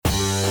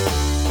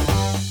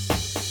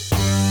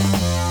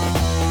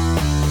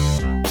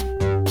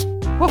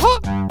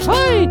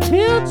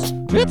kids.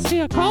 It's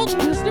the Occult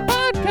Disney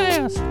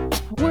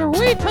Podcast, where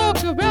we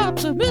talk about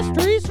the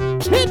mysteries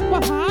hidden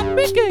behind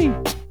Mickey.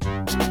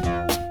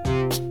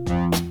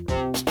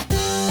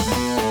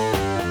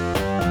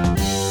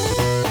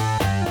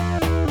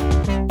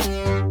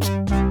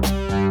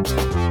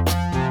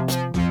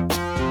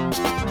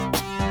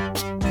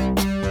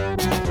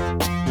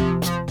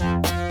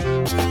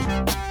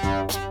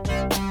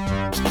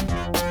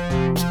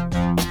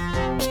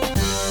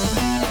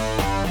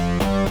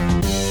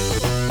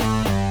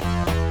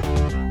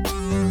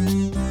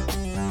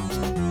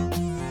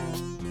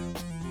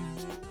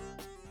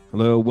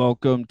 Hello,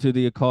 welcome to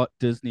the Occult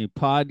Disney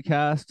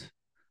Podcast,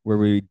 where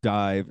we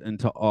dive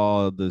into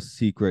all the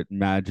secret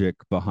magic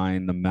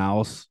behind the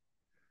mouse.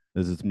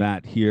 This is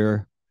Matt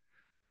here.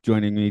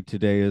 Joining me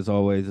today, as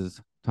always,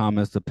 is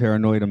Thomas, the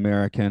paranoid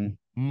American.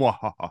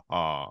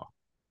 Mwahaha.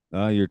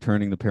 You're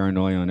turning the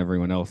paranoia on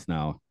everyone else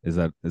now. Is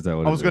that what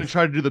I was going to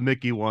try to do the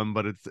Mickey one,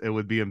 but it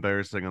would be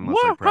embarrassing unless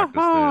I practiced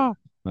it.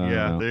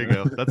 Yeah, no. there you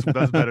go. That's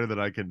better than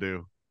I can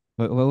do.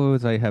 What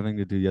was I having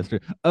to do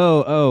yesterday?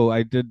 Oh,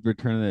 I did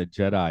Return of the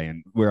Jedi,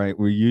 and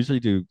we usually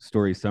do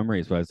story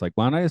summaries, but I was like,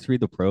 why don't I just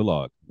read the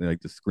prologue,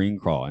 like the screen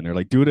crawl? And they're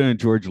like, do it in a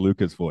George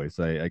Lucas voice.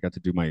 I got to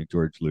do my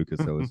George Lucas,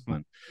 so it was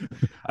fun.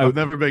 I've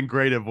never been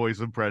great at voice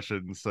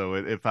impressions, so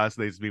it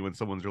fascinates me when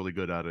someone's really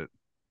good at it.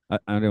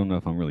 I don't know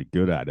if I'm really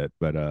good at it,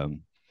 but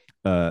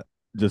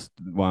just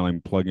while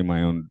I'm plugging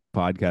my own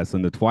podcast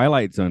in the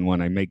Twilight Zone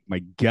one, I make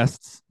my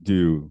guests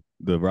do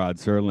the Rod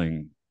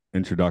Serling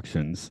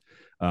introductions.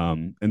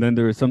 And then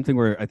there was something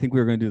where I think we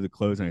were going to do the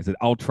closing. I said,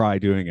 I'll try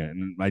doing it.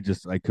 And I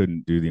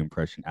couldn't do the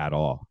impression at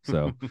all.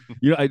 So,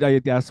 I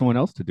ask someone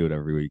else to do it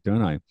every week,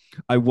 don't I?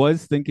 I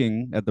was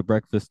thinking at the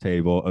breakfast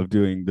table of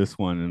doing this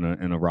one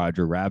in a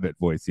Roger Rabbit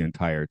voice the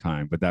entire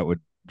time, but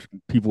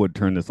people would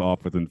turn this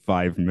off within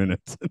 5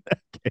 minutes in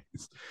that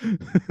case.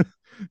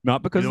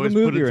 Not because of the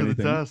movie or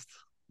anything.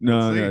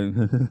 No,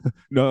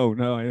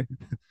 I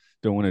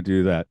don't want to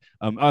do that.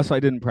 Also,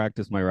 I didn't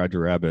practice my Roger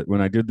Rabbit.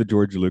 When I did the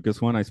George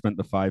Lucas one, I spent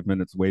the 5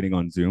 minutes waiting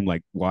on Zoom,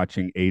 like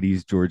watching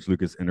 80s George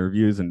Lucas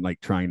interviews and like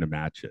trying to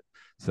match it.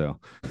 So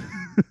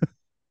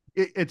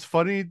it's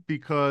funny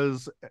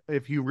because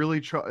if you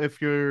really try,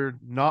 if you're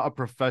not a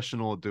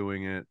professional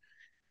doing it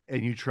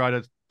and you try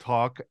to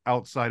talk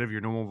outside of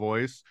your normal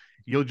voice,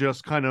 you'll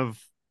just kind of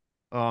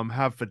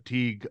have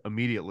fatigue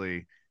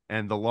immediately.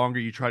 And the longer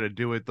you try to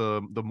do it,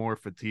 the more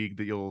fatigue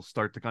that you'll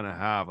start to kind of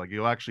have. Like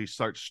you'll actually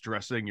start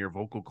stressing your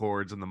vocal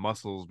cords and the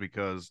muscles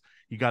because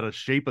you got to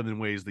shape it in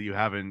ways that you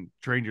haven't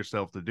trained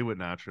yourself to do it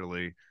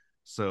naturally.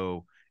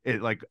 So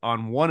it, like,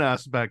 on one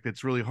aspect,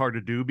 it's really hard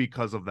to do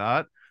because of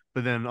that.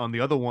 But then on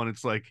the other one,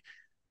 it's like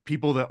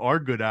people that are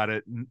good at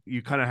it,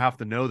 you kind of have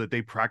to know that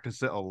they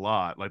practice it a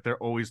lot. Like they're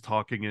always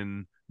talking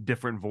in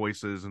different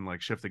voices and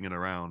like shifting it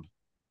around.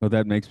 Oh,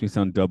 that makes me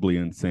sound doubly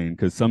insane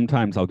because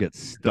sometimes I'll get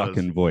stuck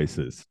in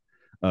voices.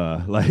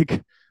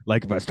 Like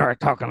if I start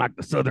talking like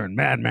the Southern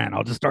madman,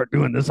 I'll just start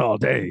doing this all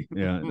day.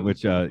 Yeah,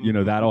 which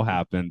that'll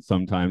happen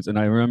sometimes. And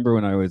I remember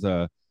when I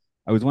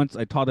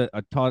taught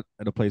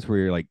at a place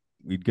where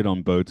we'd get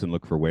on boats and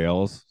look for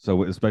whales.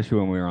 So especially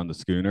when we were on the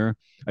schooner,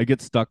 I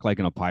get stuck like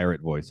in a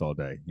pirate voice all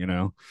day,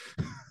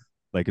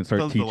 like and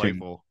start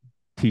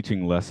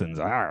teaching lessons.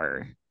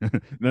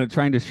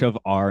 Trying to shove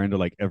R into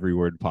like every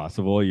word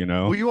possible,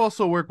 Well, you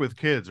also work with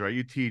kids, right?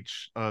 You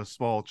teach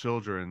small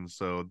children,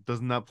 so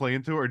doesn't that play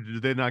into it, or do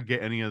they not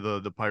get any of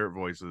the pirate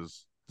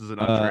voices? Does it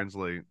not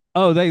translate?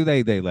 Oh,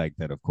 they like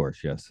that, of course,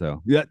 yes.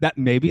 So yeah,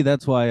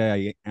 that's why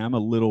I am a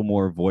little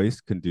more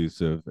voice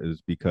conducive,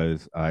 is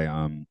because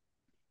I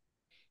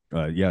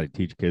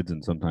teach kids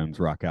and sometimes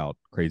rock out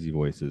crazy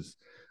voices.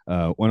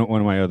 One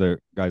of my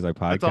other guys I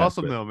podcast. That's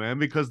awesome though, man,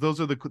 because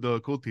those are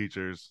the cool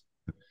teachers.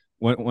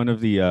 One of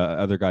the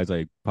other guys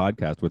I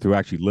podcast with, who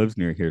actually lives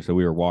near here, so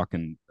we were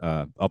walking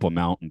up a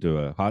mountain to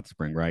a hot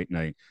spring, right?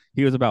 And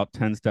he was about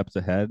 10 steps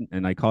ahead,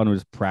 and I caught him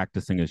just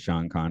practicing as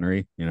Sean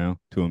Connery,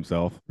 to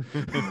himself. So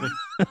it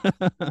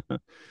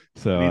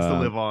needs to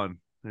live on.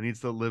 It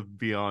needs to live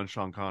beyond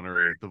Sean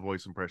Connery. The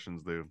voice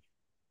impressions do.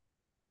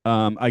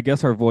 I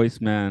guess our voice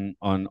man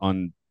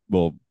on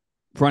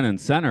front and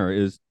center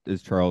is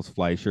Charles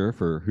Fleischer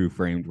for Who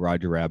Framed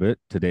Roger Rabbit.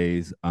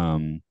 Today's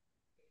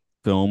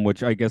film,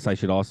 which I guess I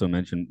should also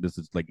mention, this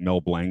is like Mel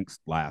Blanc's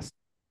last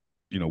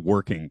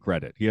working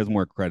credit. He has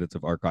more credits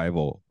of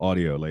archival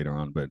audio later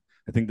on, but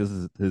I think this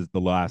is the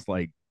last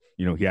he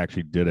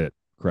actually did it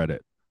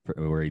credit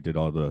where he did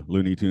all the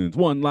Looney Tunes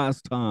one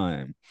last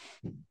time.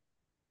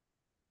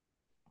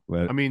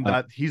 But I mean,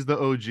 that he's the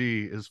OG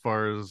as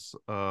far as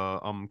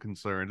I'm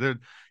concerned.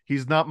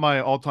 He's not my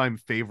all-time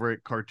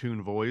favorite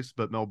cartoon voice,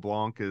 but Mel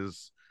Blanc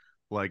is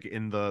like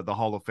in the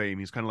Hall of Fame.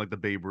 He's kind of like the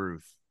Babe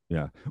Ruth.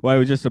 Yeah. Well, I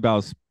was just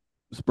about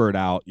spurred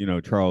out,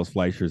 Charles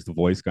Fleischer's the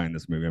voice guy in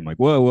this movie. I'm like,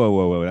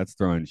 whoa, that's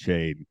throwing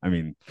shade. I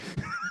mean,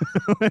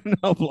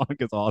 Mel Blanc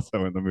is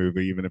also in the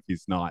movie, even if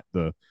he's not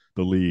the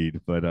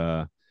lead.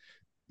 But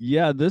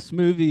this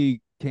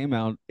movie came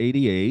out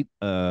 88.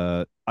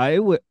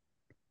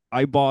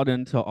 I bought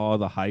into all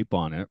the hype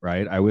on it,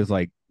 right? I was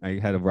like I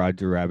had a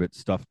Roger Rabbit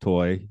stuffed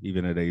toy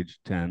even at age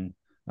 10.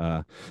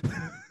 Uh,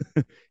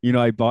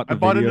 I bought I the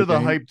bought video into the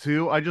game. hype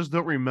too. I just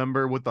don't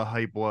remember what the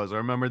hype was. I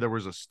remember there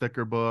was a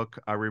sticker book.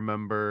 I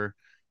remember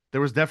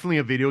there was definitely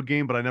a video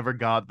game, but I never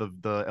got the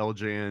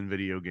LJN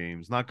video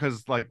games. Not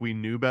because like we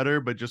knew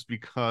better, but just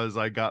because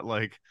I got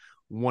like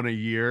one a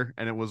year,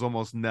 and it was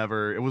almost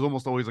never. It was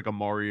almost always like a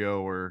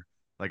Mario or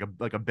like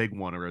a big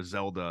one or a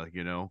Zelda.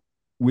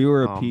 We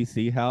were a Um,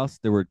 PC house.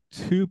 There were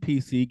two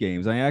PC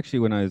games. I actually,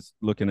 when I was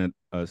looking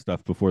at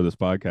stuff before this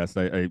podcast,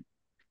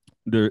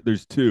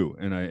 there's two,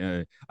 and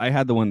I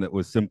had the one that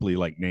was simply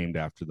like named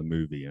after the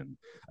movie, and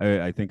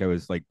I think I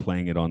was like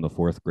playing it on the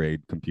fourth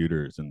grade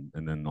computers, and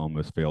then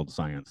almost failed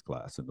science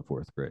class in the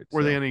fourth grade.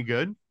 were they So any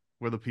good?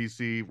 Were the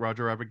PC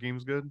Roger Rabbit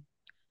games good?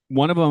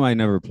 one of them I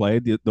never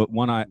played. The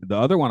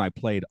other one I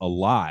played a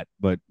lot,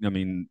 but I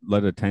mean,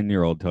 let a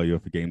 10-year-old tell you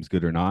if a game's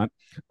good or not.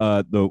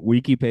 The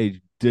wiki page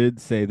did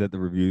say that the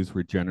reviews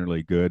were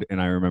generally good, and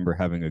I remember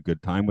having a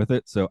good time with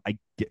it. So I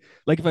get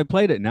like if I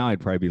played it now, I'd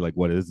probably be like,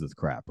 "What is this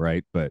crap?"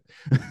 Right? But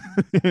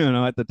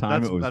at the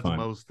time, it was That's fun.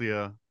 most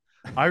yeah.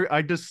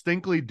 I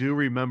distinctly do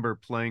remember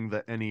playing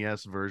the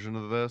NES version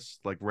of this,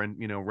 like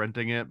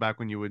renting it back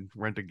when you would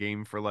rent a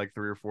game for like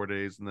 3 or 4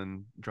 days and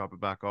then drop it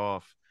back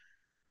off.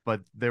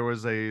 But there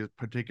was a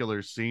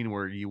particular scene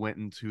where you went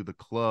into the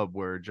club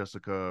where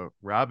Jessica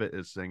Rabbit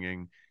is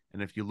singing,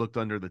 and if you looked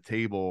under the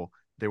table,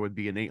 there would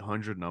be an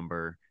 800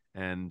 number,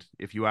 and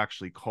if you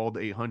actually called the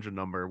 800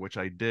 number, which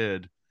I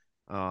did,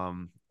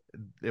 um,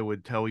 it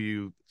would tell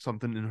you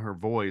something in her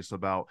voice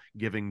about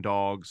giving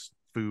dogs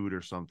food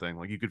or something.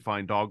 Like you could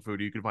find dog food,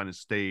 or you could find a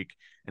steak,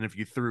 and if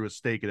you threw a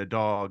steak at a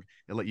dog,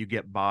 it let you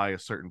get by a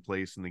certain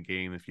place in the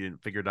game if you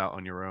didn't figure it out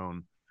on your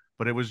own.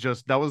 But it was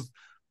just that was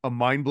a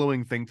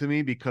mind-blowing thing to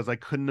me because I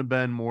couldn't have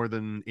been more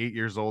than 8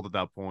 years old at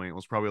that point. I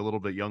was probably a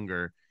little bit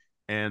younger.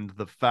 And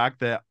the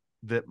fact that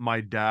my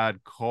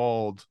dad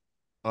called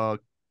a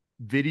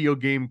video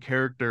game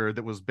character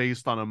that was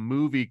based on a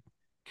movie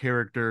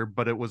character,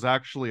 but it was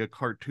actually a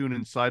cartoon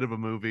inside of a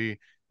movie,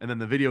 and then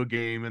the video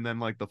game, and then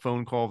like the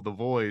phone call of the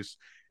voice,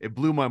 it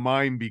blew my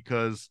mind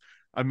because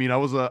I mean,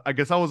 I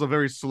guess I was a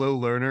very slow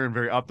learner and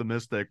very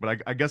optimistic,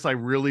 but I guess I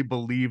really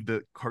believed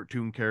that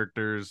cartoon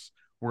characters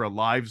were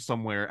alive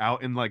somewhere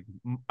out in like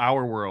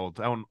our world,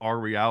 out in our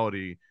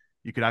reality.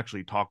 You could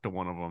actually talk to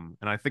one of them.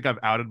 And I think I've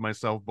outed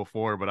myself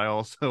before, but I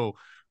also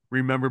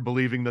remember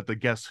believing that the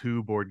Guess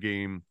Who board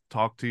game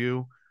talked to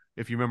you.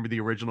 If you remember the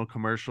original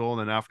commercial, and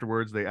then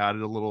afterwards they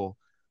added a little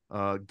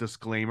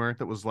disclaimer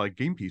that was like,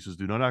 game pieces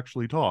do not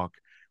actually talk.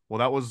 Well,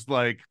 that was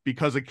like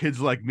because of kids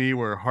like me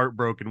were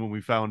heartbroken when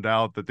we found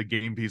out that the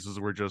game pieces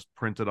were just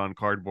printed on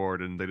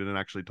cardboard and they didn't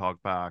actually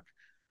talk back.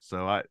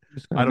 So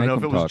Just I gotta don't make know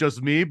if them it was talk.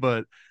 just me,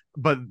 but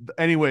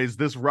anyways,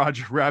 this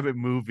Roger Rabbit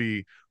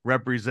movie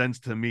represents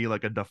to me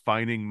like a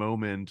defining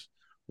moment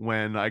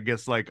when I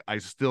guess like I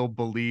still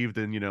believed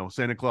in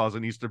Santa Claus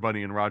and Easter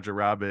Bunny and Roger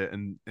Rabbit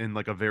and in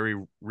like a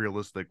very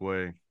realistic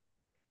way.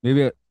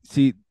 Maybe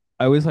see,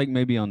 I was like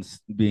maybe on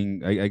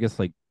being, I guess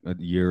like a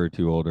year or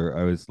two older.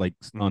 I was like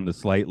on Mm-hmm. the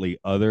slightly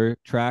other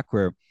track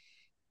where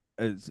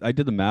I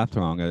did the math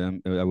wrong.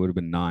 I would have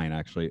been 9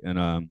 actually, and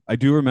I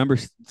do remember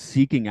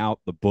seeking out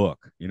the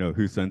book.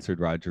 Who censored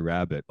Roger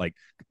Rabbit? Like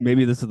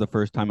maybe this is the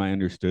first time I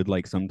understood.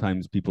 Like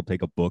sometimes people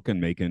take a book and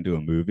make it into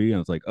a movie. And I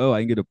was like, oh,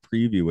 I can get a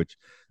preview. Which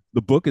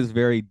the book is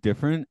very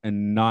different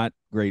and not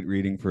great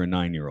reading for a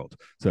 9-year-old.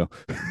 So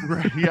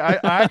Right. Yeah,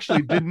 I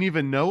actually didn't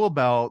even know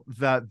about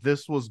that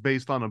this was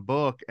based on a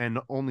book and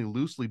only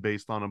loosely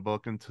based on a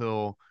book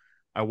until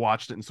I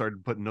watched it and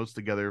started putting notes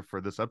together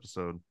for this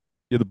episode.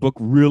 yeah, the book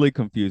really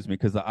confused me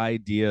because the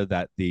idea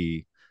that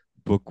the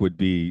book would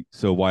be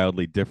so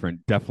wildly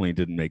different definitely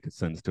didn't make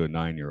sense to a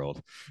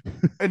 9-year-old.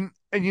 And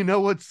you know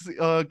what's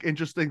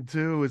interesting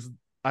too is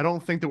I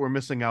don't think that we're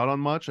missing out on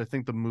much. I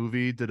think the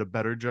movie did a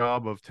better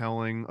job of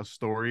telling a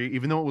story,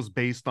 even though it was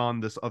based on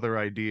this other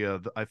idea.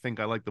 I think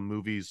I like the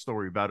movie's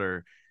story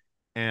better,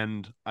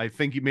 and I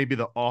think maybe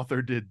the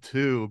author did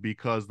too,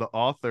 because the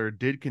author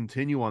did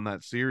continue on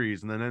that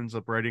series and then ends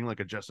up writing like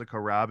a Jessica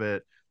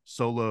Rabbit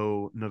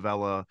solo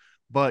novella,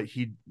 but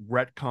he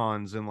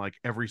retcons in like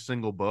every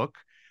single book,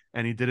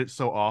 and he did it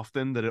so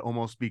often that it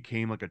almost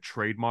became like a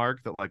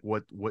trademark that like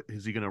what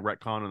is he going to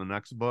retcon in the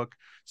next book.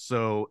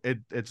 So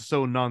it's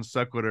so non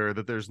sequitur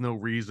that there's no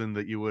reason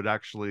that you would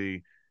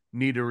actually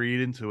need to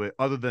read into it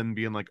other than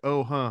being like,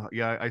 oh huh,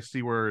 yeah, I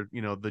see where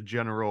the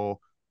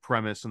general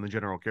premise and the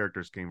general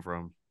characters came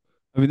from.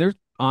 I mean, there's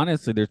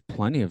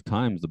plenty of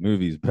times the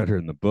movie's better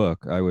than the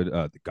book. I would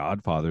The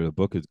Godfather, the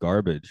book is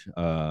garbage.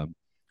 I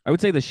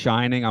would say The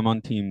Shining. I'm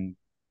on team,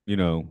 you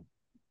know,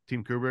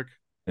 Team Kubrick.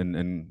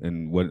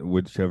 and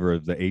whichever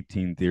of the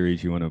 18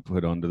 theories you want to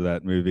put onto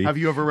that movie. Have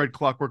you ever read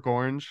Clockwork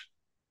Orange?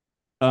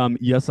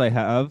 Yes, I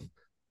have.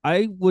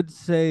 I would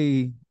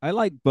say I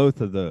like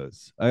both of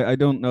those. I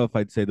don't know if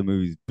I'd say the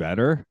movie's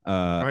better.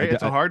 Right?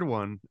 It's a hard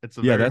one. It's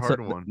a Yeah, very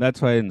hard one.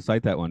 that's why I didn't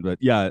cite that one. But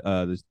yeah,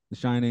 The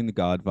Shining, The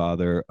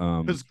Godfather,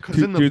 Because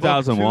in the book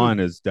 2001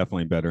 too, is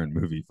definitely better in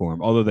movie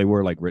form. Although they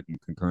were like written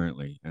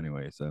concurrently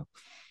anyway. So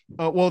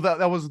well,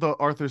 that was the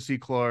Arthur C.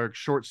 Clarke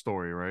short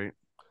story, right?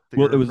 That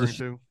well, you're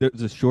referring to. it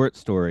was a short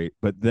story,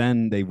 but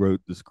then they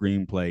wrote the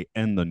screenplay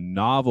and the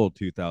novel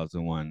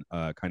 2001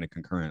 kind of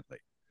concurrently.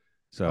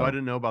 Oh, I So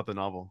didn't know about the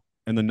novel.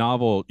 in the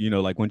novel,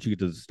 like once you get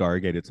to the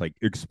Stargate, it's like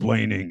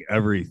explaining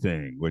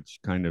everything, which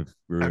kind of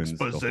ruins the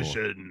whole.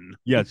 Exposition.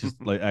 Yeah, it's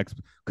just like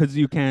because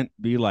you can't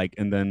be like,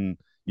 and then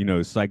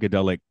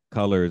psychedelic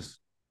colors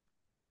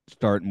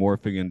start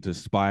morphing into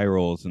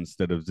spirals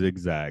instead of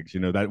zigzags.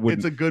 That It's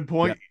wouldn't. a good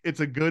point. It's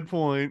a good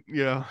point.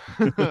 Yeah.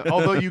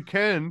 Although you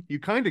kind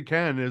of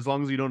can, as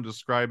long as you don't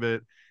describe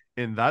it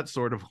in that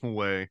sort of a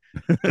way.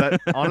 That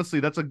honestly,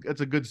 that's a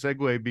good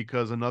segue,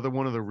 because another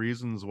one of the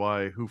reasons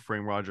why Who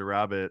Framed Roger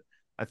Rabbit,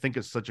 I think,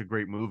 is such a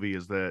great movie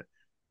is that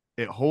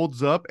it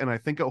holds up, and I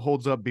think it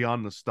holds up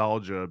beyond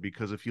nostalgia,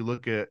 because if you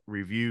look at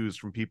reviews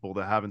from people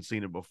that haven't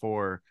seen it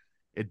before,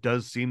 it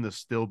does seem to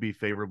still be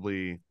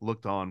favorably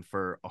looked on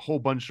for a whole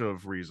bunch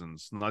of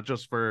reasons, not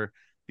just for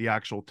the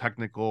actual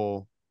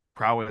technical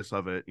prowess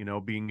of it,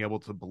 being able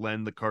to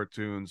blend the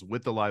cartoons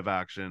with the live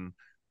action,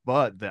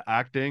 but the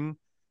acting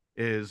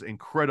is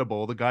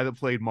incredible. The guy that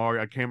played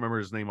Mario, I can't remember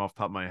his name off the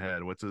top of my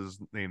head. What's his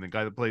name? The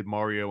guy that played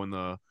Mario in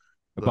the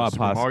Bob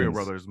Super Mario Hoskins.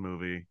 Brothers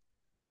movie.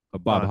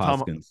 Bob Tom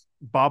Hoskins.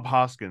 Bob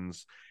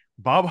Hoskins.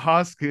 Bob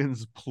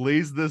Hoskins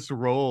plays this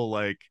role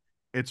like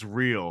it's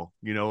real,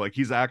 like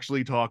he's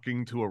actually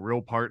talking to a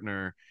real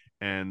partner.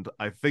 And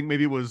I think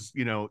maybe it was,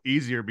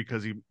 easier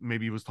because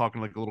he was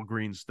talking like a little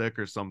green stick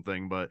or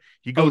something, but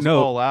he Oh goes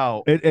no, all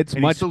out, it's and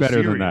he's much so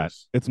better than that.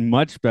 serious. It's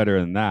much better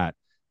than that.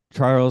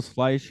 Charles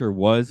Fleischer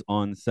was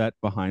on set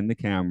behind the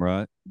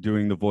camera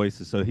doing the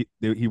voices, so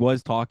he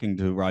was talking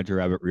to Roger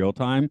Rabbit real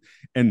time,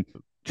 and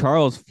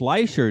Charles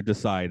Fleischer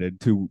decided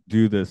to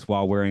do this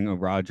while wearing a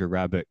Roger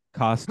Rabbit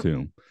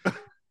costume.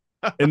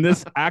 And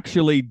this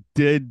actually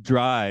did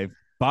drive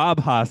Bob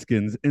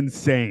Hoskins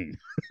insane.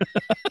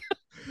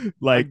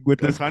 Like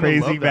with I this kind of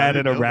crazy love that. I man in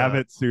didn't a know that.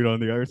 rabbit suit on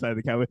the other side of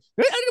the camera.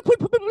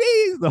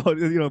 Please,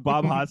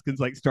 Bob Hoskins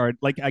like started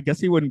like I guess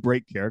he wouldn't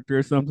break character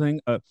or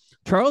something.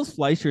 Charles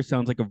Fleischer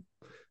sounds like a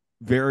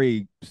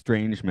very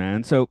strange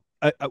man. So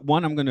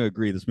one, I'm going to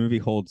agree. This movie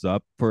holds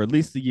up for at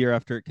least a year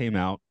after it came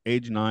out.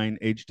 Age 9,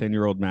 age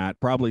 10-year-old Matt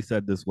probably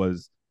said this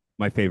was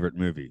my favorite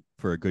movie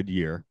for a good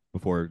year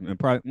before, and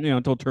probably,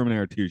 until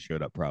Terminator 2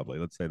 showed up. Probably,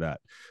 let's say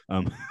that.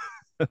 Um,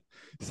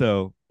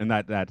 so, and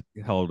that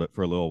held it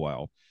for a little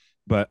while,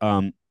 but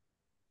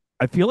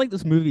I feel like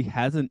this movie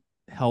hasn't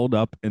held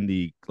up in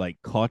the like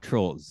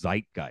cultural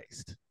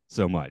zeitgeist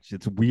so much.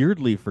 It's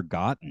weirdly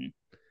forgotten.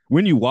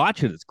 When you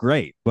watch it, it's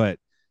great, but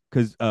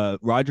because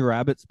Roger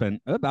Rabbit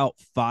spent about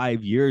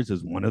 5 years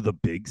as one of the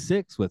big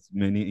six with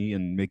Minnie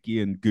and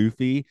Mickey and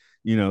Goofy.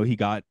 He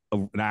got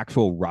an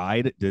actual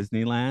ride at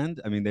Disneyland.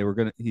 I mean,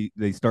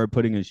 they started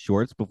putting his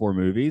shorts before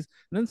movies,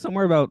 and then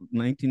somewhere about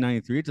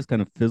 1993, it just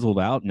kind of fizzled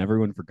out, and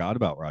everyone forgot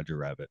about Roger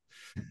Rabbit.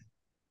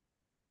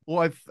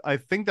 Well, I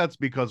think that's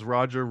because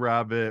Roger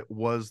Rabbit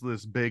was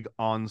this big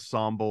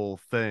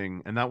ensemble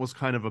thing, and that was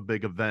kind of a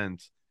big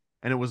event.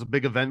 And it was a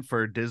big event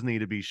for Disney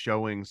to be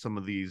showing some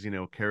of these,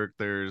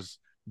 characters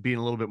being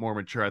a little bit more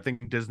mature. I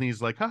think Disney's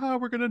like, haha,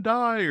 we're gonna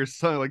die, or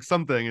so, like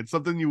something. It's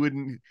something you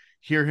wouldn't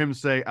hear him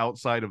say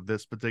outside of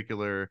this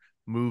particular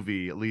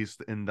movie, at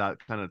least in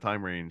that kind of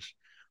time range.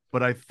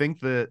 But I think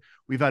that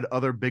we've had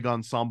other big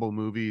ensemble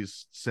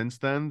movies since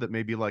then that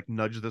maybe like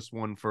nudge this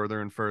one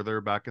further and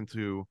further back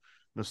into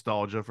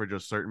nostalgia for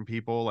just certain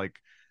people. Like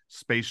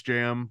Space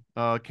Jam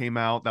came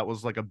out. That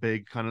was like a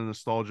big kind of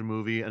nostalgia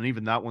movie, and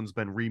even that one's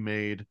been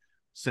remade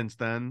since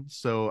then.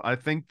 So I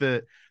think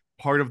that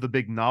part of the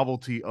big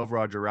novelty of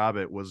Roger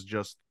Rabbit was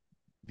just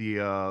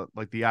the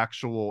like the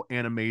actual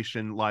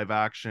animation, live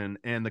action,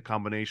 and the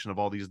combination of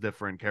all these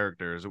different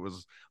characters. It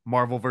was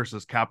Marvel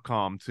versus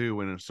Capcom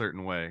too, in a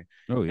certain way.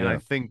 Oh And I yeah.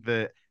 think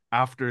that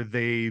after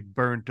they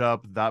burnt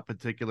up that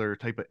particular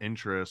type of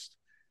interest,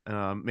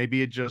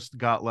 maybe it just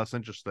got less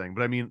interesting.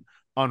 But I mean,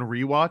 on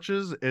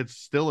rewatches, it's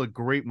still a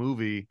great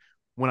movie.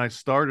 When I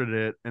started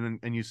it,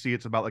 and you see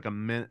it's about like a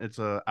minute, it's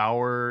an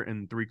hour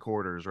and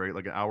 3/4, right?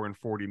 Like an hour and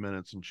 40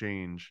 minutes and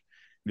change.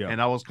 Yeah.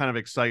 And I was kind of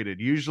excited.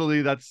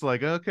 Usually that's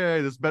like,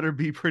 okay, this better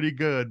be pretty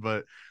good,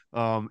 but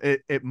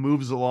it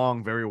moves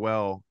along very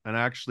well. And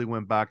I actually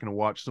went back and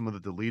watched some of the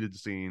deleted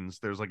scenes.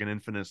 There's like an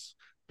infamous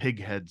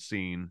pig head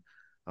scene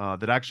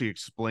that actually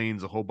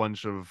explains a whole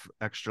bunch of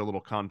extra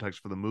little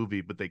context for the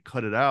movie, but they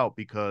cut it out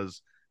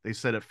because they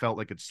said it felt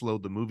like it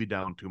slowed the movie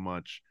down too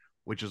much,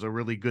 which is a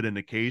really good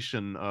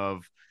indication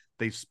of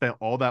they spent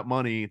all that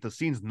money. The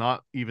scene's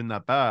not even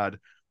that bad,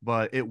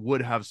 but it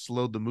would have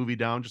slowed the movie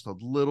down just a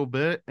little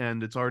bit,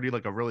 and it's already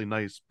like a really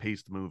nice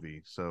paced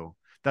movie. So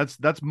that's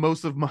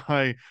most of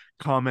my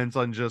comments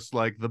on just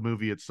like the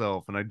movie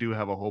itself. And I do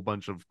have a whole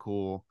bunch of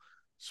cool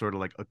sort of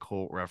like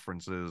occult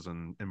references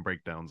and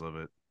breakdowns of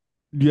it.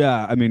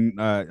 Yeah, I mean,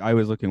 I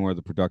was looking more at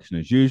the production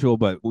as usual,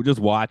 but we're just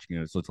watching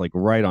it, so it's like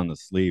right on the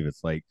sleeve.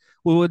 It's like,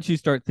 well, once you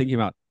start thinking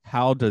about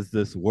how does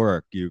this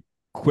work, you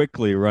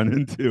quickly run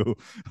into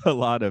a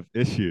lot of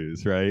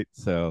issues, right?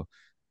 So,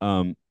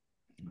 um,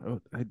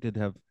 oh, I did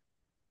have.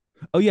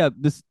 Oh yeah,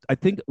 this. I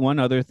think one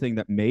other thing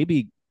that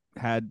maybe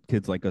had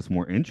kids like us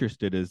more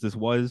interested is this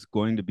was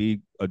going to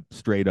be a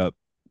straight up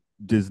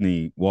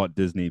Walt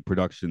Disney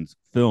Productions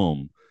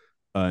film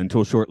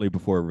until shortly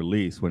before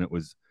release when it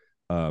was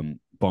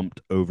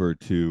bumped over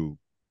to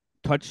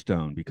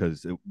Touchstone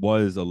because it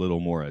was a little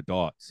more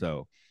adult.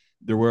 So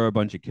there were a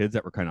bunch of kids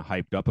that were kind of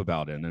hyped up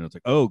about it, and then it's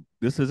like, oh,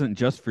 this isn't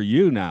just for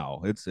you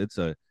now. It's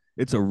a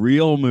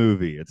real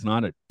movie. It's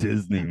not a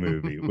Disney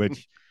movie,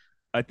 which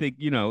I think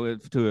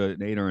if to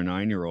an 8 or a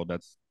 9 year old,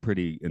 that's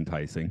pretty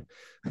enticing.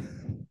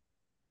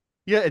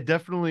 Yeah, it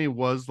definitely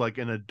was like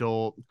an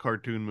adult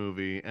cartoon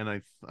movie, and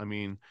I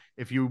mean,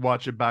 if you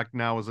watch it back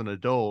now as an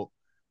adult,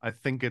 I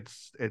think it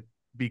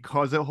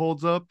because it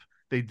holds up.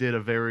 They did a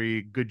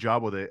very good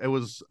job with it. I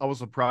was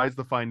surprised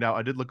to find out.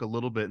 I did look a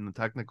little bit in the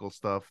technical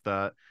stuff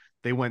that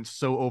they went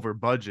so over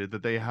budget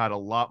that they had a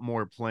lot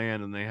more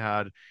planned and they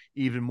had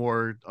even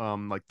more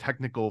like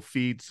technical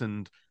feats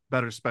and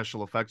better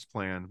special effects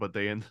planned, but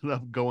they ended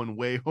up going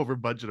way over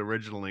budget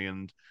originally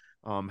and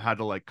had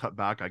to like cut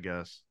back, I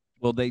guess.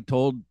 Well, they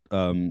told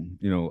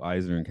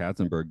Eisner and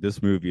Katzenberg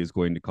this movie is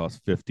going to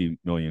cost $50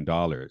 million,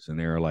 and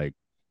they were like,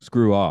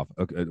 "Screw off!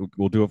 Okay,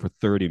 we'll do it for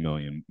 30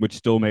 million," which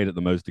still made it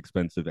the most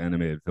expensive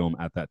animated film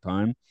at that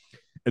time.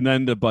 And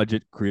then the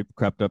budget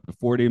crept up to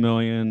 40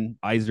 million.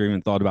 Eisner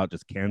even thought about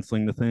just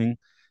canceling the thing,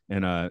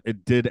 and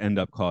it did end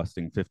up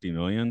costing 50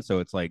 million. So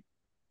it's like,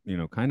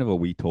 kind of a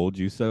 "we told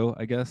you so,"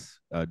 I guess,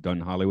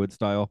 done Hollywood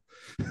style.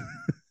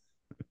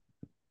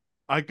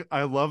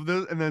 I love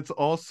this, and it's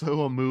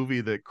also a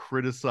movie that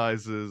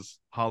criticizes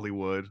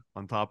Hollywood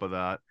on top of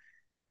that.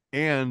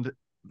 And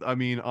I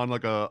mean, on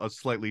like a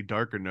slightly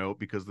darker note,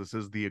 because this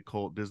is the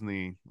Occult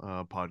Disney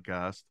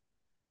podcast,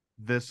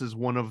 this is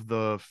one of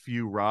the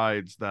few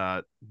rides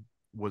that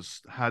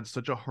was had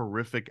such a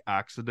horrific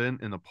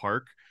accident in the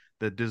park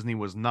that Disney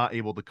was not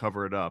able to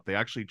cover it up. They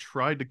actually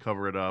tried to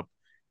cover it up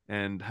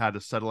and had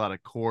to settle out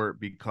of court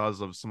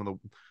because of some of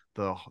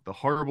the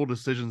horrible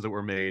decisions that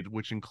were made,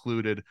 which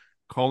included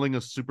calling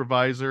a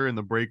supervisor in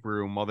the break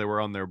room while they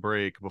were on their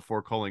break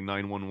before calling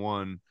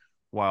 911,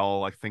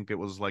 while I think it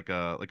was like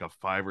a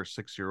 5 or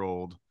 6 year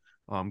old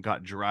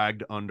got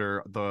dragged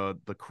under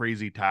the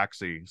crazy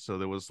taxi. So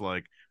there was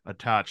like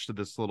attached to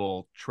this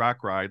little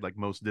track ride like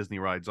most Disney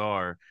rides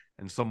are,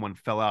 and someone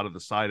fell out of the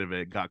side of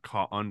it, got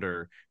caught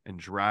under and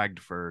dragged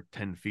for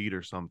 10 feet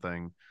or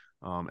something,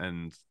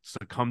 and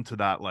succumbed to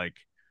that like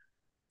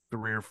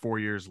 3 or 4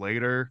 years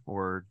later.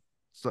 Or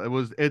so it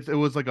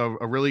was like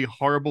a really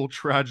horrible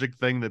tragic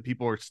thing that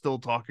people are still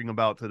talking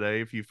about today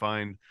if you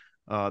find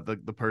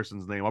the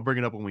person's name. I'll bring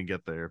it up when we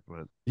get there.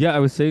 But Yeah, I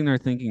was sitting there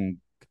thinking,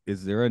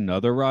 is there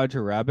another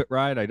Roger Rabbit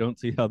ride? I don't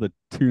see how the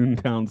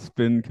Toontown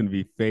spin can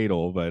be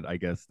fatal, but I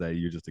guess that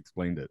you just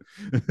explained it.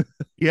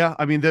 yeah,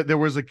 I mean, there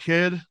was a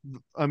kid.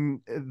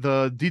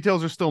 The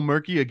details are still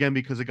murky again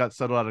because it got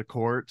settled out of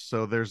court,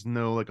 so there's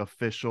no like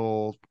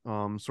official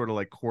sort of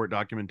like court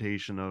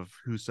documentation of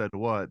who said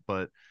what.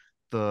 But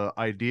the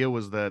idea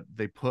was that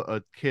they put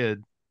a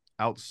kid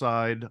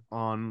outside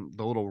on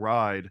the little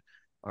ride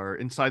or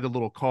inside the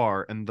little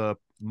car, and the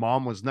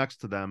mom was next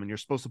to them, and you're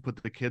supposed to put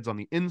the kids on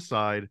the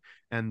inside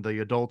and the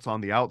adults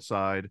on the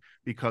outside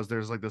because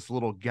there's like this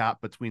little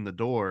gap between the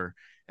door,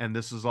 and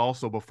this is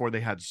also before they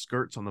had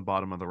skirts on the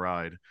bottom of the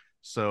ride.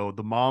 So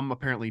the mom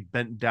apparently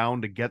bent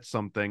down to get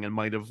something and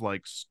might have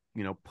like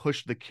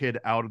pushed the kid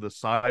out of the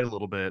side a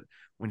little bit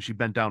when she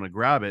bent down to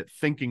grab it,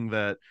 thinking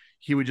that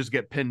he would just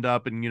get pinned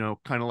up and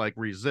kind of like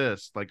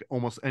resist like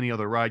almost any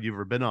other ride you've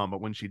ever been on.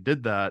 But when she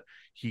did that,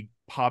 he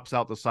pops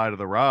out the side of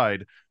the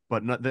ride,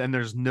 but then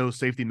there's no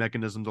safety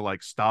mechanism to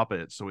like stop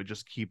it, so it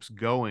just keeps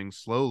going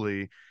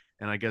slowly.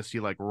 And I guess he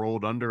like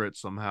rolled under it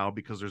somehow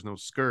because there's no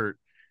skirt,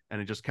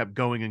 and it just kept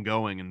going and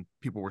going, and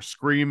people were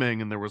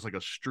screaming, and there was like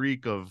a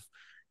streak of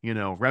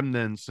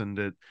remnants, and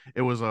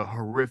it was a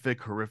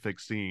horrific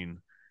scene.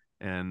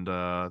 And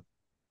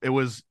it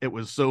was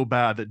so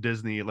bad that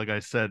Disney, like I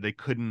said, they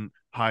couldn't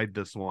hide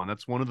this one.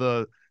 That's one of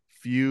the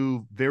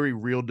few very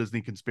real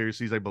Disney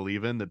conspiracies I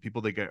believe in, that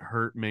people that get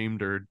hurt,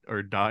 maimed,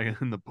 or die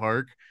in the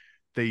park,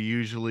 they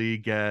usually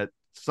get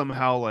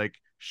somehow like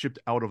shipped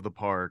out of the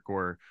park,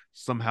 or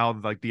somehow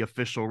like the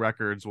official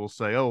records will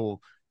say, oh,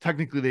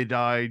 technically they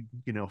died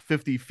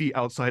 50 feet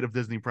outside of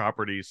Disney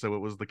property, so it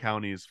was the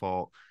county's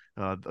fault.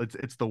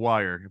 It's The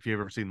Wire, if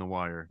you've ever seen The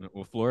Wire.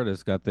 Well,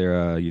 Florida's got their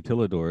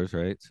utilidors,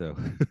 right? So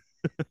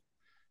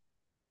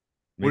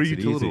What are makes it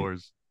easy.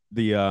 utilidors?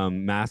 The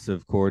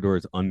massive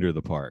corridors under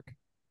the park.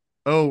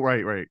 Oh,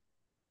 right.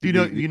 Do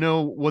you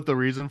know The what the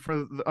reason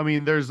for? I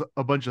mean, there's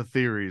a bunch of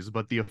theories,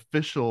 but the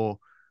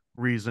official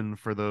reason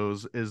for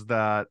those is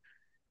that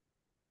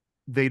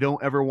they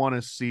don't ever want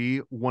to see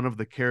one of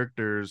the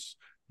characters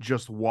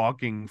just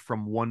walking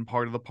from one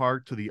part of the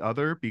park to the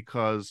other,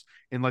 because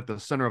in like the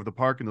center of the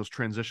park in those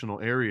transitional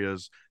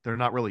areas, they're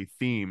not really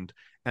themed.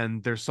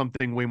 And there's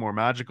something way more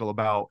magical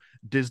about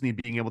Disney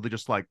being able to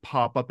just like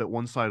pop up at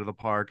one side of the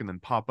park and then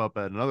pop up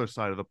at another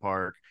side of the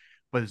park,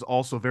 but it's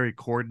also very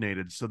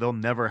coordinated. So they'll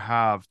never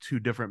have two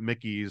different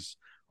Mickeys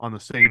on the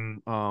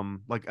same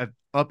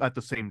up at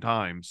the same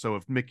time. So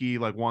if Mickey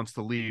like wants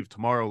to leave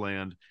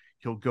Tomorrowland,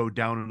 he'll go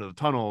down into the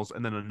tunnels,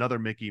 and then another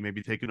Mickey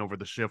maybe taking over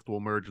the shift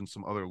will merge in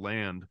some other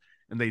land.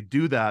 And they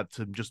do that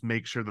to just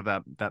make sure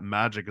that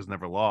magic is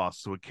never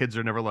lost. So kids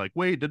are never like,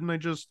 wait, didn't I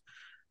just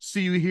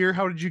see you here?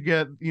 How did you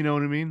get, you know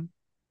what I mean?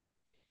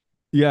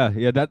 Yeah,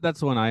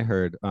 that's one I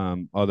heard.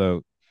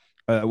 Although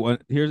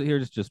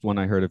here's just one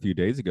I heard a few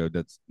days ago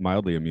that's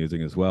mildly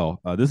amusing as well.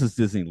 This is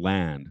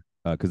Disneyland,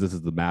 because this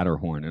is the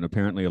Matterhorn, and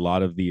apparently a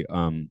lot of the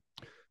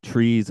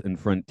trees in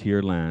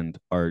Frontierland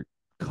are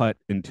cut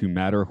into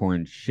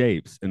Matterhorn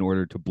shapes in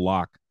order to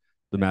block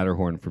the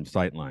Matterhorn from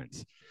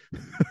sightlines.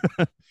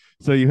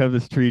 So you have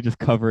this tree just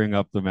covering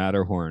up the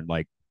Matterhorn,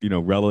 like,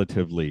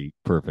 relatively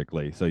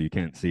perfectly, so you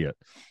can't see it.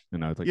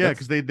 And I was like, yeah,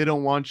 because they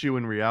don't want you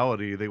in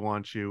reality; they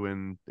want you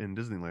in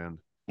Disneyland.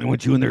 They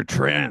want you in their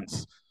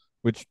trance,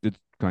 which is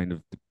kind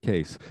of the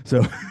case.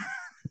 So,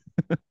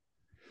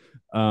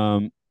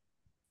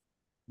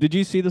 did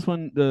you see this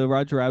one, the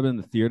Roger Rabbit, in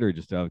the theater?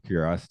 Just out of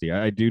curiosity,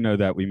 I do know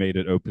that we made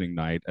it opening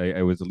night.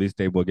 I was at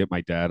least able to get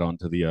my dad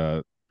onto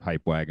the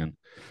hype wagon.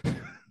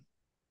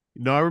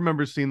 No, I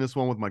remember seeing this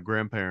one with my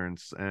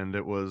grandparents, and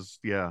it was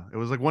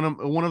like one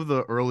of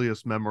the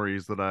earliest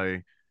memories that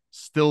I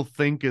still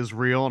think is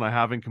real, and I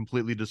haven't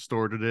completely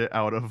distorted it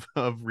out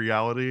of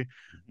reality.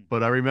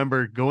 But I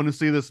remember going to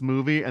see this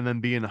movie and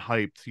then being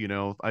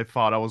hyped. I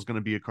thought I was going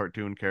to be a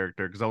cartoon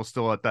character because I was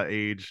still at that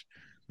age.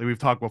 Like we've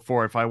talked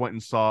before, if I went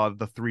and saw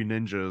the Three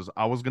Ninjas,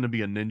 I was going to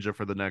be a ninja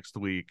for the next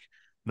week,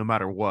 no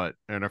matter what.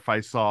 And if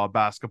I saw a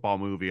basketball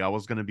movie, I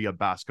was going to be a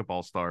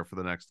basketball star for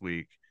the next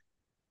week.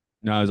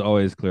 No, I was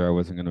always clear I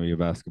wasn't going to be a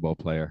basketball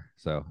player,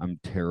 so I'm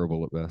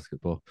terrible at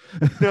basketball.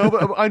 No,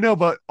 but I know,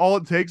 but all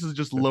it takes is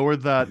just lower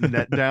that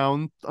net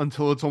down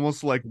until it's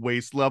almost like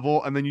waist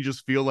level, and then you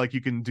just feel like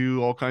you can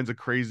do all kinds of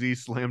crazy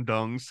slam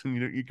dunks, and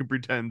you can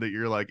pretend that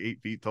you're like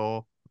 8 feet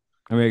tall.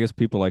 I mean, I guess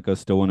people like us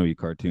still want to be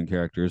cartoon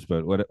characters,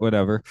 but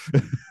whatever.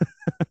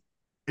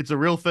 It's a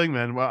real thing,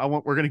 man.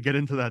 We're gonna get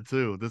into that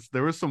too.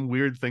 There were some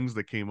weird things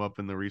that came up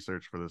in the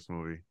research for this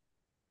movie.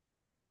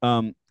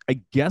 I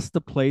guess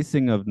the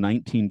placing of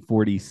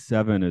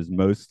 1947 is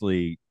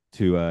mostly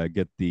to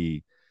get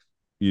the,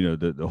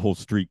 the whole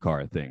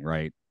streetcar thing,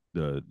 right?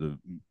 The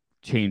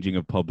changing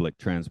of public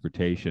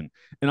transportation.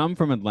 And I'm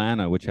from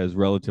Atlanta, which has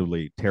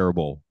relatively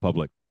terrible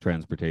public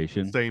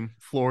transportation. Same,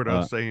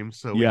 Florida, same.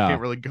 So we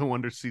can't really go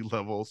under sea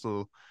level.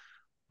 So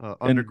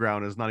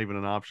underground is not even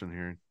an option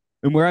here.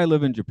 And where I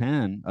live in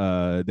Japan,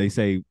 they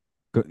say,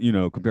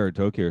 compared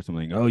to Tokyo or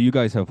something, oh, you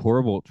guys have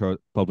horrible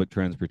public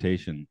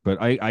transportation,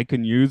 but I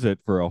can use it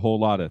for a whole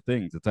lot of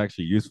things. It's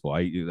actually useful.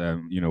 We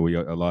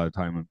a lot of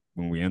time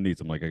when we end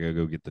these, I'm like, I gotta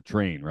go get the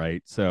train,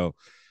 right? So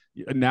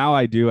now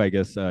I do, I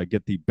guess,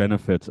 get the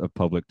benefits of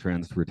public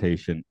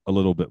transportation a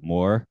little bit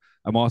more.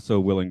 I'm also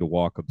willing to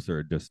walk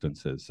absurd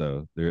distances,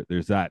 so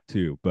there's that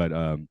too. But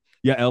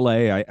yeah,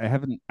 LA, I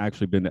haven't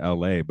actually been to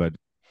LA, but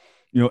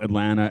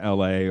Atlanta,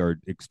 LA are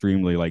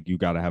extremely like you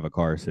got to have a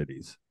car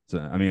cities. So,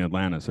 I mean,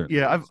 Atlanta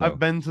certainly. Yeah, I've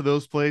been to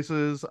those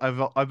places.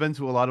 I've been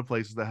to a lot of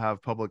places that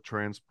have public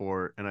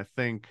transport, and I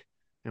think,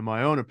 in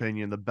my own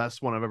opinion, the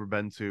best one I've ever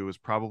been to is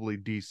probably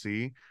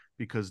DC,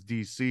 because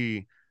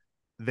DC,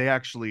 they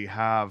actually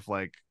have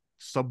like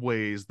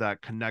subways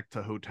that connect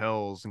to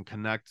hotels and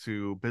connect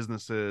to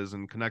businesses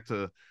and connect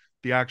to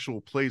the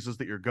actual places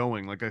that you're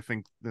going. Like I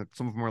think that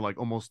some of them are like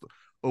almost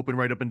open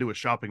right up into a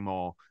shopping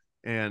mall,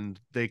 and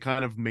they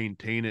kind of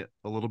maintain it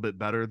a little bit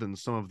better than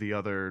some of the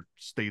other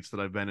states that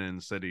I've been in,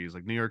 cities.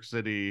 Like New York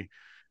City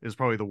is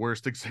probably the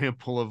worst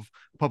example of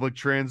public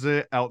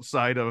transit,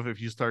 outside of if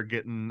you start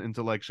getting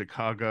into like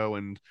Chicago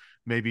and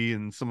maybe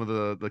in some of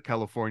the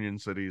Californian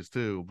cities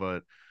too.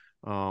 But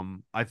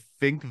I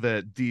think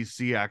that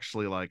DC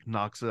actually like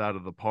knocks it out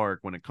of the park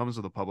when it comes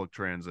to the public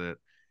transit.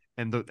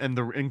 And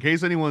the in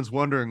case anyone's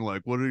wondering,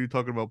 like, what are you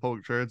talking about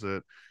public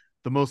transit?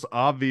 The most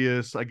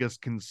obvious, I guess,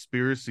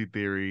 conspiracy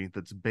theory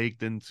that's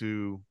baked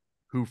into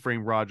Who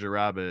Framed Roger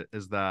Rabbit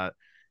is that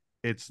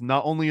it's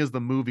not only is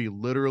the movie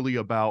literally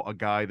about a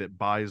guy that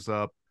buys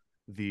up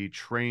the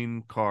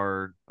train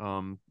car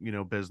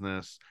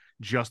business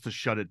just to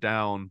shut it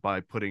down by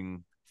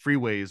putting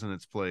freeways in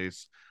its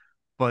place,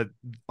 but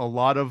a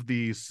lot of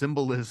the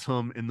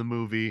symbolism in the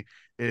movie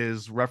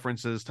is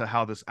references to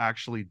how this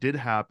actually did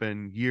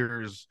happen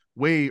years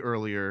way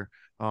earlier,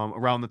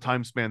 around the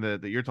time span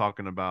that you're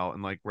talking about,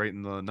 and like right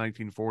in the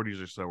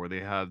 1940s or so, where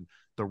they had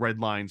the red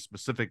line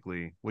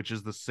specifically, which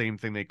is the same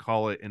thing they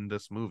call it in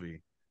this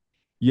movie.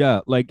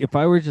 Yeah, like if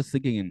I were just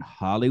thinking in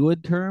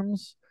Hollywood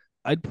terms,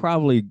 I'd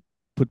probably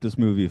put this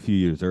movie a few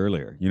years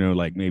earlier,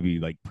 like maybe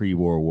like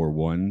pre-World War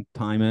One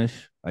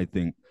time-ish. I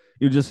think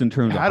just in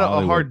terms It of had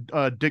Hollywood. a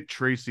hard Dick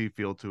Tracy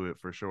feel to it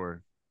for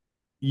sure.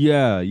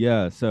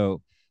 Yeah.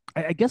 So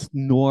I guess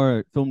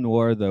film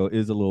noir though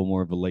is a little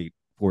more of a late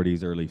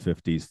 40s, early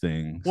 50s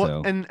thing.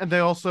 Well, So and they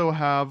also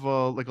have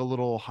like a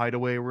little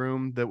hideaway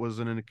room that was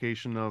an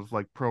indication of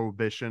like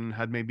prohibition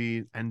had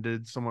maybe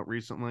ended somewhat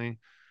recently.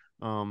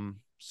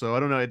 So I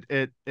don't know.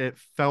 It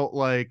felt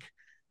like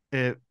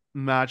it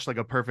matched like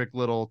a perfect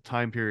little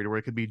time period where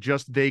it could be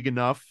just vague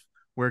enough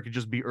where it could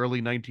just be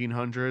early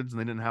 1900s and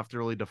they didn't have to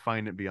really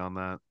define it beyond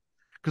that.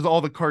 Because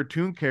all the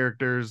cartoon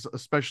characters,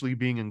 especially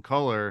being in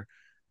color,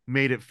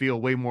 made it feel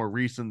way more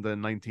recent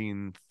than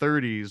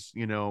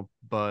 1930s,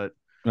 but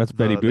that's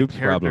Betty the Boop's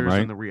problem, characters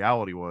and right? the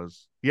reality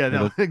was. Yeah, Yeah,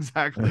 no,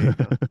 exactly.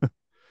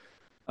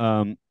 Yeah.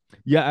 um,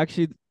 yeah,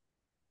 actually,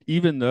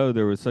 even though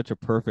there was such a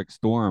perfect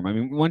storm, I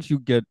mean, once you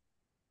get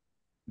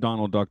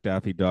Donald Duck,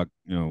 Daffy Duck,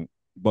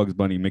 Bugs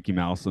Bunny, Mickey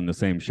Mouse in the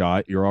same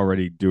shot, you're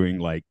already doing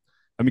like,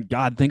 I mean,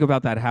 God, think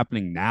about that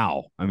happening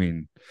now. I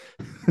mean,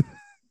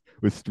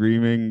 with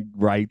streaming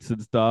rights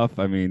and stuff,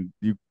 I mean,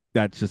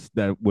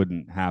 that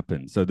wouldn't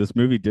happen. So this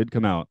movie did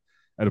come out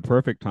at a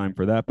perfect time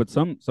for that. But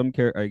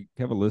I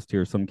have a list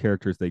here, some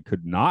characters they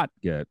could not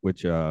get,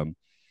 which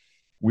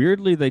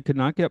weirdly they could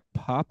not get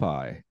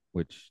Popeye,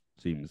 which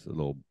seems a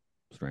little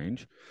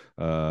strange.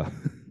 Uh,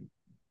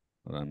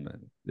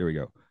 there we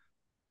go.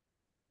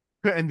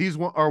 And these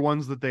are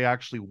ones that they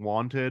actually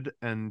wanted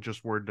and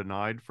just were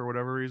denied for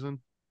whatever reason.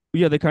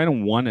 Yeah, they kind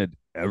of wanted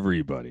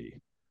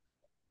everybody.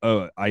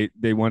 Oh,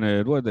 they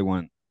wanted what did they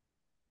want?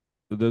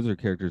 Those are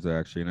characters that are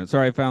actually in it.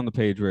 Sorry, I found the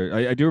page where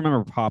I do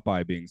remember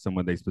Popeye being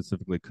someone they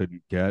specifically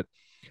couldn't get.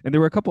 And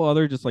there were a couple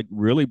other just like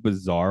really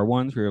bizarre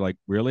ones where you're like,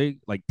 really?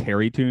 Like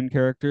Terry Toon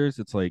characters.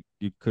 It's like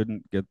you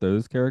couldn't get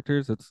those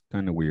characters. That's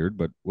kind of weird,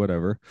 but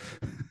whatever.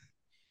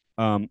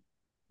 um,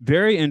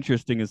 very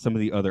interesting is some of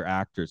the other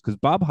actors because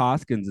Bob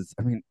Hoskins is,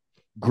 I mean,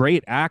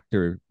 great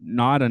actor,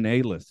 not an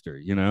A-lister,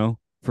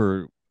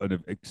 for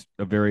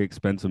a very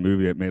expensive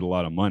movie that made a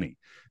lot of money.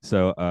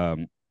 So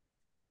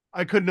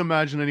I couldn't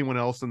imagine anyone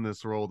else in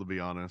this role, to be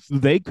honest.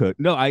 they could.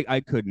 No,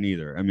 I couldn't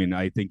either. I mean,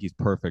 I think he's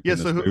perfect Yeah, in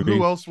this so who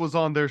movie. else was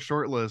on their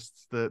short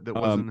lists that Um,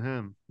 wasn't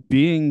him?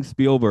 being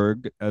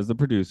Spielberg as the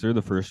producer,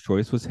 the first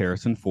choice was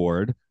Harrison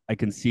Ford. I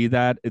can see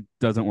that it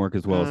doesn't work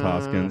as well as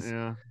Hoskins.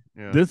 Yeah,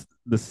 yeah.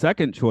 The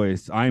second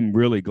choice, I'm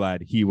really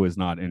glad he was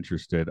not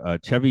interested.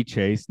 Chevy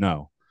Chase,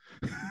 no.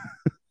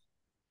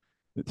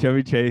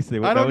 Chevy Chase, I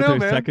that don't was know, their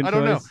man. second I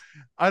don't know. choice.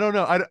 I don't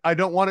know. I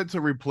don't want it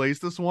to replace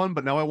this one,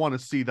 but now I want to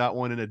see that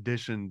one in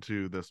addition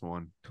to this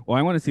one. Well,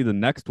 I want to see the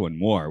next one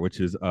more, which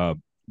is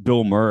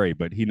Bill Murray,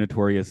 but he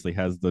notoriously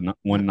has the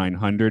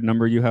 1-900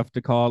 number you have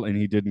to call, and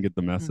he didn't get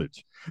the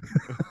message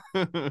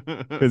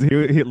because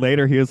he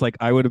later he was like,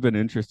 I would have been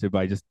interested, but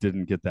I just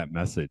didn't get that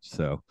message.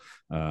 So,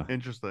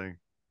 Interesting.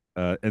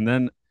 and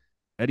then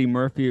Eddie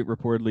Murphy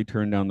reportedly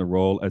turned down the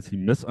role as he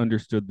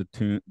misunderstood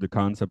the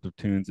concept of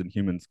tunes and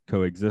humans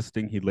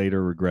coexisting. He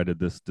later regretted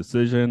this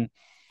decision.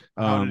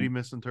 How did he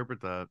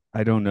misinterpret that?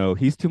 I don't know.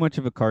 He's too much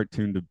of a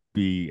cartoon to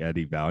be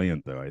Eddie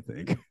Valiant, though, I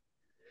think.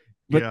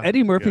 But Yeah,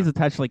 Eddie Murphy's yeah.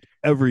 attached to like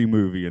every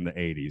movie in the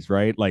 80s,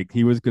 right? Like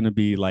he was going to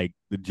be like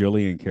the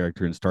Jillian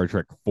character in Star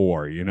Trek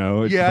 4, you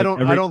know? It's Yeah, just like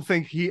I every don't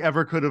think he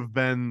ever could have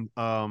been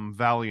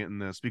Valiant in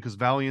this because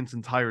Valiant's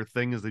entire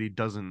thing is that he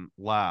doesn't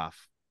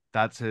laugh.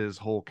 That's his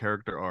whole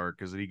character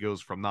arc is that he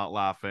goes from not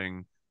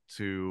laughing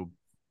to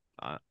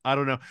I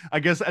don't know. I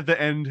guess at the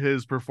end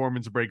his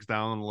performance breaks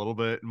down a little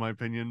bit in my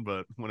opinion,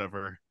 but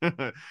whatever.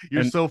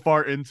 You're and so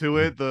far into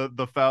it,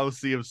 the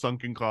fallacy of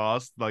sunken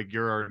cost, like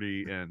you're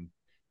already in.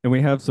 and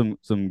we have some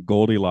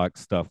Goldilocks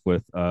stuff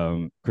with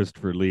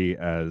Christopher Lee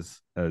as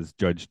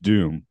Judge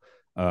Doom.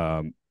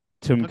 Um,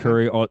 Tim Okay.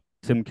 Curry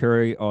Tim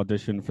Curry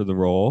auditioned for the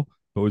role,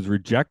 but was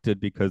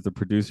rejected because the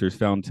producers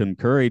found Tim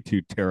Curry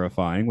too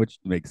terrifying, which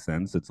makes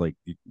sense. It's like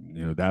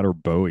that or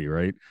Bowie,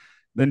 right?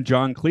 Then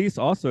John Cleese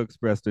also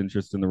expressed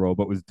interest in the role,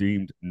 but was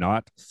deemed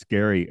not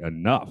scary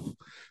enough.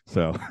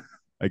 So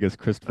I guess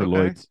Christopher Okay.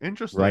 Lloyd's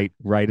Interesting.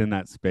 right in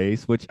that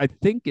space, which I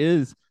think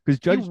is because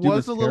He Judge Doom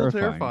was is a little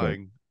terrifying.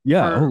 terrifying.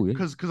 Yeah. For Oh, yeah.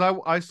 because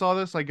I saw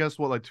this, I guess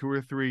what, like 2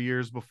 or 3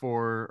 years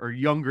before or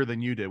younger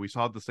than you did. We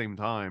saw it at the same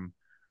time.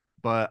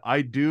 But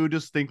I do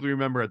distinctly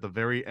remember at the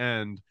very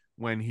end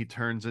when he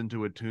turns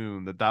into a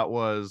tune that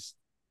was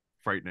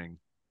frightening.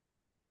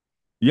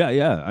 Yeah.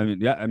 I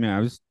mean, I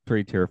was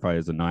pretty terrified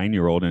as a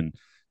 9-year-old, and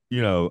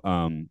you know,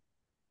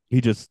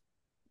 he just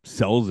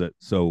sells it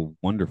so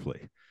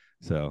wonderfully.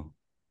 So,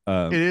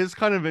 It is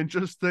kind of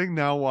interesting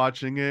now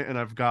watching it, and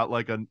I've got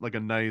like a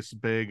nice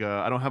big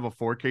I don't have a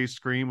 4K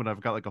screen, but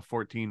I've got like a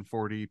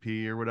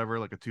 1440p or whatever,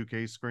 like a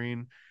 2K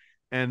screen.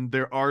 And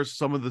there are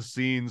some of the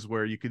scenes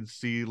where you can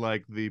see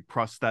like the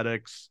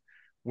prosthetics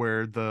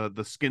where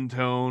the skin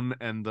tone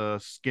and the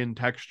skin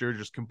texture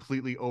just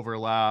completely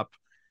overlap.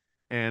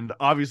 And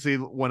obviously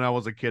when I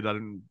was a kid,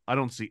 I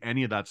don't see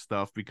any of that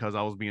stuff because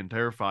I was being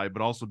terrified,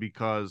 but also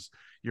because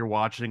you're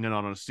watching it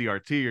on a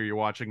CRT or you're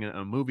watching it in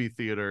a movie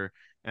theater.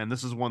 And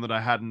this is one that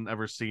I hadn't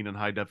ever seen in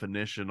high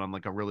definition on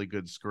like a really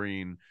good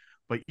screen.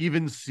 But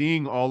even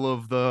seeing all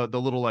of the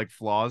little like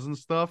flaws and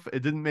stuff,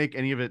 it didn't make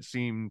any of it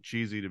seem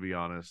cheesy, to be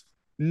honest.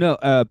 no,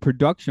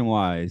 production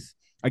wise,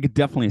 I could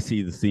definitely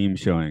see the theme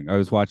showing. I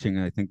was watching,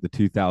 I think, the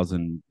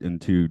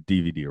 2002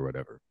 DVD or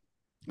whatever,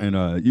 and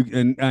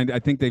I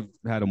think they've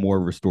had a more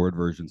restored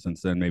version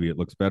since then. Maybe it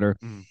looks better,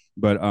 Mm.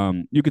 but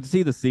you could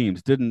see the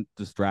themes didn't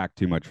distract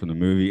too much from the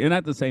movie, and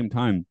at the same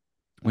time,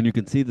 when you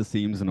can see the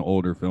themes in an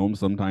older film,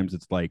 sometimes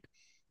it's like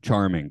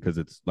charming because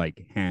it's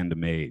like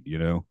handmade, you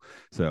know.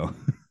 So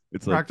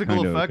it's like Practical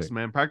kind of okay. effects,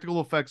 man.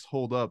 Practical effects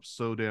hold up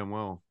so damn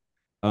well.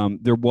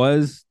 There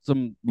was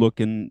some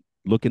looking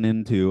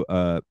into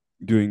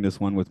doing this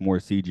one with more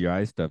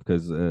CGI stuff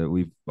because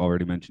we've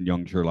already mentioned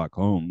Young Sherlock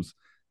Holmes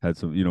had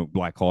some, you know,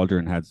 Black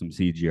Cauldron had some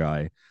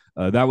CGI.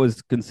 That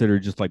was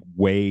considered just like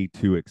way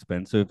too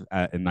expensive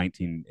in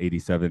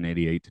 1987,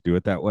 88 to do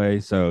it that way.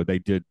 So they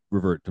did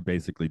revert to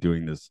basically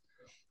doing this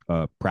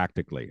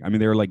practically. I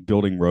mean, they were like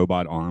building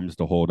robot arms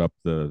to hold up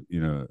the,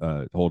 you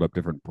know, hold up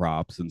different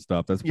props and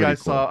stuff. That's Yeah,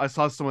 pretty cool. I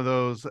saw some of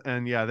those,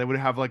 and yeah, they would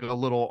have like a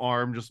little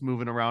arm just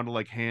moving around to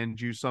like hand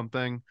you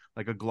something,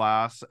 like a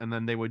glass, and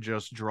then they would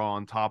just draw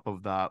on top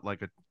of that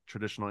like a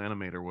traditional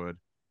animator would,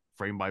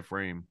 frame by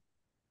frame.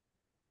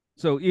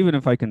 So even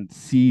if I can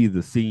see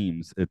the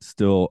seams, it's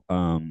still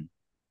kind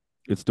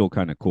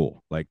of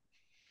cool. Like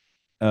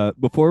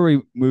before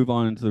we move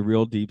on into the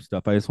real deep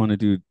stuff, I just want to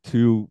do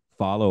two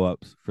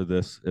follow-ups for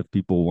this if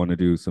people want to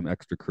do some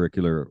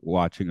extracurricular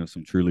watching of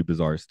some truly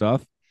bizarre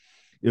stuff.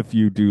 If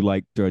you do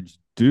like Judge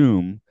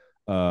Doom,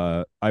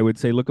 I would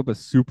say look up a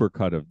super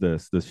cut of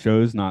this. The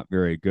show's not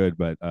very good,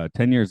 but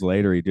 10 years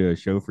later, he did a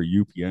show for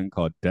UPN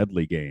called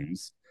Deadly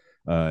Games.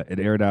 It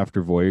aired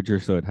after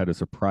Voyager, so it had a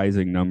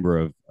surprising number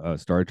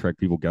of Star Trek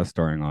people guest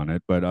starring on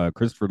it. But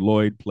Christopher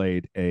Lloyd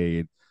played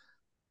a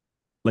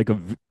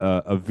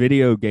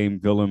video game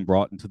villain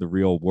brought into the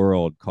real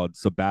world called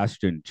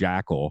Sebastian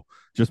Jackal.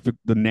 Just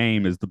the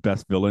name is the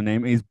best villain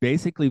name. He's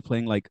basically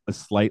playing like a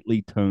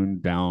slightly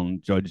toned down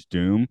Judge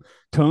Doom.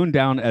 Toned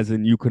down as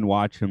in you can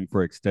watch him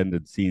for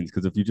extended scenes.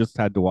 Because if you just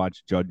had to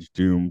watch Judge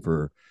Doom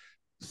for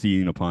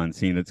scene upon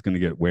scene, it's going to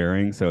get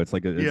wearing. So it's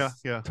like Yeah,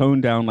 it's yeah.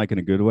 toned down like in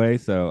a good way.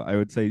 So I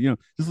would say, you know,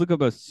 just look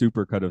up a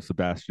super cut of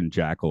Sebastian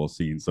Jackal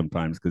scene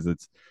sometimes because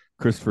it's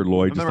Christopher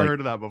Lloyd I've just never like heard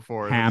of that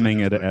before. That's hamming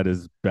it interesting. at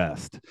his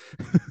best.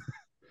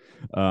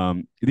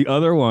 The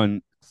other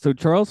one, so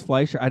Charles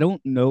Fleischer, I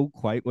don't know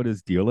quite what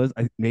his deal is.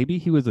 Maybe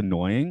he was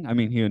annoying. I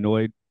mean, he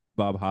annoyed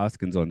Bob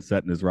Hoskins on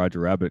set in his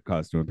Roger Rabbit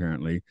costume,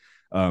 apparently,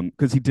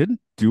 because he didn't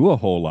do a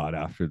whole lot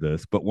after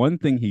this. But one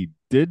thing he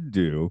did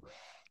do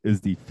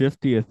is the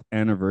 50th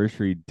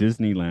anniversary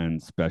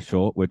Disneyland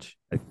special, which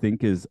I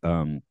think is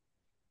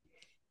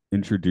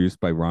introduced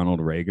by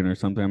Ronald Reagan or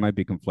something. I might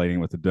be conflating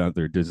with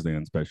another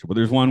Disneyland special, but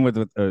there's one with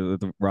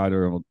the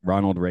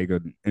Ronald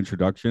Reagan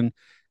introduction,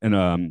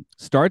 and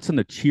starts in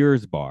the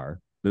Cheers bar,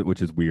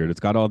 which is weird. It's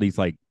got all these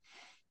like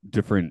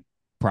different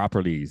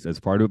properties as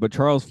part of it, but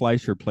Charles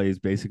Fleischer plays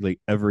basically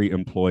every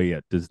employee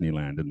at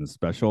Disneyland in the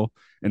special,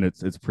 and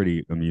it's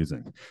pretty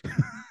amusing.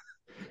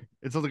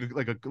 It's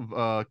like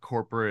a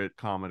corporate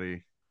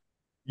comedy.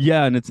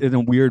 Yeah, and it's in a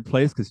weird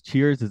place because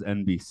Cheers is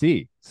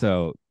NBC.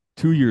 So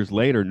 2 years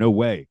later, no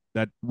way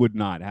that would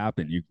not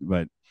happen.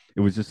 But it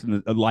was just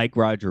like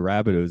Roger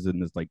Rabbit. It was in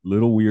this like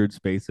little weird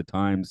space of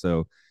time.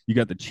 So you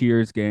got the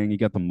Cheers gang, you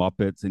got the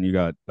Muppets, and you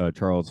got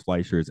Charles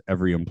Fleischer's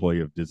every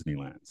employee of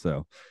Disneyland.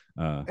 So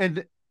uh,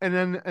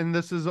 And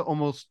this is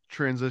almost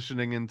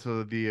transitioning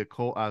into the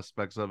occult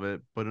aspects of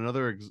it, but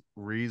another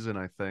reason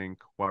I think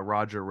why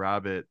Roger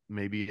Rabbit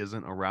maybe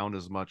isn't around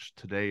as much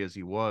today as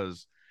he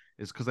was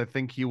is because I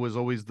think he was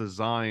always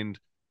designed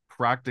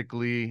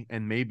practically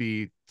and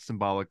maybe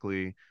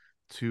symbolically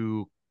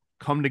to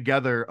come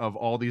together of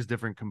all these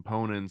different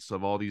components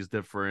of all these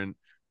different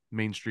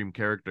mainstream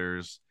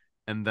characters,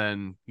 and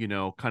then, you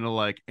know, kind of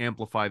like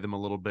amplify them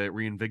a little bit,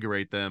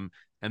 reinvigorate them,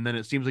 and then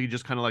it seems like he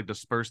just kind of like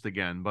dispersed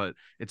again. But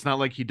it's not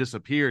like he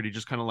disappeared. He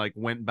just kind of like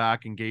went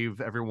back and gave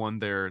everyone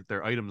their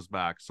items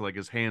back. So like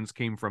his hands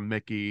came from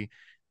Mickey,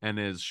 and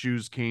his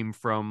shoes came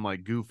from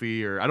like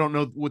Goofy, or I don't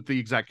know what the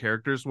exact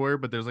characters were,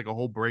 but there's like a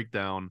whole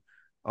breakdown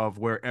of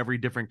where every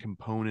different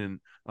component,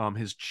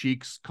 his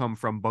cheeks come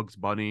from Bugs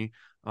Bunny.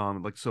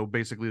 Like, so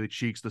basically the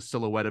cheeks, the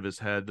silhouette of his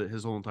head,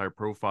 his whole entire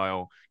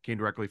profile came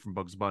directly from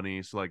Bugs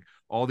Bunny. So like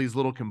all these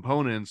little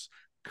components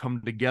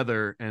come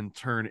together and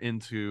turn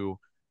into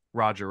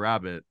Roger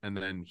Rabbit, and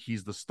then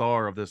he's the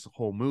star of this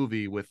whole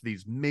movie with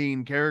these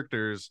main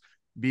characters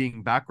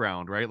being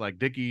background, right? Like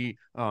Dickie,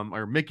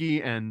 or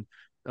Mickey, and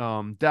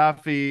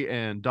Daffy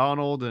and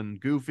Donald and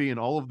Goofy and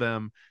all of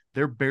them,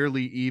 they're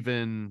barely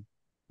even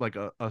like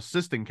a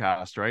assisting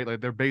cast, right? Like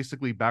they're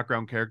basically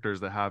background characters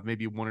that have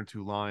maybe one or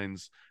two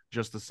lines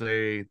just to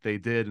say they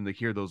did and to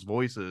hear those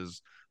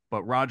voices.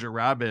 But Roger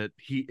Rabbit,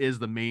 he is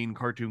the main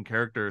cartoon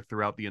character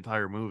throughout the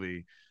entire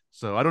movie.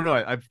 So I don't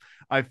know.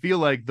 I feel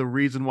like the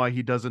reason why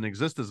he doesn't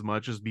exist as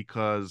much is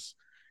because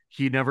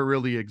he never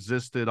really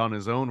existed on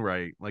his own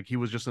right. Like he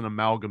was just an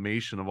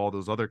amalgamation of all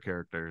those other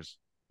characters.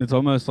 it's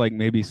almost like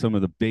maybe some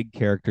of the big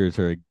characters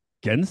are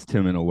against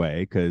him in a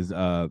way because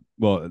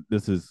well,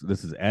 this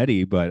is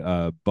Eddie,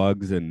 but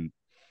Bugs and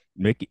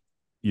Mickey,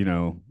 you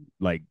know,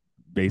 like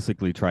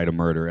basically try to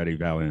murder Eddie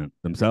Valiant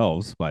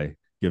themselves by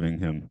giving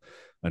him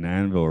an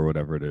anvil or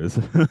whatever it is.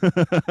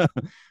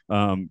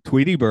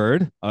 Tweety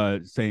Bird,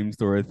 same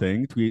sort of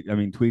thing.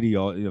 Tweety,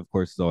 of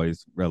course, is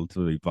always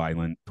relatively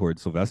violent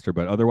towards Sylvester,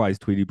 but otherwise,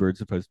 Tweety Bird's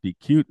supposed to be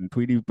cute, and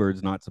Tweety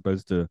Bird's not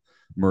supposed to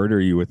murder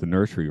you with a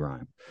nursery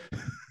rhyme.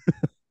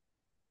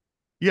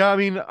 Yeah, I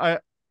mean,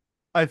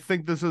 I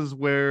think this is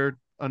where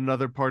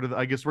another part of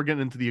I guess we're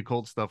getting into the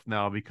occult stuff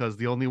now, because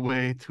the only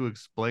way to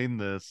explain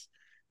this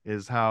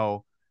is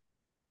how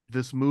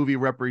this movie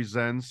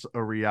represents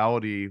a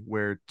reality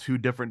where two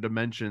different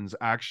dimensions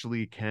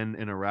actually can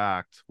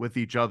interact with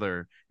each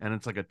other, and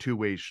it's like a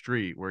two-way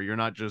street where you're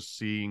not just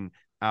seeing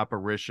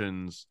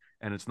apparitions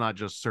and it's not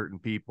just certain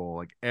people.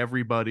 Like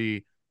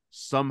everybody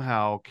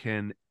somehow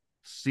can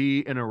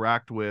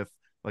interact with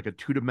like a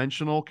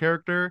two-dimensional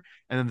character,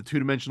 and then the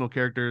two-dimensional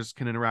characters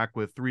can interact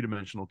with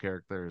three-dimensional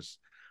characters.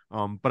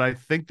 But I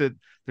think that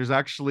there's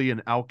actually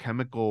an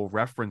alchemical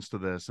reference to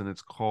this, and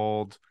it's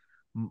called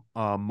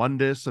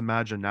Mundus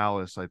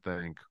Imaginalis, I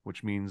think,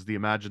 which means the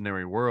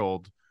imaginary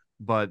world.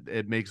 But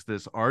it makes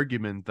this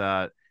argument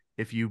that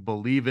if you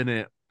believe in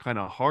it kind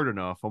of hard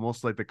enough,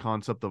 almost like the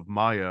concept of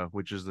Maya,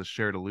 which is the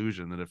shared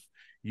illusion, that if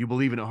you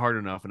believe in it hard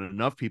enough and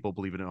enough people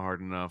believe in it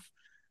hard enough,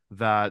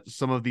 that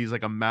some of these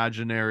like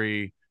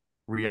imaginary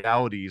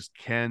realities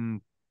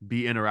can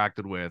be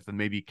interacted with and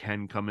maybe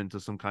can come into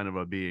some kind of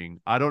a being.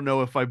 I don't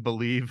know if I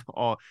believe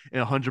all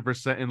in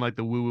 100% in like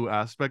the woo-woo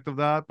aspect of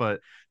that, but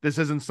this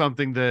isn't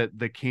something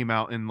that came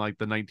out in like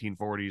the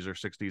 1940s or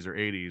 60s or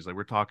 80s. Like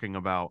we're talking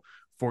about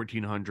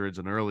 1400s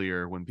and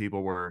earlier, when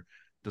people were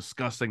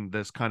discussing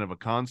this kind of a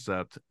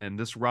concept, and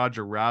this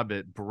Roger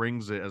Rabbit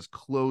brings it as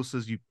close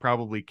as you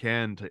probably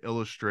can to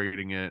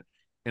illustrating it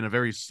in a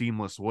very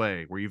seamless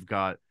way, where you've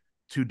got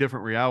two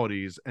different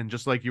realities. And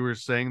just like you were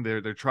saying,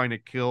 they're trying to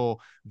kill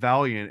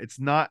Valiant. It's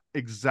not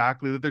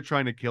exactly that they're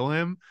trying to kill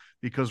him,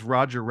 because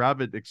Roger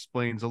Rabbit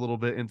explains a little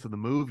bit into the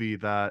movie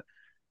that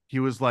he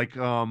was like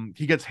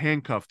he gets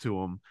handcuffed to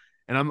him,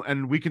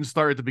 and we can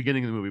start at the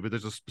beginning of the movie, but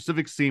there's a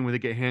specific scene where they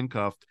get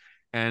handcuffed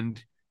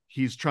and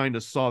he's trying to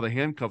saw the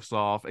handcuffs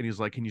off, and he's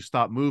like, can you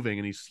stop moving?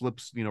 And he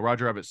slips,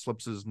 Roger Rabbit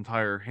slips his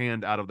entire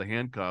hand out of the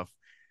handcuff,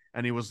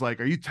 and he was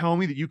like, are you telling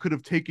me that you could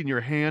have taken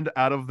your hand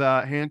out of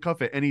that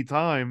handcuff at any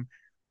time?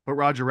 But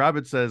Roger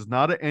Rabbit says,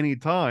 not at any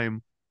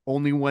time,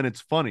 only when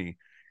it's funny.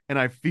 And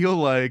I feel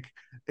like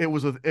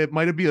it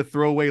might be a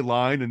throwaway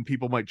line and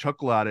people might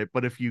chuckle at it,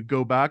 but if you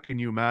go back and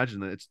you imagine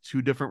that it's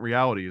two different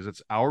realities,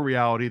 it's our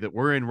reality that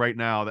we're in right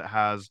now that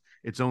has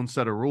its own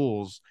set of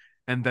rules,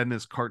 and then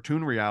this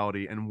cartoon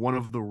reality, and one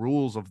of the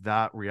rules of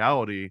that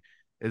reality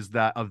is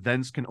that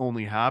events can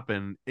only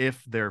happen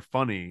if they're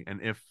funny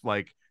and if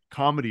like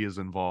comedy is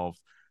involved.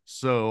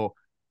 So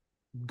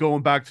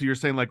going back to you're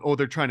saying like, oh,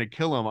 they're trying to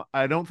kill him.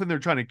 I don't think they're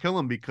trying to kill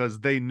him because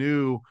they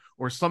knew,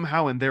 or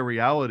somehow in their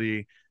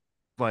reality,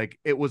 like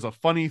it was a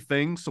funny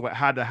thing, so it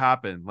had to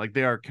happen. Like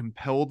they are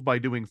compelled by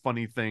doing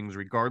funny things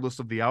regardless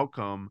of the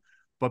outcome.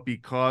 But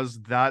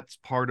because that's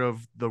part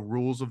of the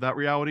rules of that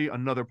reality,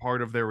 another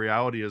part of their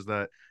reality is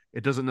that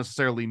it doesn't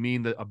necessarily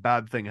mean that a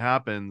bad thing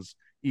happens,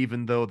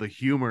 even though the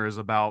humor is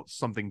about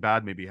something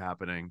bad maybe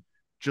happening.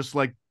 Just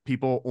like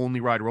people only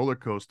ride roller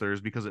coasters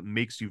because it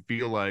makes you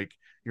feel like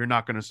you're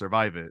not going to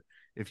survive it.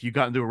 If you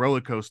got into a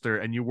roller coaster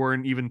and you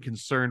weren't even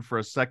concerned for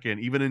a second,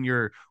 even in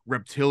your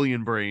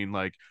reptilian brain,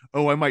 like,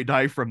 oh, I might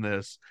die from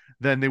this,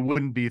 then they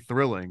wouldn't be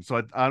thrilling.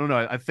 So I don't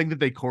know. I think that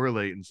they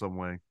correlate in some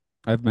way.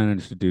 I've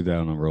managed to do that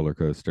on a roller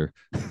coaster.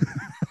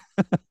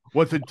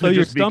 What's it to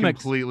just be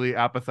completely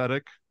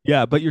apathetic?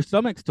 Yeah, but your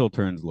stomach still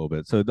turns a little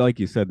bit. So, like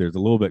you said, there's a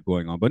little bit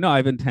going on. But no,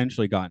 I've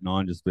intentionally gotten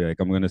on just be like,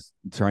 I'm going to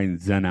try and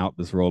zen out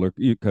this roller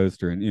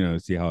coaster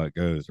and see how it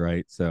goes,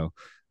 right? So,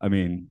 I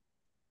mean,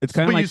 it's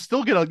kind of like you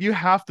still you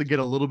have to get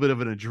a little bit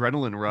of an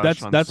adrenaline rush.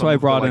 That's why I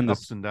brought in the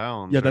ups and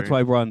downs. Yeah, right? that's why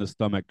I brought in the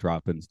stomach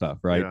drop and stuff,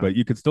 right? Yeah. But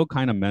you could still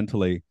kind of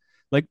mentally,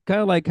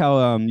 kind of like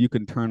how you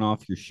can turn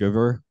off your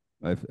shiver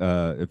if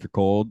you're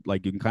cold.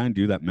 Like you can kind of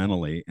do that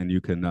mentally, and you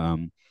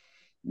can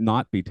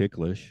not be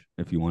ticklish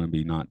if you want to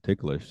be not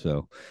ticklish.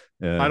 So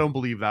I don't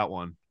believe that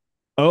one.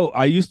 Oh,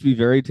 I used to be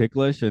very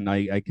ticklish, and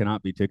I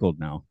cannot be tickled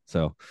now.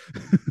 So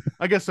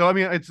I guess so. I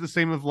mean, it's the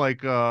same with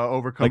like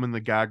overcoming the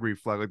gag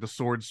reflex, like the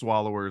sword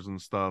swallowers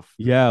and stuff.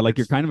 Yeah, like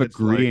you're kind of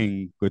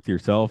agreeing with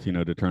yourself,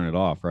 to turn it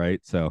off, right?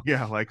 So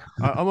yeah, like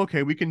I'm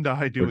okay. We can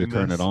die doing this.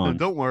 Turn it on.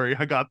 Don't worry,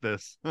 I got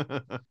this.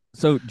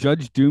 So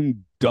Judge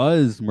Doom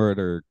does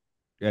murder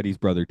Eddie's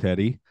brother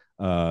Teddy.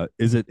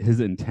 Is it his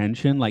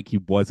intention? Like he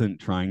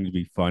wasn't trying to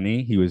be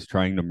funny. He was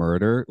trying to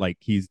murder. Like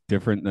he's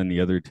different than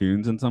the other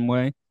tunes in some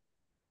way.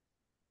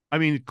 I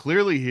mean,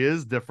 clearly he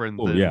is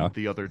different than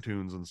the other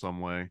tunes in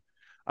some way.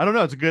 I don't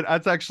know.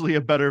 That's actually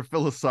a better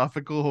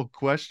philosophical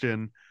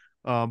question.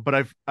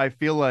 But I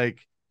feel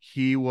like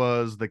he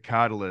was the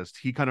catalyst.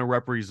 He kind of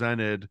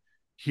represented,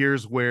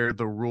 here's where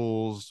the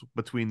rules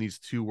between these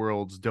two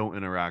worlds don't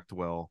interact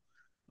well.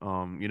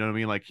 You know what I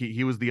mean? Like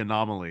he was the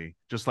anomaly,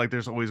 just like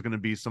there's always going to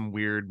be some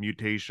weird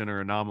mutation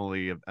or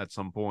anomaly at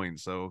some point.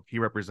 So he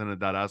represented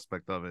that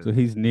aspect of it. So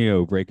he's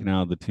Neo breaking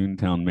out of the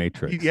Toontown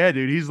Matrix. Yeah,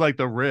 dude, he's like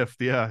the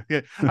Rift. Yeah,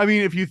 yeah. I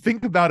mean, if you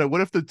think about it, what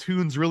if the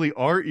Toons really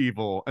are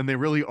evil and they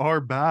really are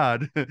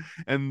bad,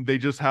 and they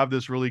just have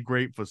this really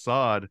great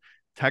facade?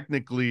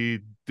 Technically,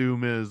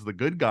 Doom is the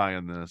good guy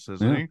in this,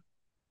 isn't Yeah. he?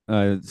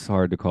 It's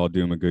hard to call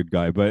Doom a good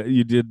guy, but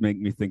you did make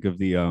me think of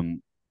the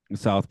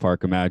South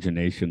Park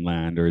Imagination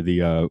Land, or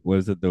the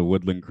was it the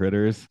Woodland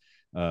Critters?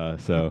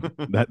 So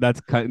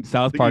that's kind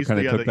South Park kind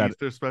of took The that.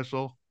 Easter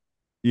special.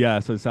 Yeah,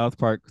 so South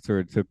Park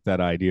sort of took that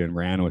idea and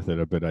ran with it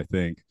a bit, I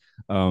think.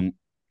 Um,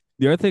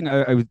 the other thing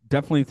I was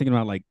definitely thinking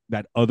about, like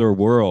that other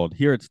world.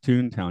 Here it's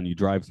Toontown. You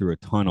drive through a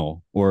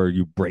tunnel or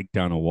you break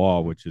down a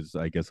wall, which is,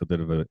 I guess, a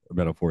bit of a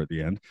metaphor at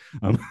the end.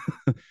 Um,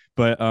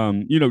 but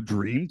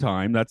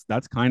Dreamtime.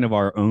 That's kind of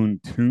our own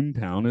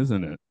Toontown,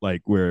 isn't it?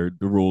 Like where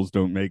the rules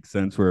don't make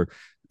sense, where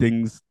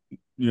things,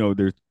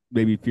 there's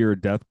maybe fear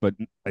of death, but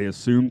I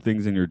assume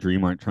things in your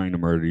dream aren't trying to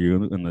murder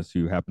you unless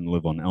you happen to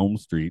live on Elm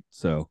Street.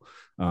 So,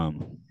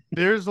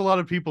 There's a lot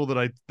of people that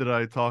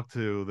I talk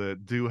to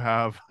that do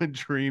have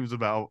dreams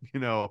about,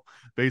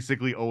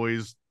 basically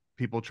always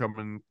people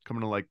coming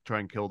to like try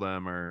and kill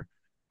them or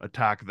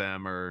attack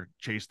them or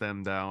chase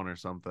them down or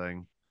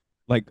something.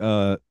 like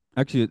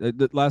actually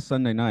last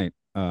Sunday night,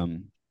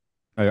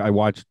 I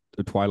watched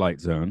the Twilight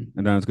Zone,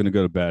 and then I was going to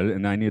go to bed,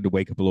 and I needed to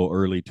wake up a little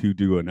early to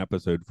do an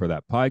episode for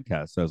that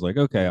podcast. So I was like,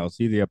 okay, I'll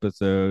see the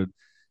episode,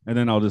 and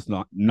then I'll just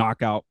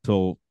knock out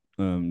till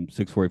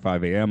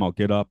 6:45 a.m. I'll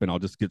get up and I'll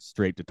just get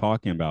straight to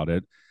talking about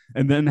it.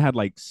 And then had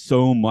like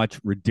so much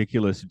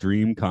ridiculous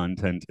dream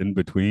content in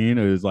between.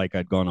 It was like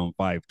I'd gone on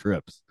 5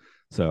 trips.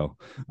 So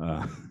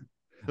uh,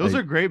 Those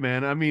are great,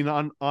 man. I mean,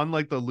 on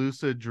like the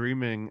lucid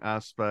dreaming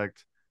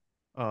aspect,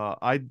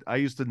 I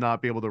used to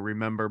not be able to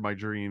remember my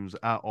dreams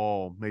at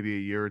all maybe a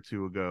year or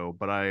two ago,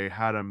 but I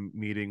had a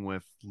meeting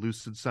with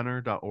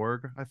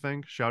lucidcenter.org, I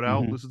think. Shout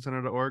out mhm.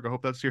 lucidcenter.org. I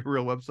hope that's your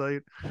real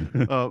website.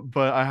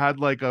 But I had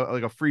like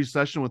a free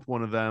session with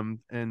one of them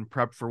and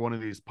prep for one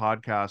of these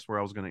podcasts where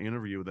I was going to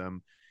interview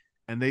them,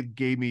 and they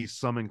gave me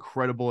some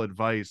incredible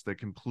advice that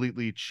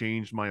completely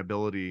changed my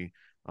ability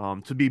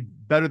to be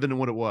better than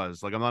what it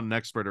was. Like I'm not an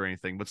expert or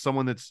anything, but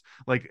someone that's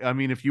like, I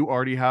mean, if you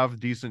already have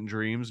decent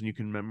dreams and you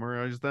can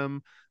memorize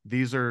them,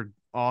 these are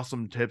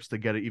awesome tips to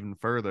get it even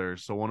further.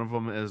 So one of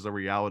them is a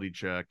reality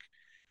check.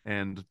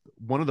 And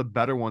one of the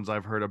better ones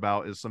I've heard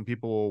about is some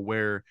people will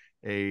wear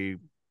a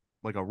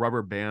like a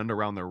rubber band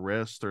around their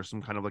wrist or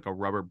some kind of like a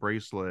rubber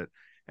bracelet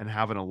and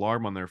have an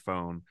alarm on their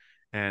phone,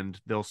 and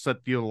they'll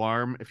set the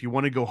alarm. If you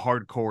want to go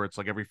hardcore, it's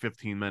like every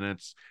 15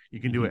 minutes. You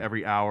can do it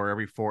every hour,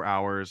 every 4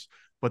 hours.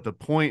 But the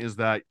point is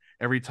that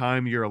every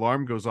time your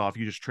alarm goes off,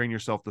 you just train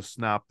yourself to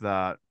snap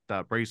that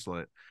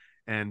bracelet.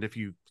 And if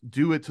you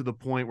do it to the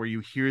point where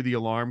you hear the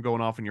alarm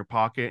going off in your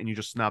pocket and you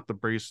just snap the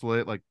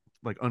bracelet like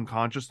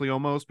unconsciously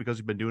almost because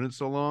you've been doing it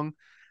so long,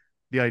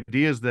 the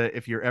idea is that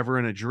if you're ever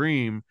in a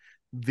dream,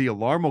 the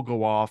alarm will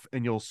go off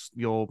and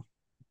you'll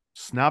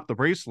snap the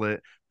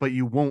bracelet, but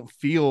you won't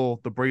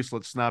feel the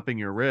bracelet snapping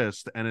your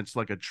wrist. And it's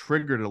like a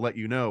trigger to let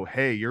you know,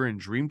 hey, you're in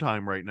dream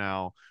time right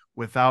now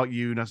without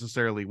you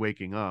necessarily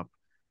waking up.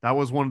 That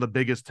was one of the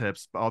biggest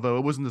tips, although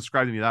it wasn't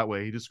described to me that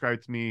way. He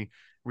described to me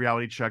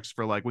reality checks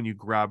for like when you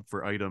grab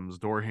for items,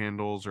 door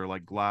handles, or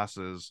like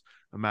glasses.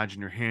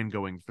 Imagine your hand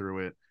going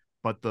through it.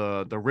 But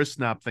the wrist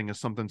snap thing is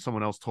something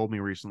someone else told me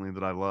recently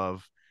that I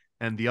love.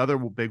 And the other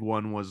big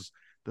one was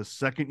the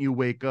second you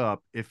wake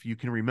up, if you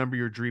can remember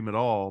your dream at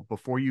all,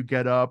 before you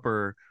get up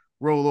or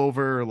roll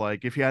over, or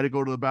like if you had to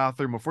go to the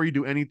bathroom, before you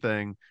do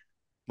anything,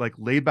 like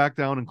lay back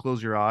down and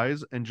close your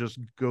eyes and just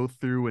go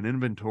through an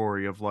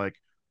inventory of like,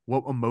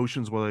 what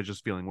emotions was I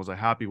just feeling? Was I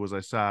happy? Was I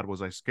sad?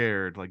 Was I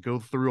scared? Like go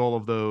through all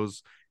of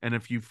those. And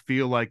if you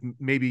feel like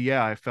maybe,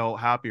 yeah, I felt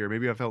happy or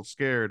maybe I felt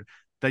scared,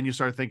 then you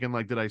start thinking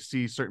like, did I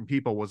see certain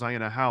people? Was I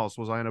in a house?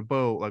 Was I in a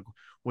boat? Like,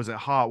 was it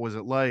hot? Was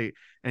it light?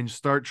 And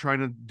start trying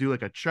to do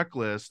like a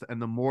checklist. And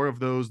the more of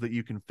those that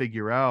you can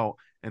figure out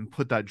and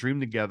put that dream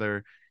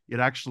together, it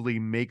actually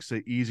makes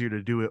it easier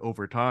to do it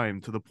over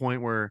time, to the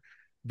point where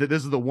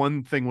this is the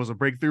one thing was a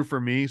breakthrough for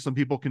me. Some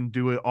people can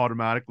do it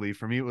automatically.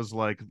 For me, it was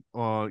like,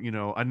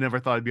 I never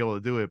thought I'd be able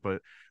to do it,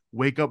 but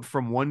wake up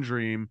from one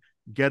dream,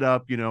 get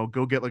up,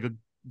 go get like a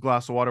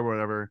glass of water or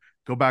whatever,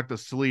 go back to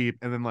sleep,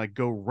 and then like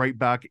go right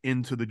back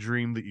into the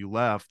dream that you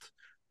left,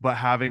 but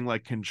having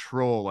like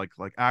control,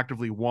 like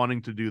actively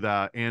wanting to do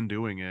that and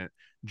doing it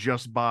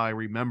just by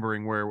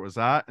remembering where it was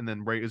at. And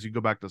then right as you go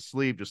back to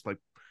sleep, just like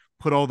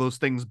put all those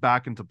things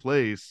back into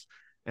place.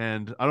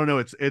 And I don't know,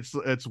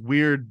 it's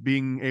weird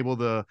being able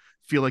to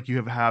feel like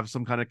you have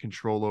some kind of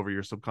control over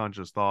your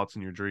subconscious thoughts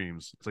and your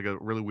dreams. It's like a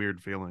really weird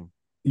feeling.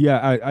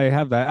 Yeah, I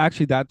have that.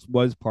 Actually, that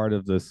was part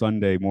of the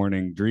Sunday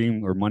morning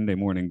dream or Monday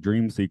morning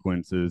dream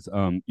sequences.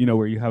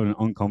 Where you have an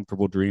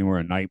uncomfortable dream or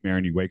a nightmare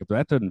and you wake up.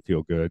 That doesn't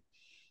feel good.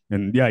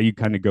 And yeah, you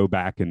kind of go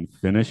back and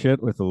finish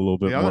it with a little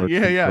bit Yeah, more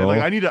yeah.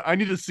 Like control. I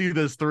need to see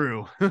this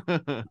through.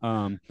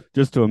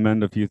 Just to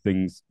amend a few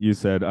things you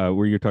said,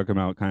 where you're talking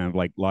about kind of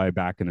like lie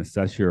back and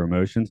assess your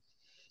emotions.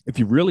 If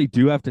you really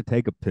do have to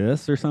take a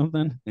piss or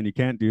something and you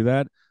can't do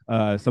that,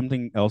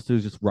 something else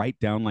is just write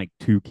down like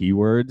two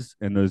keywords,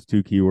 and those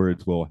two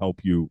keywords will help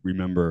you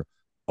remember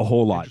a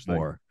whole lot Interesting.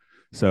 more.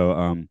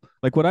 So,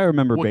 like what I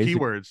remember What basic,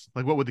 keywords?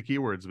 Like what would the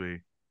keywords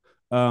be?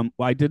 well,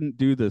 I didn't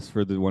do this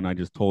for the one I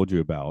just told you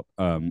about,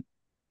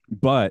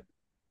 but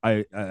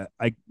I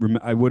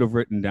would have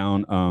written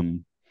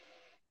down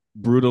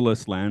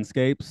brutalist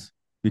landscapes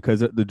because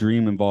the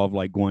dream involved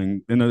like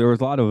going, and there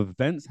was a lot of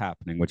events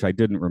happening which I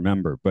didn't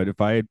remember, but if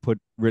I had put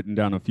written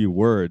down a few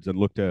words and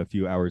looked at a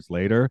few hours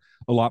later,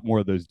 a lot more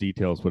of those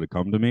details would have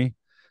come to me.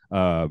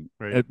 Right.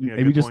 Yeah,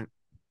 Maybe good just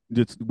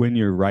point. when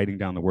you're writing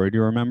down the word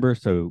you remember,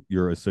 so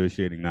you're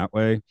associating that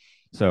way.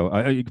 So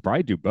you could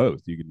probably do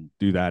both. You can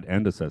do that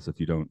and assess if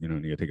you don't,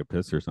 need to take a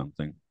piss or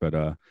something.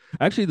 But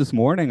actually, this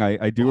morning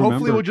I do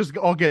Hopefully we'll remember. just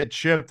all get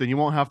chipped and you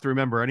won't have to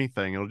remember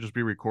anything. It'll just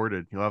be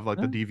recorded. You'll have like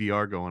the uh,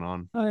 DVR going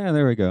on. oh yeah,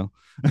 there we go.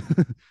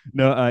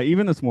 No,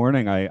 even this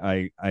morning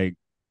I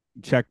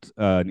checked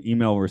an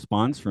email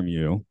response from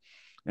you,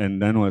 and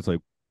then was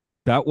like,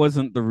 that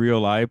wasn't the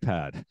real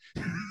iPad.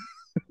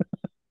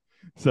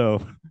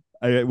 So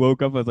I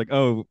woke up. I was like,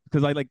 oh,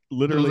 because I like It was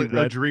literally a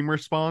read. dream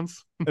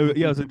response. Yeah,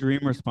 it was a dream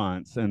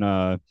response, and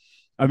I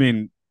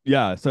mean,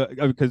 yeah. So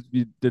because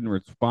you didn't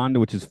respond,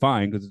 which is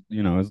fine because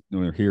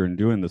we're here and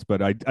doing this.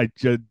 But I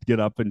just get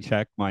up and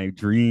check my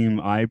dream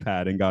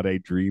iPad and got a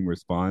dream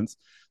response.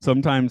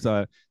 Sometimes,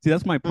 see,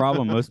 that's my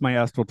problem. Most of my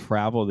astral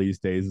travel these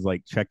days is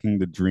like checking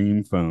the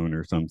dream phone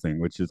or something,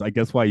 which is, I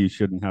guess, why you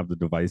shouldn't have the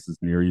devices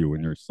near you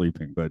when you're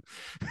sleeping. But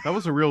That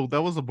was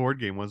a board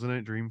game, wasn't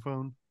it? Dream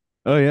Phone.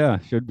 oh yeah,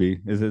 should be.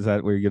 Is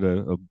that where you get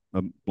a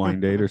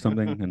blind date or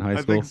something in high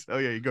I think school? so.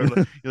 Yeah,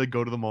 you like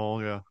go to the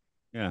mall. Yeah.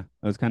 Yeah,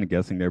 I was kind of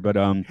guessing there, but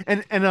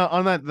And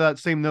on that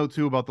same note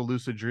too about the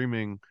lucid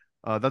dreaming,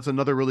 that's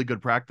another really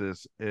good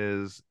practice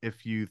is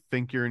if you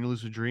think you're in a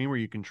lucid dream, or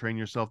you can train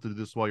yourself to do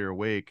this while you're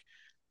awake,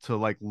 to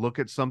like look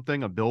at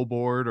something, a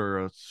billboard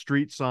or a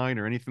street sign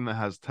or anything that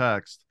has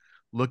text,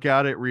 look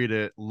at it, read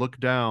it, look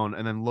down,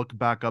 and then look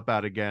back up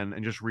at it again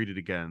and just read it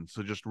again.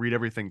 So just read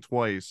everything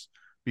twice,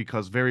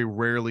 because very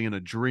rarely in a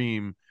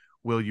dream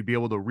will you be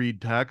able to read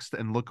text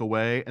and look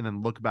away and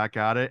then look back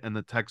at it and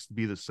the text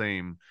be the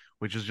same,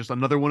 which is just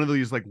another one of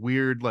these like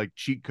weird like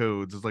cheat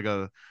codes. It's like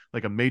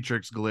a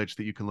matrix glitch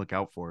that you can look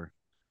out for.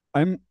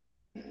 I'm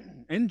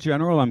in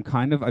general, I've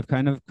kind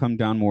of come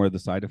down more of the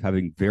side of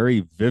having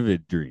very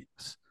vivid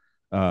dreams.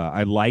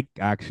 I like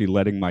actually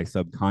letting my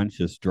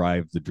subconscious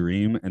drive the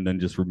dream and then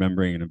just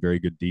remembering in a very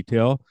good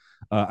detail.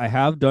 I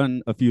have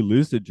done a few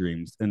lucid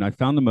dreams, and I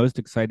found the most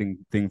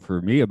exciting thing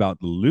for me about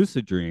the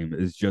lucid dream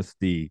is just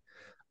the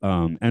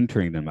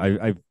entering them.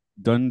 I've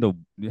done the.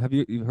 Have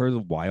you heard of the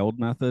wild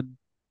method?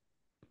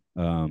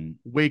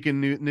 Wake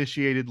and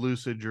initiated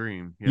lucid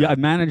dream. Yeah, Yeah. I've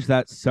managed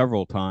that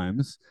several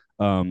times.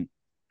 Um,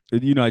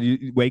 I'd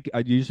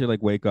usually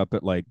like wake up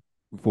at like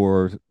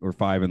 4 or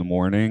 5 in the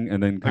morning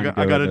and then kind of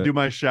I go got to to. do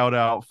my shout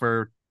out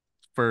for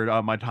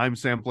my Time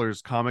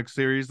Samplers comic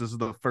series. This is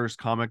the first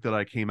comic that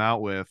I came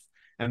out with,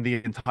 and the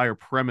entire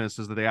premise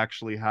is that they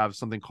actually have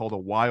something called a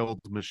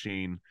wild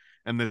machine,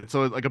 and then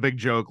so like a big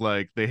joke,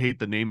 like they hate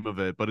the name of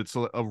it, but it's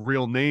a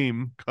real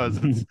name because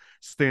it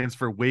stands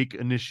for Wake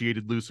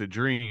Initiated Lucid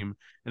Dream,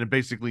 and it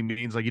basically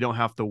means like you don't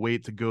have to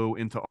wait to go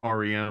into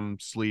REM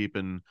sleep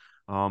and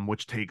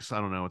which takes, I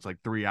don't know, it's like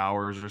 3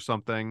 hours or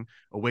something.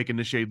 Awake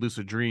Initiated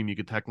Lucid Dream, you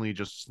could technically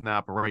just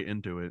snap right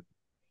into it.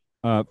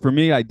 For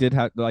me, I did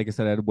have, like I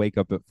said, I had to wake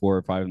up at 4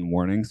 or 5 in the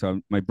morning,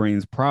 so my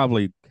brain's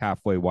probably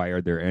halfway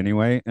wired there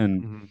anyway.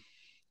 And Mm-hmm.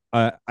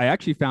 I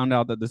actually found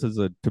out that this is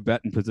a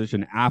Tibetan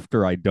position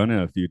after I'd done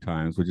it a few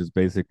times, which is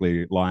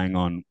basically lying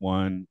on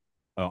one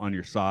on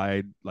your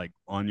side, like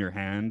on your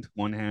hand,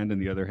 one hand,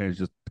 and the other hand is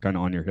just kind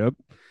of on your hip.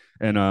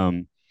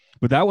 And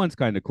but that one's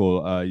kind of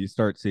cool. You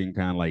start seeing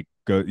kind of like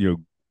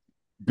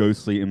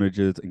ghostly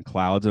images and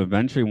clouds, and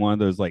eventually one of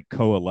those like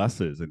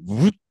coalesces, and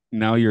whoop,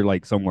 now you're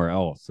like somewhere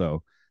else.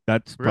 So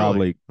that's Really?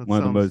 probably That one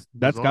of the sounds most.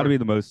 That's got to bizarre be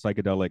the most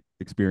psychedelic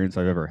experience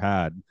I've ever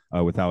had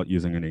without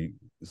using any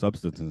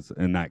substances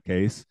in that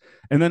case.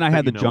 And then I that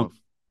had you the know jump. of.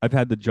 I've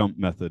had the jump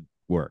method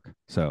work.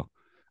 So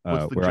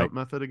What's the where I jump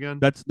method again?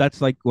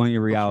 that's like one of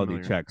your Looks reality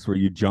familiar. checks where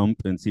you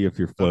jump and see if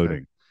you're Okay.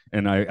 floating.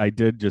 And I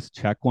did just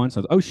check once. I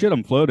was, oh shit,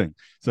 I'm floating.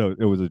 So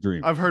it was a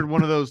dream. I've heard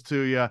one of those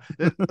too. Yeah.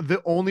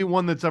 The only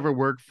one that's ever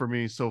worked for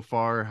me so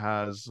far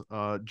has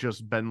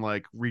just been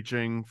like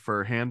reaching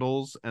for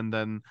handles. And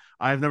then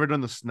I've never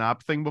done the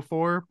snap thing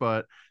before,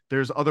 but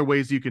there's other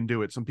ways you can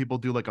do it. Some people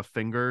do like a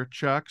finger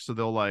check. So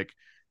they'll like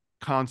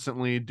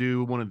constantly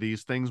do one of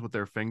these things with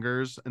their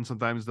fingers. And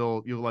sometimes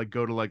you'll like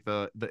go to like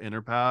the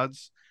inner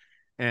pads,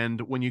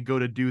 and when you go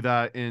to do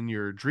that in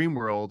your dream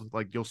world,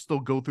 like you'll still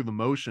go through the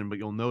motion, but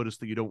you'll notice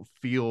that you don't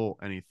feel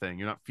anything.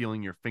 You're not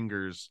feeling your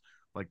fingers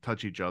like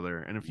touch each other.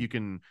 And if you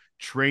can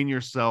train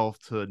yourself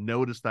to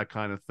notice that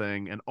kind of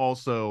thing, and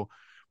also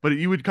but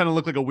you would kind of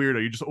look like a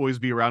weirdo. You'd just always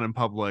be around in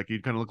public.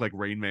 You'd kind of look like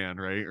Rain Man,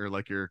 right? Or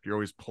like you're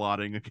always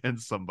plotting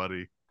against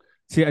somebody.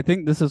 See, I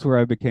think this is where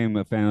I became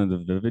a fan of the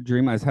vivid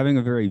dream. I was having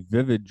a very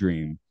vivid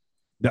dream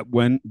that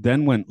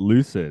went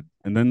lucid,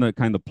 and then the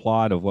kind of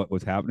plot of what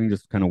was happening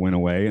just kind of went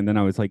away, and then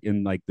I was like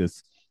in like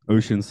this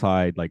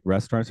oceanside like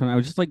restaurant, and I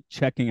was just like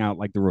checking out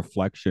like the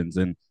reflections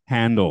and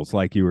handles,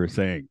 like you were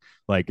saying,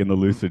 like in the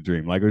lucid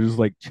dream. Like I was just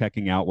like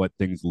checking out what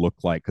things look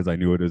like because I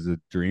knew it was a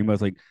dream. I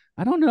was like,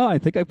 I don't know. I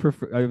think I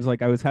prefer. I was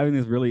like, I was having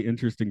this really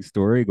interesting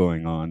story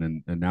going on,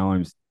 and now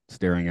I'm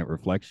staring at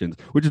reflections,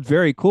 which is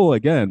very cool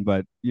again.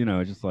 But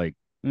it's just like,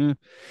 eh.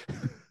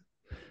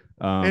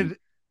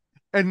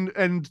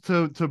 And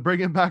to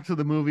bring it back to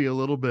the movie a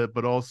little bit,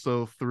 but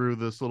also through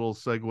this little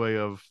segue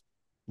of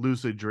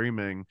lucid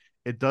dreaming,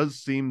 it does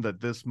seem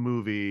that this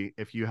movie,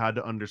 if you had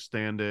to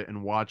understand it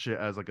and watch it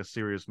as like a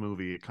serious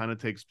movie, it kind of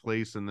takes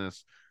place in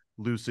this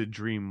lucid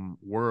dream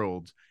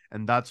world.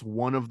 And that's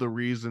one of the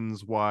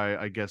reasons why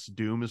I guess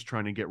Doom is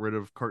trying to get rid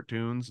of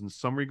cartoons in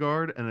some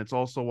regard. And it's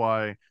also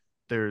why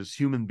there's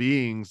human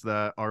beings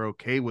that are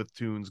okay with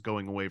toons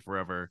going away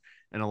forever,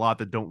 and a lot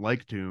that don't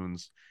like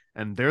toons,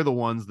 and they're the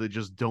ones that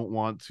just don't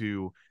want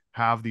to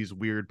have these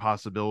weird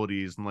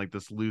possibilities and like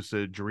this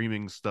lucid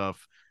dreaming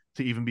stuff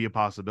to even be a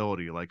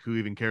possibility. Like, who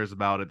even cares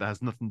about it? That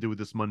has nothing to do with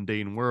this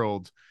mundane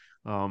world.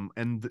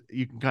 And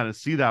you can kind of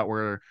see that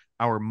where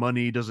our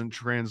money doesn't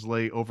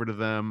translate over to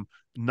them.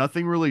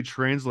 Nothing really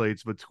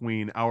translates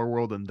between our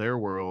world and their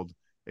world,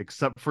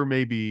 except for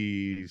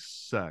maybe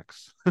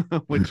sex,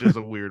 which is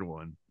a weird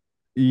one.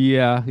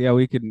 Yeah,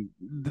 we can.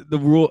 The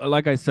rule,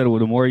 like I said,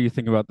 the more you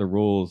think about the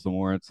rules, the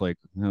more it's like,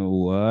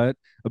 what?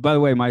 But by the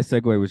way, my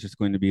segue was just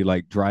going to be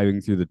like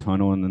driving through the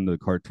tunnel and then the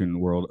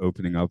cartoon world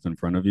opening up in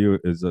front of you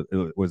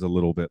it was a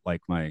little bit like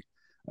my.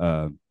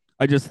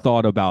 I just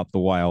thought about the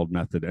wild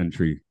method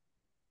entry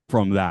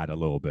from that a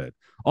little bit.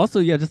 Also,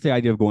 yeah, just the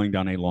idea of going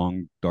down a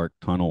long dark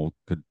tunnel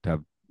could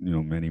have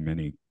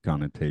many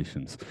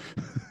connotations.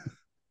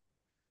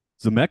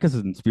 Zemeckis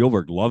and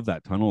Spielberg love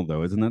that tunnel,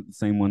 though. Isn't that the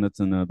same one that's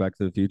in Back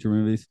to the Future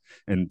movies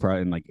and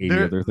probably in like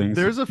 80 other things?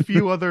 There's a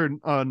few other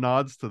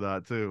nods to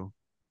that too.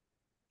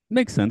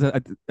 Makes sense.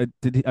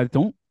 I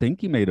don't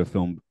think he made a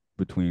film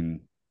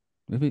between.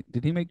 Maybe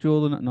did he make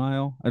Jewel in the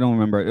Nile? I don't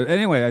remember.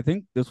 Anyway, I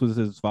think this was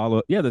his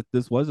follow. Yeah,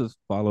 this was his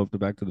follow up to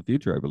Back to the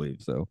Future, I believe.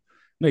 So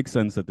makes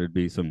sense that there'd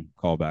be some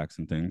callbacks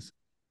and things.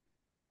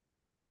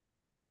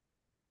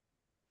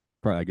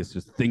 Probably, I guess,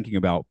 just thinking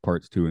about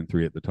parts 2 and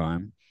 3 at the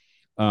time.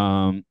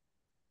 Um,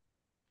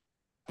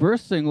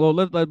 First thing, well,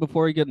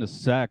 before we get into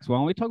sex, why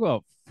don't we talk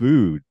about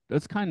food?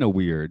 That's kind of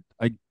weird.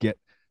 I get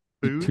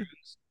the Food?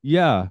 tunes,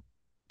 yeah,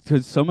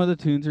 because some of the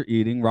tunes are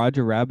eating.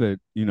 Roger Rabbit,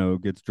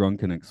 gets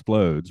drunk and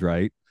explodes,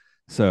 right?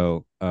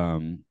 So,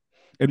 and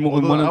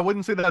Although one I of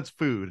wouldn't say that's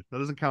food. That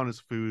doesn't count as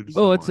food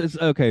oh, so it's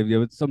much. okay.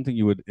 Yeah, it's something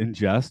you would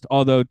ingest.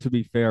 Although to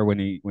be fair, when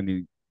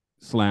he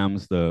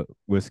slams the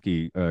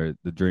whiskey or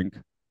the drink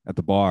at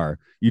the bar,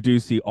 you do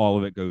see all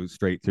of it go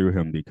straight through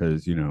him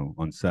because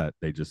on set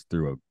they just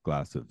threw a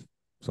glass of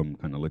some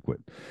kind of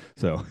liquid,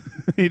 so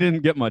he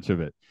didn't get much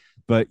of it.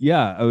 But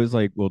yeah, I was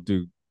like, well,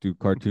 do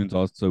cartoons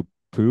also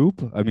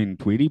poop? I mean,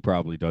 Tweety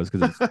probably does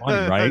because it's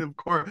funny, right? Of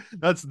course,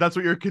 that's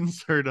what you're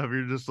concerned of.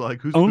 You're just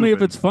like, who's Only if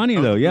pooping? it's funny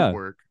How's though. the poop Yeah,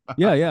 work?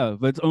 yeah,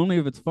 but it's only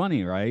if it's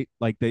funny, right?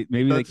 Like they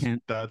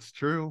can't. That's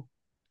true.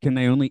 Can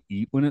they only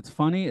eat when it's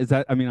funny? Is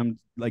that? I mean, I'm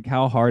like,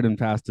 how hard and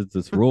fast is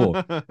this rule?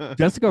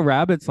 Jessica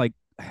Rabbit's like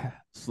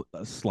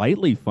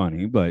slightly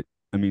funny, but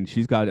I mean,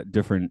 she's got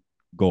different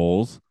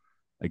goals,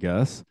 I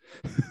guess.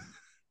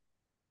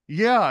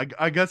 Yeah,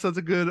 I guess that's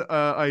a good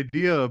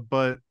idea,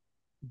 but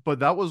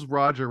that was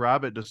Roger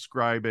Rabbit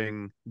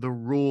describing the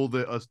rule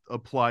that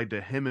applied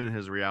to him in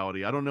his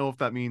reality. I don't know if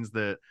that means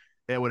that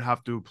it would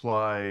have to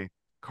apply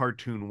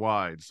cartoon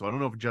wide. So I don't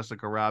know if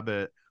Jessica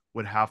Rabbit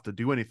would have to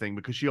do anything,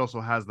 because she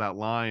also has that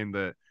line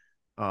that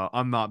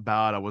I'm not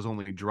bad, I was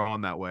only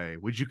drawn that way,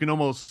 which you can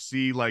almost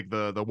see like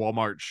the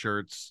Walmart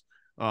shirts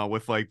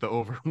with like the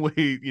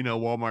overweight,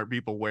 Walmart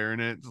people wearing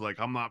it. It's like,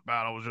 I'm not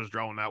bad, I was just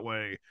drawn that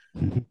way.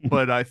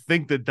 But I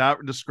think that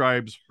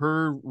describes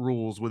her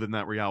rules within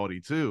that reality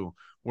too,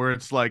 where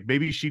it's like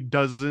maybe she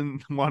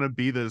doesn't want to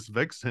be this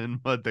vixen,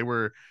 but they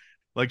were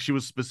like, she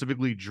was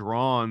specifically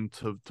drawn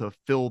to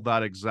fill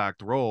that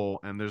exact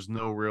role, and there's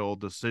no real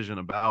decision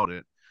about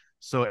it.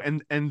 So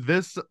and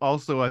this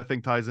also, I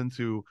think, ties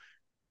into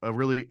a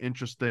really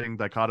interesting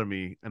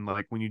dichotomy, and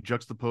like when you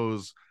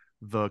juxtapose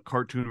the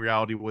cartoon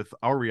reality with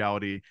our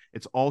reality,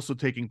 it's also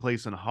taking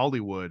place in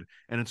Hollywood,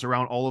 and it's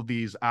around all of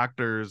these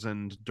actors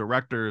and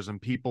directors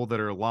and people that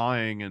are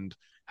lying and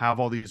have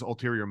all these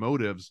ulterior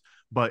motives.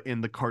 But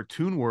in the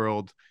cartoon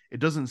world,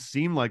 it doesn't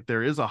seem like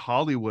there is a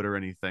Hollywood or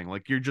anything.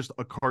 Like, you're just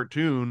a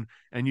cartoon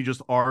and you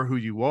just are who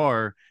you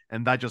are,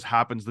 and that just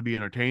happens to be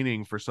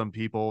entertaining for some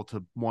people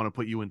to want to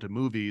put you into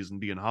movies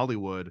and be in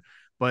Hollywood.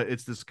 But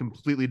it's this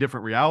completely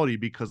different reality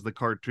because the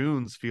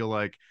cartoons feel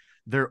like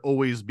they're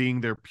always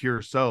being their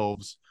pure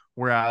selves,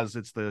 whereas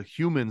it's the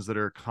humans that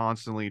are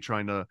constantly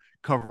trying to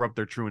cover up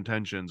their true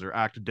intentions or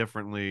act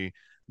differently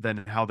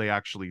than how they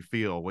actually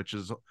feel, which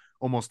is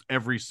almost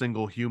every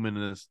single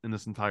human in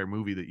this entire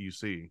movie that you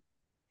see.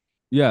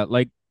 Yeah,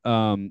 like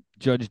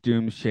Judge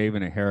Doom's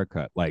shaving a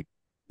haircut, like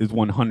is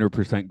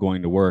 100%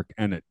 going to work,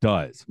 and it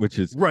does, which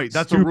is Right,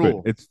 that's a stupid.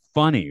 rule. It's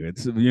funny.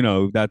 It's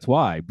that's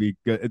why,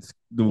 because it's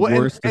the Well,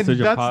 worst and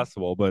decision that's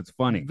possible, but it's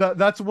funny.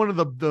 that's one of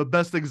the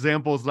best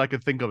examples that I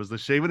could think of is the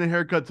shaving a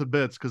haircut to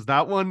bits, because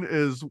that one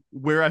is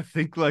where I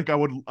think like I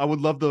would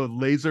love to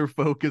laser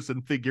focus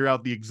and figure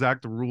out the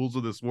exact rules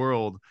of this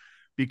world,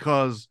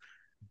 because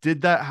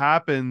did that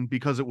happen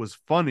because it was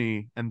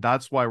funny and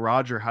that's why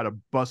Roger had to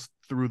bust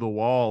through the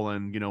wall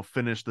and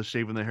finish the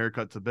shaving the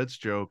haircut to bits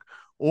joke,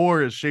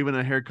 or is shaving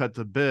a haircut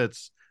to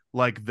bits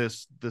like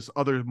this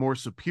other more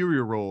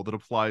superior role that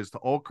applies to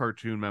all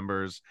cartoon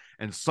members,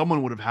 and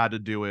someone would have had to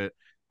do it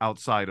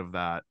outside of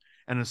that?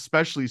 And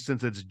especially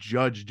since it's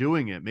Judge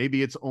doing it,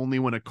 maybe it's only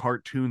when a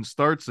cartoon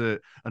starts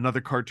it,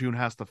 another cartoon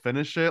has to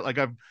finish it. Like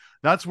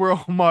that's where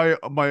all my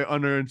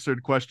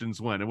unanswered questions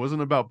went. It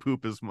wasn't about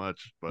poop as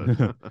much,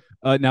 but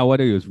now what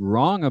he was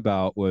wrong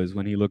about was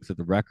when he looks at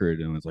the record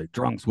and was like,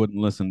 drunks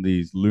wouldn't listen to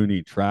these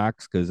loony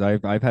tracks, because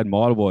I've had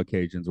multiple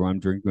occasions where I'm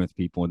drinking with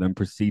people and then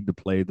proceed to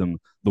play them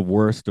the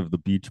worst of the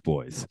Beach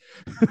Boys.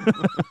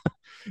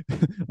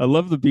 I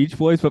love the Beach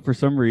Boys, but for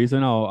some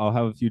reason I'll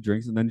have a few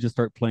drinks and then just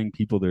start playing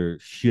people their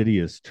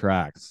shittiest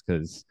tracks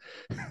because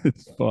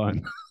it's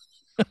fun.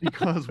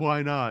 Because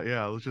why not?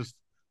 Yeah, let's just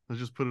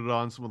put it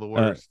on some of the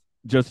worst.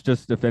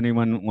 Just if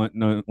anyone wants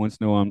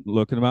to know what I'm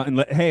looking about,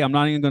 and hey, I'm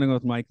not even going to go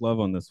with Mike Love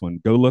on this one.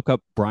 Go look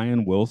up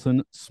Brian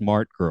Wilson,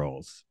 Smart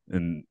Girls,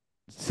 and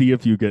see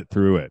if you get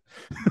through it.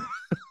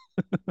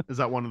 Is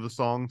that one of the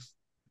songs?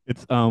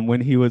 It's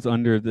when he was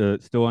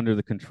still under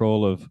the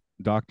control of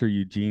Dr.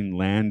 Eugene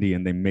Landy,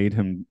 and they made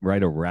him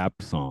write a rap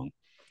song.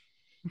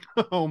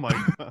 Oh my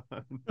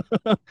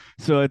god.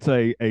 So it's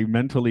a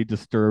mentally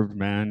disturbed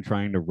man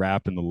trying to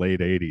rap in the late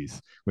 80s,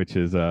 which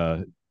is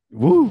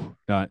woo.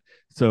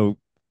 So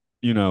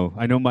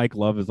I know Mike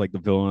Love is like the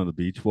villain of the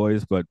Beach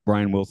Boys, but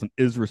Brian Wilson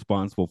is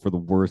responsible for the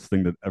worst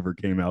thing that ever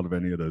came out of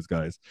any of those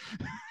guys.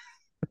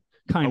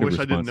 I wish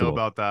I didn't know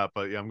about that,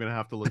 but yeah, I'm gonna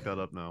have to look that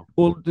up now.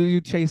 Well, do you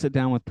chase it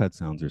down with Pet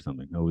Sounds or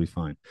something? That'll be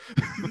fine.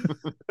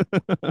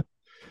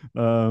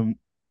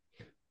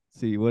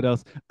 See what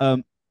else.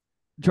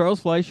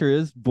 Charles Fleischer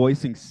is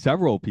voicing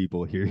several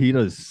people here. He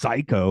does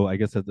Psycho, I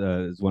guess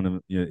that is one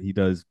of he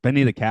does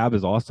Benny the Cab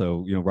is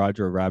also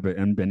Roger Rabbit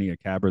and Benny a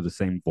Cab are the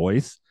same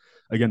voice.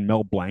 Again,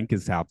 Mel Blanc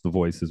is half the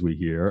voices we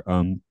hear.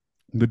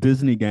 The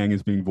Disney gang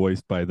is being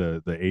voiced by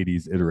the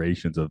 80s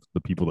iterations of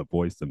the people that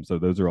voiced them, so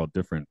those are all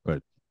different.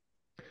 But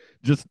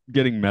just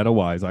getting meta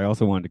wise, I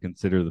also wanted to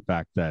consider the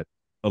fact that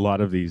a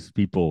lot of these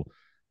people,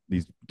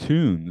 these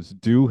tunes,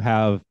 do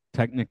have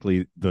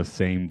technically the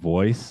same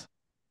voice.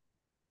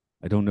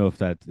 I don't know if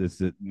that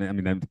is it. I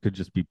mean, that could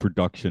just be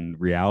production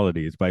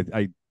realities, but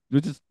I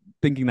was just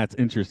thinking that's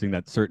interesting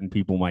that certain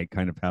people might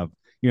kind of have,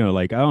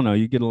 like, I don't know,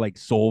 you get like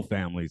soul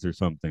families or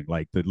something,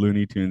 like the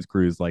Looney Tunes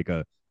crew is like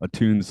a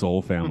Toon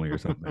soul family or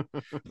something.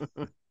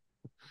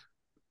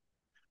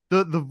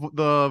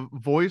 The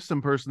voice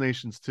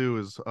impersonations too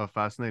is a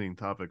fascinating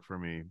topic for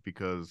me,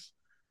 because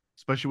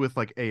especially with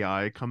like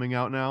AI coming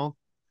out now,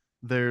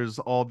 there's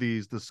all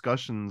these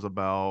discussions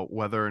about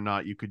whether or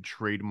not you could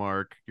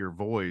trademark your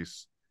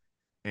voice.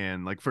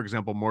 And like, for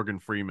example, Morgan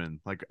Freeman,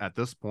 like at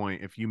this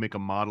point, if you make a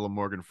model of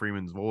Morgan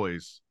Freeman's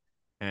voice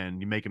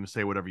and you make him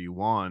say whatever you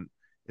want,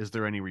 is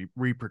there any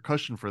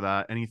repercussion for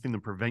that? Anything to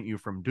prevent you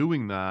from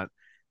doing that?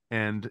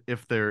 And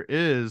if there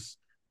is,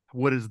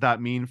 what does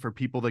that mean for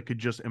people that could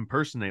just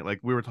impersonate? Like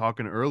we were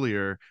talking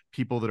earlier,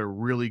 people that are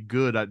really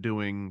good at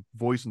doing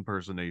voice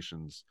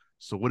impersonations.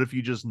 So what if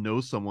you just know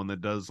someone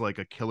that does like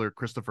a killer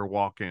Christopher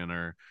Walken,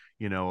 or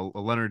a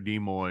Leonard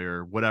Nimoy,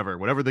 or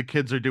whatever the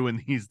kids are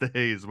doing these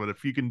days? But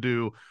if you can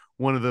do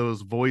one of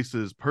those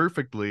voices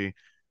perfectly,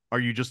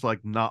 are you just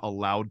like not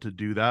allowed to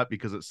do that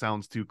because it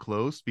sounds too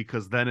close?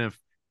 Because then if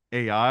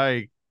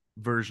AI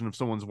version of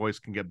someone's voice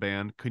can get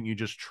banned, couldn't you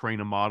just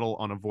train a model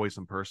on a voice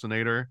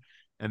impersonator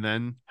and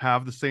then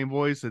have the same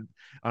voice?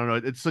 I don't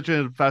know. It's such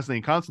a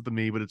fascinating concept to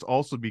me, but it's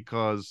also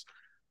because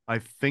I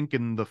think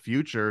in the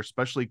future,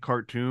 especially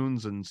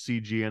cartoons and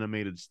CG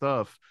animated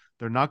stuff,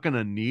 they're not going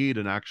to need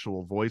an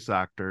actual voice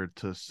actor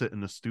to sit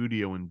in a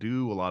studio and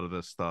do a lot of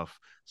this stuff.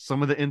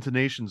 Some of the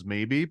intonations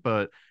maybe,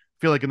 but I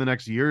feel like in the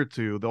next year or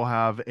two, they'll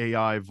have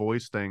AI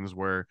voice things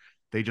where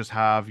they just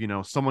have,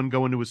 someone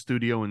go into a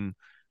studio and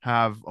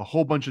have a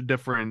whole bunch of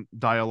different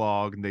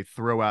dialogue and they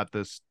throw at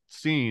this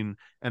scene,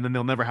 and then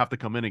they'll never have to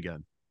come in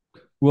again.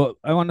 Well,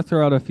 I want to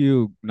throw out a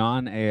few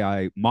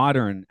non-AI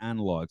modern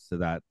analogs to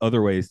that,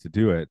 other ways to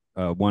do it.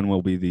 One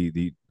will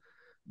be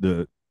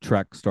the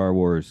Trek Star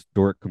Wars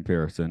dork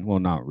comparison. Well,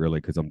 not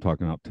really, because I'm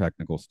talking about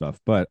technical stuff.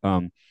 But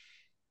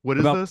what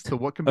is this? The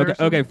what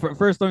comparison? Okay.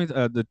 First, let me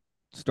the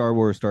Star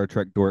Wars Star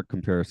Trek dork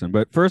comparison.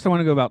 But first, I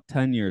want to go about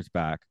 10 years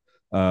back.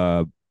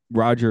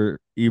 Roger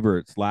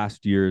Ebert's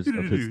last years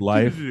of his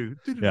life.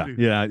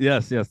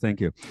 Yes, thank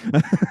you.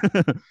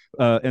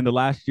 In the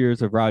last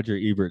years of Roger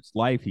Ebert's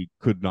life, he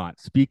could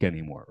not speak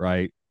anymore,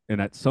 right?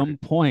 And at some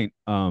point,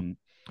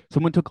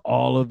 someone took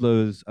all of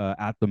those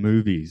at the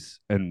movies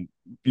and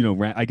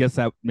I guess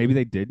that maybe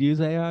they did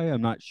use AI.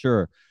 I'm not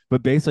sure,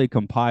 but basically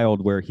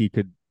compiled where he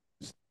could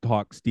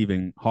talk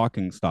Stephen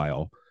Hawking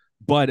style,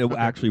 but it Okay.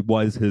 actually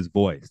was his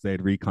voice. They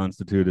had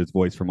reconstituted his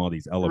voice from all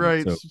these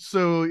elements. Right. So,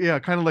 So yeah,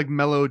 kind of like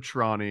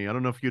Mellotron-y. I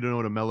don't know if you know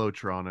what a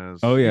Mellotron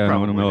oh is. You yeah, I know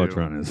what a probably do.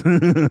 mellotron is.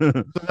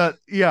 So that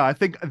yeah, I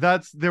think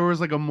there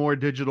was like a more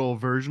digital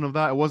version of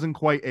that. It wasn't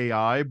quite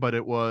AI, but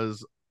it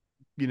was,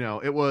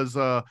 it was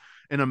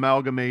an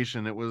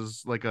amalgamation. It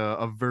was like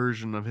a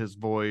version of his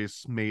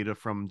voice made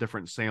from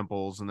different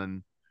samples and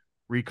then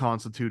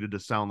reconstituted to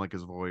sound like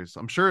his voice.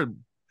 I'm sure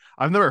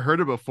I've never heard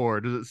it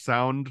before. Does it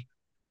sound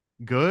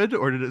good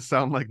or did it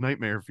sound like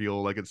nightmare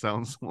fuel like it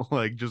sounds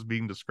like just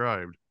being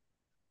described?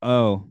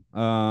 Oh,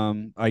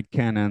 I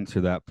can't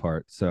answer that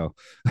part. So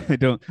I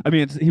don't. I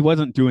mean, he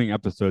wasn't doing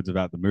episodes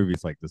about the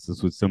movies like this.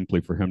 This was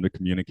simply for him to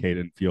communicate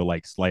and feel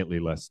like slightly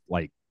less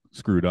like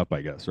screwed up,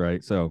 I guess,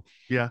 right? So,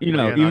 Yeah,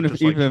 but yeah, not even if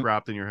just like even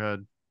trapped in your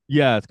head.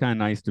 yeah, it's kind of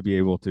nice to be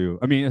able to.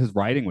 I mean, his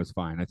writing was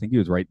fine. I think he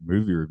was writing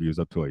movie reviews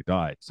up till he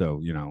died.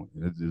 So,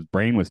 his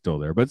brain was still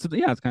there. But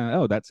yeah, it's kind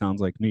of, oh, that sounds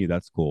like me.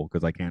 That's cool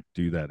because I can't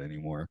do that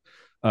anymore.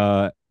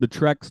 The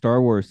Trek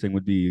Star Wars thing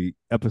would be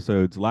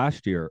episodes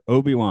last year,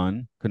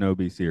 Obi-Wan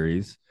Kenobi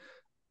series.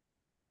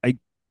 I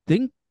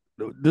think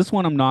this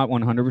one I'm not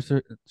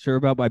 100% sure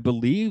about, but I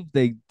believe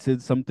they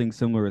did something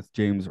similar with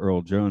James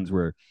Earl Jones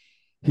where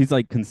he's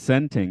like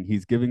consenting,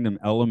 he's giving them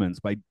elements,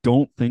 but I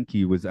don't think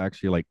he was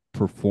actually like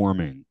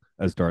performing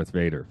as Darth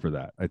Vader for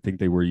that. I think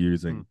they were Hmm.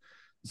 using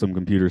some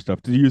computer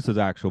stuff to use his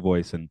actual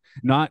voice and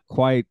not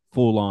quite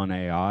full on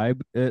AI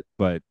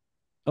but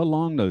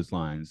along those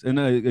lines. And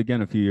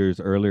again, a few years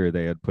earlier,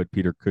 they had put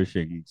Peter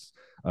Cushing's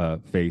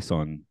face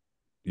on,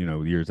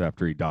 years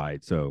after he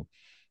died. So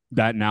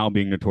that now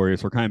being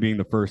notorious for kind of being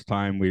the first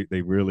time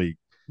they really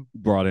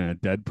brought in a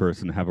dead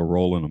person to have a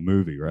role in a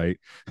movie, right?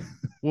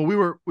 Well,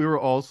 we were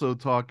also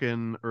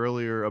talking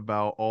earlier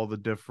about all the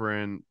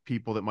different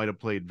people that might have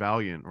played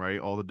Valiant, right?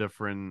 All the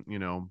different,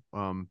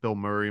 Bill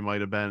Murray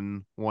might have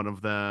been one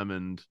of them,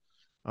 and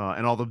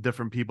all the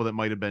different people that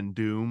might have been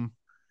Doom.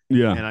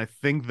 Yeah. And I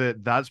think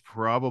that that's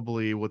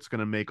probably what's going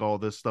to make all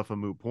this stuff a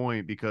moot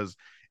point because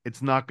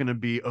it's not going to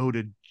be, oh,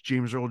 did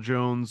James Earl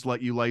Jones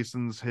let you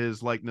license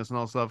his likeness and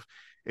all stuff?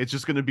 It's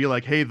just going to be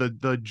like, hey,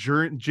 the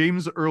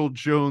James Earl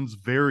Jones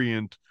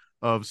variant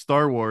of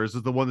Star Wars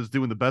is the one that's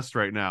doing the best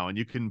right now, and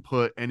you can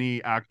put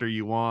any actor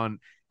you want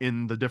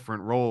in the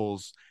different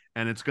roles,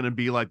 and it's going to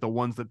be like the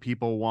ones that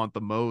people want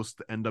the most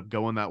end up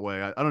going that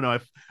way. I don't know.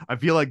 I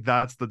feel like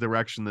that's the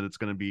direction that it's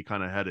going to be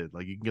kind of headed.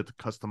 Like you can get to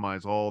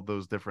customize all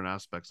those different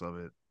aspects of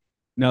it.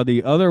 Now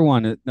the other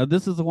one, now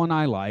this is the one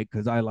I like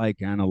because I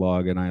like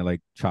analog and I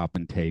like chop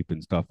and tape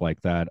and stuff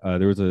like that.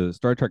 There was a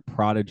Star Trek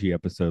Prodigy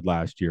episode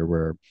last year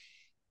where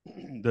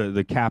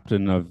the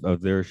captain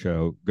of their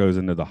show goes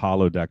into the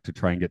holodeck to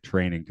try and get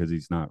training because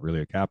he's not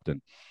really a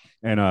captain,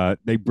 and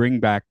they bring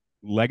back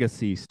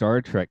legacy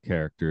Star Trek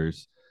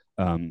characters.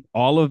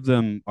 All of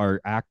them are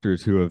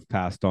actors who have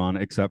passed on,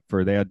 except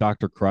for they had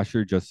Dr.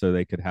 Crusher just so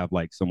they could have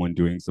like someone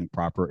doing some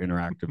proper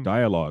interactive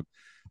dialogue.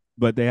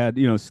 But they had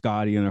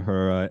Scotty and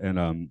Uhura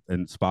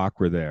and Spock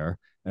were there,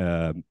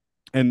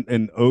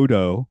 and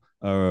Odo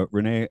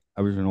Rene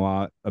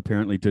Auberjonois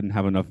apparently didn't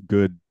have enough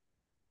good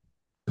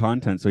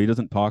content, so he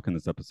doesn't talk in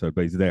this episode,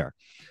 but he's there.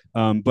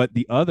 But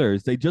the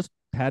others, they just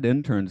had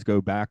interns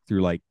go back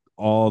through like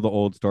all the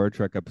old Star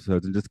Trek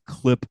episodes and just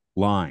clip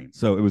lines.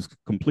 So it was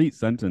complete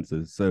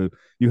sentences. So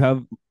you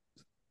have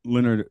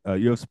you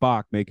have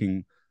Spock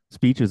making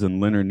speeches in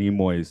Leonard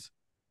Nimoy's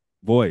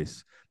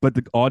voice, but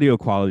the audio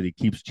quality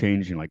keeps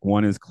changing. Like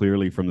one is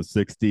clearly from the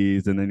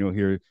 60s, and then you'll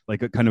hear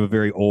like a kind of a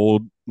very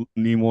old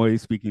Nimoy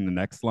speaking the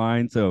next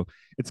line. So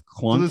it's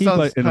So this clunky,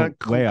 sounds but in a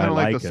way I kind of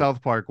like the like it.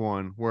 South Park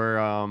one where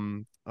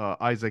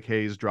Isaac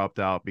Hayes dropped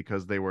out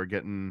because they were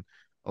getting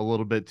a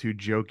little bit too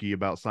jokey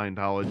about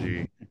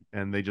Scientology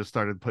and they just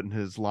started putting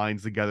his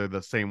lines together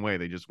the same way.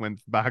 They just went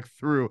back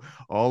through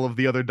all of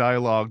the other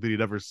dialogue that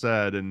he'd ever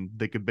said and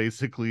they could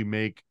basically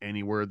make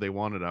any word they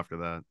wanted after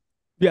that.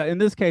 Yeah, in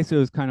this case, it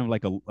was kind of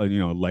like a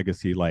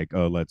legacy, like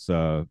let's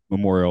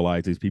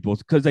memorialize these people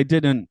because they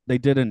didn't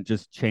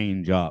just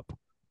change up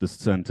the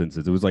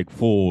sentences. It was like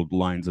full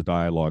lines of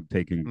dialogue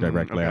taken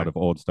directly out Okay. of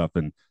old stuff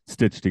and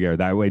stitched together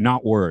that way,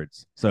 not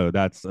words. So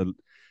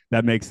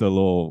that makes it a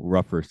little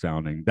rougher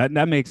sounding.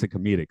 That makes it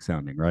comedic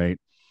sounding, right?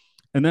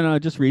 And then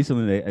just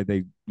recently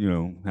they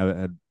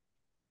had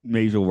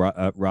Major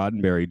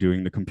Roddenberry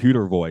doing the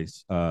computer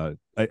voice. I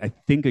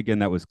think again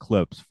that was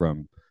clips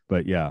from,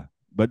 but yeah,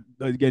 but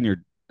again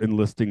you're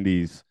enlisting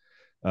these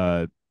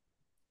uh,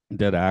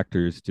 dead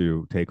actors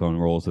to take on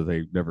roles that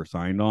they never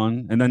signed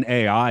on, and then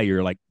AI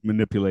you're like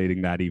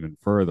manipulating that even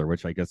further,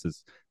 which I guess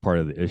is part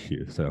of the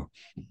issue. So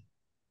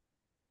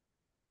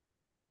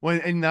Well,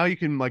 and now you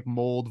can like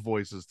mold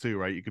voices too,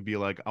 right? You could be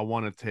like, I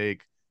want to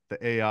take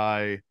the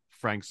AI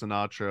Frank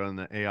Sinatra and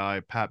the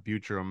AI Pat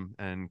Buttram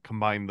and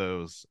combine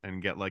those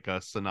and get like a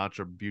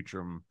Sinatra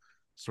Buttram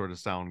sort of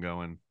sound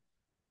going.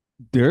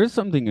 There's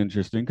something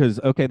interesting because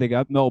okay, they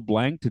got Mel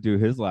Blanc to do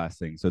his last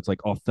thing, so it's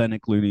like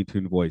authentic Looney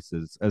Tune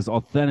voices, as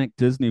authentic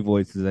Disney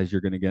voices as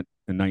you're going to get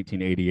in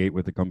 1988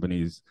 with the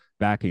companies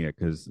backing it.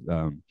 Because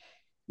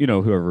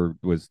whoever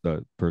was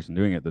the person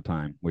doing it at the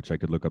time, which I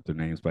could look up their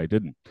names, but I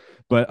didn't.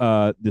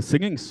 But the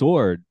Singing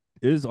Sword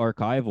is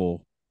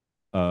archival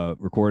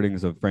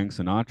recordings of Frank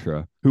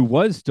Sinatra, who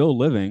was still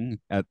living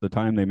at the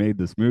time they made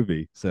this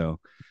movie. So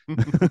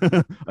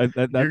that's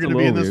You're a going to be little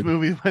in this weird.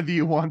 movie whether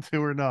you want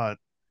to or not.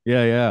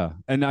 Yeah, yeah.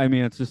 And I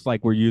mean, it's just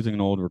like we're using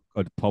an old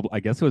I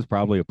guess it was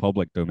probably a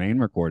public domain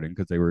recording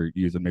because they were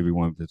using maybe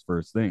one of his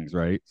first things,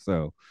 right?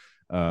 So,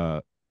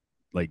 uh,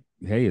 like,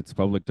 hey, it's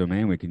public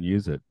domain, we can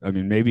use it. I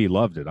mean, maybe he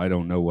loved it. I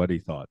don't know what he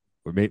thought,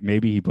 or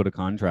maybe he put a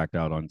contract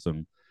out on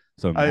some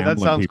That Amblin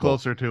sounds people.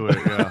 closer to it.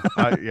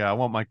 Yeah. I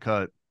want my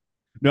cut.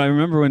 No, I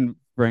remember when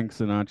Frank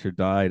Sinatra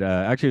died.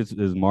 Actually,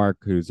 it's Mark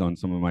who's on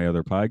some of my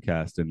other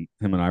podcasts, and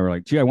him and I were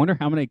like, "Gee, I wonder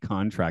how many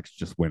contracts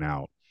just went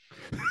out."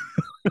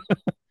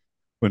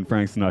 When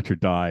Frank Sinatra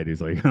died, he's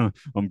like,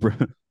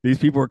 these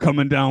people are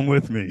coming down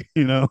with me,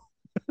 you know?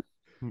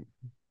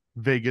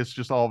 Vegas,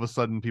 just all of a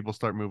sudden people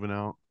start moving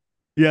out.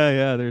 Yeah,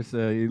 yeah. There's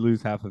you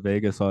lose half of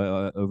Vegas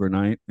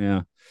overnight.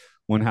 Yeah,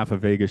 one half of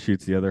Vegas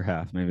shoots the other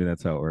half. Maybe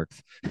that's how it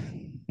works.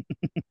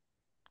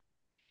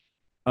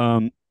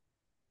 um,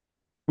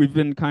 we've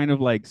been kind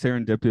of like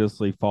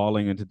serendipitously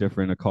falling into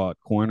different occult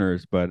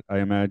corners, but I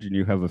imagine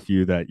you have a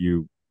few that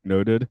you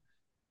noted.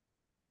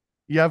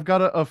 Yeah, I've got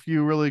a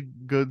few really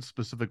good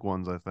specific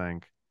ones, I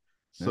think.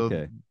 So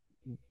Okay.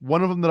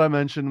 one of them that I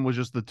mentioned was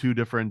just the two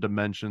different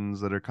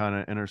dimensions that are kind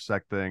of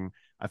intersecting.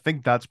 I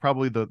think that's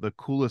probably the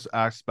coolest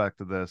aspect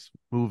of this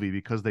movie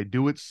because they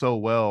do it so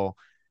well.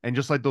 And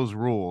just like those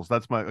rules,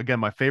 that's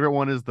my favorite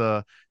one is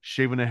the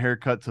shaving a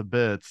haircut to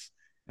bits.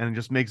 And it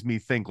just makes me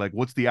think like,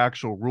 what's the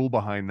actual rule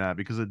behind that?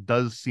 Because it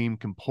does seem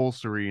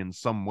compulsory in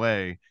some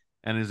way.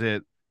 And is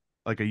it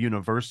like a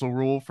universal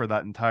rule for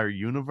that entire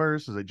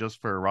universe? Is it just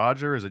for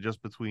Roger? Is it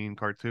just between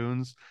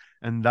cartoons?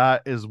 And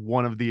that is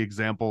one of the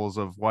examples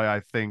of why I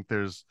think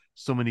there's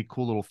so many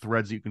cool little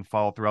threads you can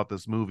follow throughout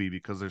this movie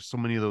because there's so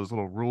many of those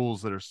little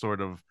rules that are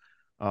sort of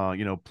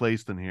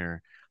placed in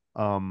here.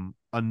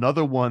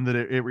 Another one that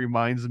it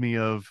reminds me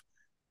of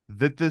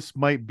that this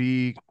might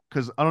be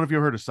because I don't know if you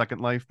ever heard of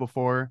Second Life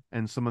before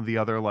and some of the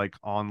other like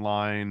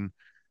online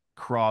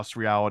cross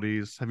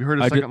realities. Have you heard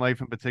of I just Second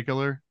Life in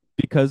particular?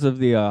 because of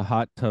the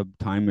hot tub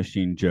time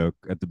machine joke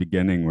at the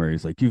beginning where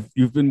he's like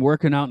you've been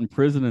working out in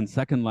prison in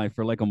Second Life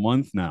for like a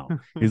month now.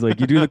 He's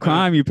like you do the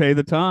crime, you pay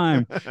the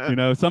time,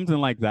 something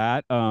like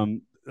that.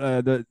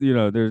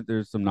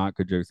 There's some not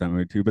good jokes that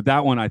movie too, but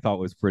that one I thought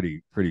was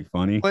pretty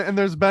funny. And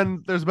there's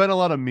been a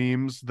lot of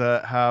memes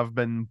that have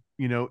been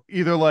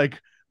either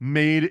like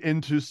made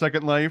into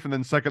Second Life and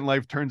then Second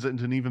Life turns it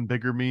into an even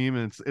bigger meme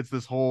and it's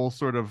this whole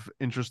sort of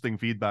interesting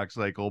feedback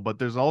cycle. But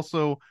there's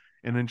also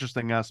an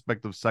interesting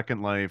aspect of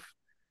Second Life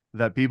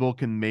that people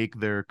can make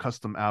their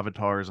custom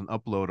avatars and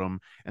upload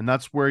them, and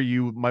that's where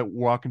you might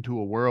walk into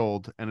a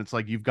world and it's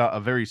like you've got a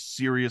very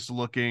serious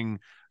looking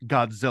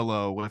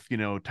Godzilla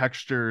with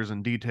textures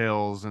and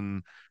details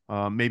and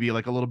maybe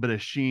like a little bit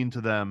of sheen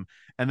to them,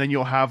 and then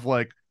you'll have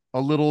like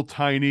a little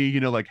tiny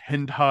like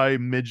hentai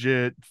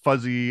midget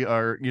fuzzy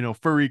or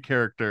furry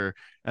character,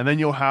 and then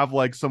you'll have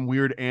like some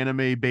weird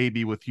anime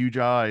baby with huge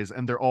eyes,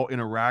 and they're all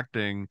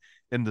interacting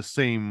in the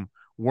same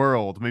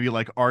world, maybe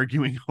like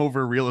arguing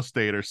over real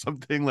estate or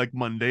something like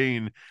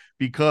mundane,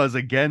 because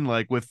again,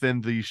 like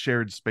within these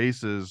shared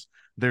spaces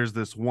there's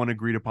this one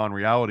agreed upon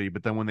reality,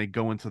 but then when they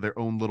go into their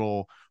own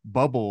little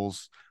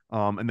bubbles,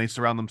 and they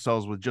surround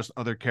themselves with just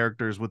other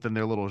characters within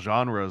their little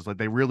genres, like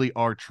they really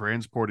are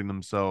transporting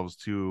themselves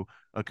to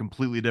a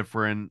completely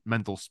different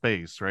mental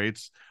space, right?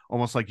 It's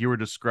almost like you were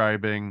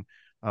describing,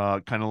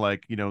 kind of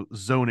like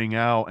zoning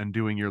out and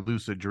doing your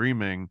lucid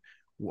dreaming,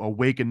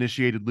 awake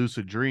initiated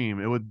lucid dream.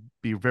 It would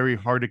be very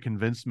hard to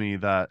convince me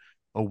that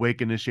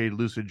awake initiated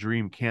lucid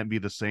dream can't be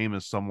the same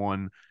as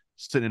someone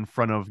sitting in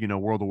front of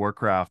World of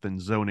Warcraft and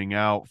zoning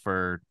out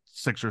for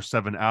 6 or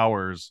 7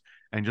 hours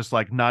and just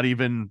like not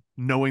even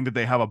knowing that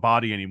they have a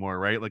body anymore,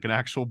 right? Like an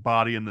actual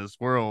body in this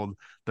world.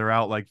 They're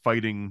out like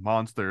fighting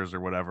monsters or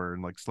whatever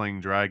and like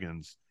slaying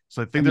dragons.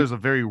 So I I think mean, there's a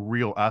very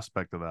real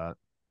aspect of that.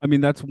 I mean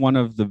that's one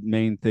of the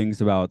main things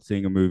about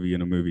seeing a movie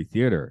in a movie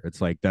theater. It's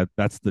like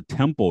that's the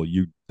temple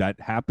you that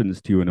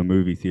happens to you in a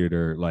movie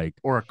theater. Like,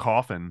 Or a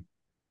coffin.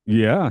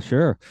 yeah,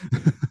 sure.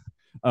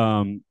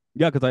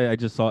 Yeah, because I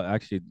just saw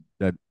actually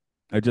that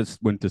I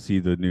just went to see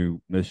the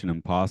new Mission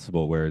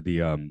Impossible where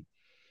the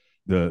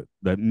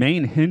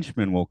main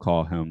henchman, we'll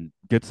call him,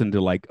 gets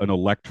into like an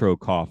electro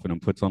coffin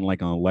and puts on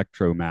like an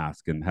electro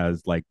mask and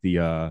has like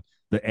the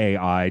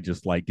AI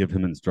just like give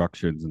him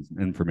instructions and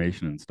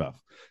information and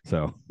stuff.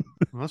 So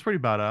Well, that's pretty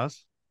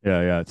badass.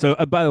 yeah, yeah. So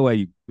by the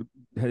way,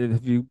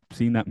 have you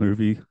seen that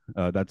movie?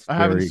 That's I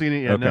haven't very seen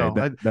it yet. okay. No,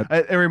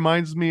 That it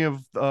reminds me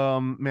of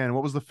man,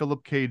 what was the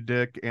Philip K.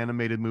 Dick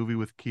animated movie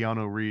with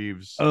Keanu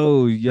Reeves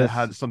oh that yes,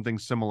 had something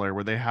similar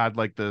where they had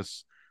like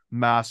this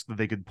mask that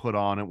they could put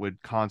on, it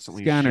would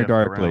constantly Scanner shift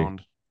Darkly.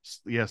 around.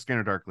 Yeah,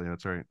 Scanner Darkly.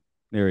 That's right.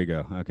 There you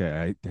go.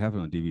 Okay, I have it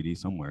on DVD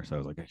somewhere, so I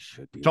was like, I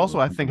should be Which able also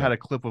to I think think had about a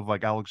clip of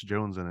like Alex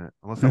Jones in it,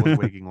 unless that was it.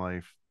 Waking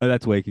Life.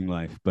 That's Waking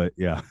Life, but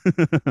yeah.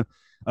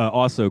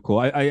 Also cool.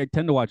 I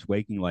tend to watch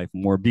Waking Life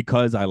more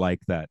because I like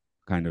that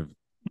kind of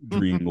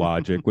dream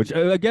logic, which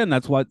again,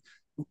 that's what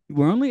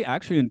we're only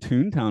actually in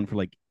Toontown for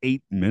like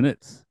 8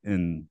 minutes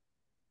in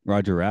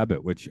Roger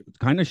Rabbit, which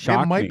kind of It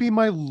shocked might me. be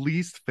my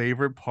least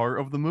favorite part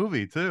of the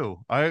movie too.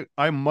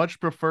 I much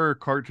prefer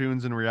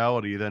cartoons in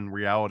reality than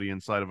reality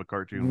inside of a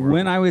cartoon When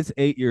world. I was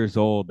 8 years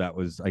old, that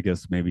was, I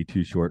guess, maybe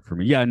too short for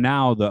me. Yeah,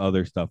 now the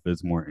other stuff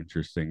is more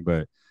interesting,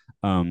 but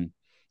um,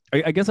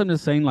 I guess I'm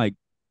just saying, like,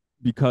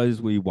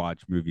 because we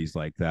watch movies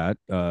like that,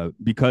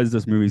 because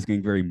this movie's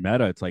getting very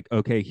meta, it's like,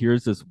 okay,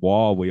 here's this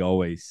wall we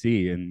always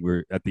see, and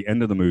we're at the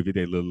end of the movie,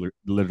 they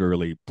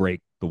literally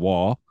break the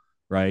wall,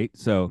 right?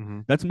 So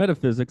Hmm. that's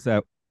metaphysics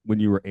that when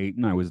you were 8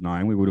 and I was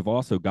 9, we would have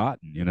also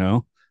gotten,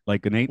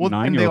 like an 8 and Well,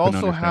 9 and year they old can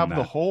also understand have the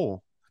that.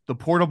 hole. The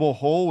portable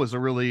hole was a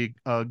really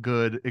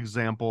good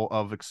example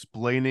of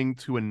explaining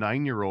to a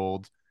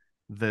 9-year-old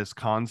this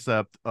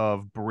concept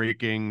of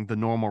breaking the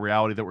normal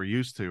reality that we're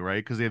used to,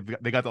 right? Because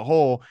they got the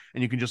hole,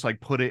 and you can just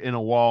like put it in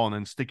a wall and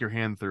then stick your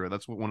hand through it.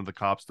 That's what one of the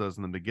cops does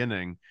in the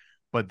beginning.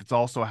 But it's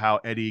also how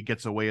Eddie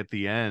gets away at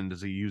the end,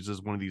 as he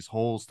uses one of these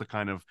holes to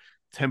kind of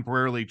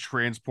temporarily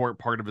transport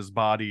part of his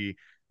body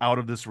out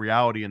of this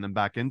reality and then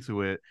back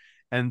into it.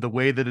 And the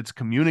way that it's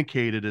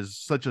communicated is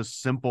such a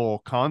simple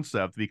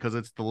concept, because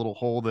it's the little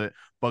hole that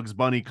Bugs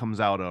Bunny comes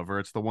out of, or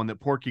it's the one that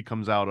Porky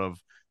comes out of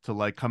to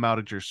like come out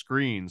at your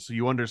screen. So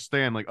you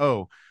understand, like,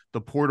 oh,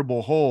 the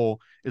portable hole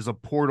is a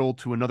portal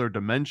to another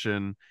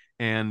dimension,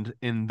 and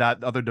in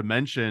that other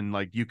dimension,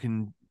 like, you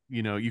can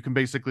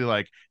basically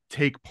like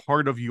take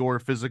part of your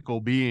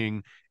physical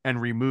being and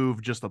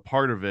remove just a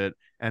part of it,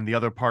 and the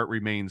other part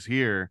remains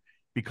here.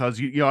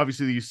 Because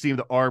obviously you see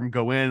the arm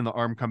go in and the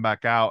arm come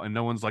back out, and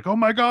no one's like, oh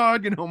my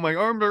god, my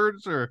arm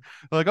hurts, or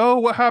like, oh,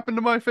 what happened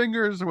to my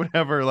fingers, or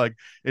whatever. Like,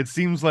 it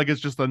seems like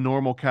it's just a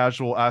normal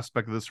casual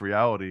aspect of this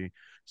reality.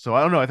 So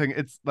I don't know, I think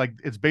it's like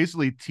it's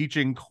basically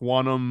teaching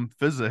quantum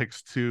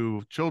physics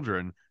to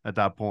children at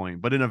that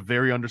point, but in a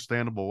very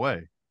understandable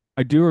way.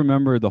 I do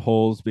remember the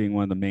holes being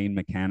one of the main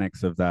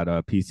mechanics of that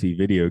PC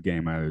video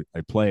game I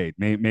played.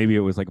 Maybe it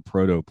was like a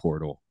proto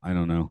portal. I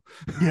don't know.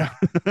 Yeah,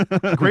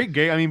 great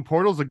game. I mean,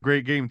 Portal's a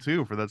great game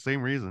too for that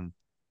same reason.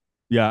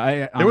 Yeah,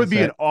 I There would be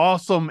honestly, an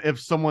awesome if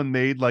someone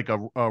made like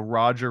a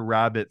Roger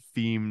Rabbit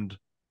themed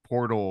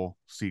Portal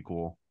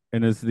sequel.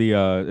 and is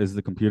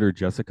the computer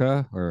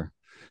Jessica or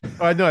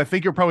I know. I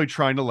think you're probably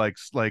trying to like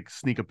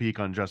sneak a peek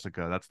on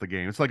Jessica. That's the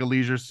game. It's like a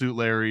Leisure Suit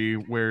Larry.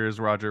 Where is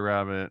Roger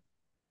Rabbit?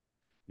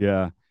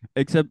 yeah.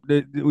 Except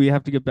that we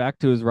have to get back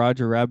to his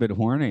Roger Rabbit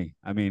horny.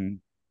 I mean,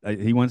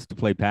 he wants to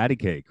play patty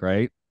cake,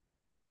 right?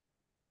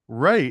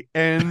 Right.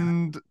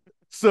 And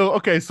so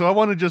okay, so I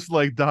want to just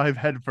like dive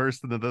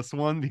headfirst into this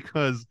one,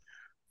 because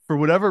for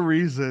whatever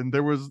reason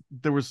there was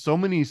so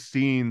many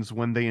scenes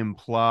when they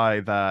imply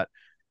that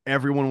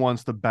everyone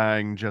wants to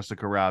bang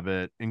Jessica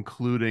Rabbit,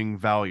 including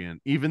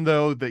Valiant, even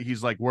though that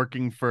he's like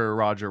working for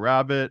Roger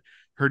Rabbit.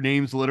 Her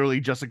name's literally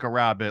Jessica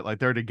Rabbit, like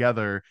they're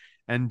together,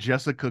 and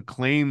Jessica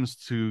claims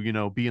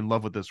to be in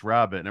love with this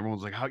rabbit, and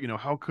everyone's like,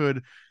 how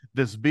could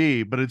this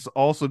be? But it's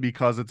also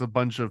because it's a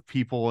bunch of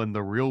people in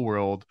the real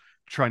world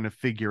trying to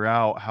figure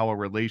out how a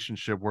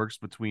relationship works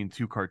between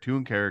two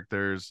cartoon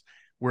characters,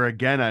 where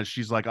again, as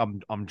she's like,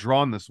 I'm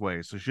drawn this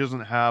way, so she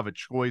doesn't have a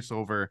choice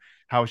over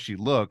how she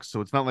looks.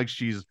 So it's not like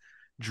she's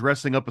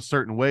dressing up a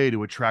certain way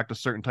to attract a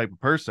certain type of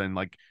person.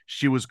 Like,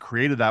 she was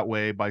created that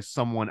way by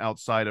someone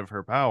outside of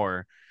her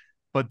power.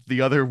 But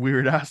the other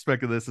weird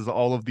aspect of this is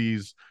all of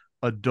these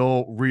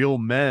adult real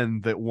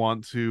men that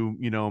want to,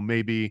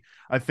 maybe,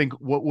 I think,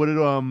 what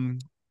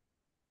did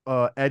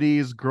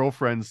Eddie's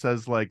girlfriend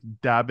says, like,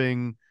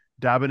 dabbing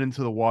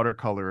into the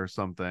watercolor or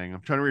something.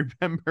 I'm trying to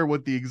remember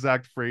what the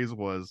exact phrase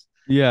was.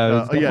 Yeah, it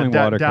was Oh yeah,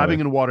 definitely dabbing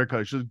watercolor. in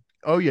watercolor.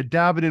 Oh yeah,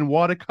 dabbing in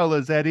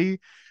watercolors, Eddie.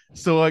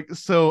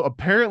 So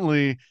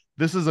apparently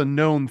this is a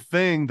known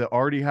thing that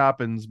already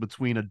happens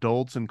between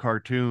adults and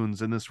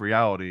cartoons in this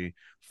reality,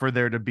 for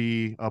there to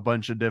be a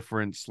bunch of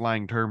different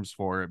slang terms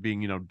for it,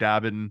 being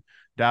dabbing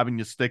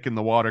your stick in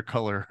the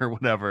watercolor or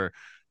whatever.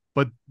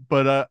 But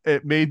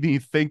it made me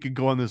think and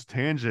go on this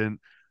tangent.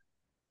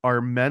 Are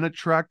men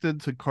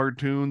attracted to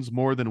cartoons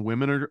more than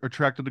women are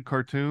attracted to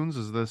cartoons?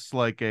 Is this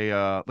like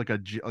a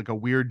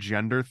weird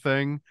gender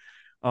thing?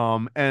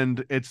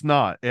 And it's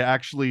not. It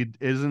actually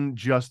isn't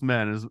just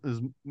men.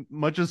 As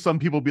much as some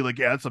people be like,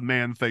 yeah, it's a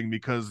man thing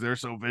because they're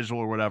so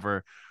visual or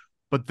whatever.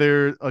 But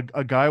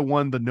a guy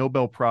won the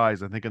Nobel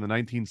Prize, I think, in the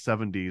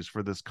 1970s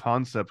for this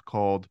concept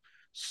called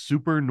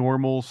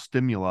supernormal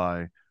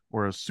stimuli,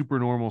 or a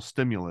supernormal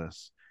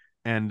stimulus.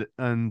 And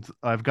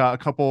I've got a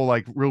couple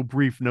like real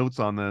brief notes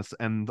on this,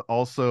 and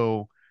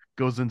also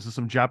goes into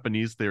some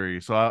Japanese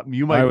theory. So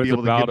you I might be was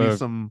able to about give me to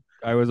some.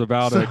 I was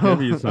about to give So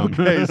you some.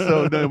 okay,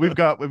 so no, we've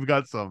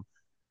got some.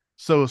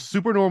 So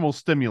supernormal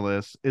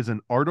stimulus is an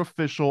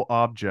artificial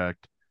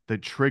object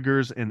that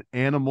triggers an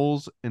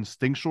animal's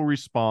instinctual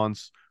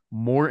response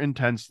more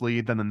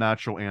intensely than the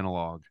natural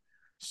analog.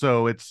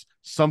 So it's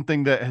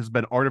something that has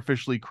been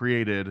artificially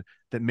created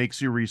that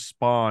makes you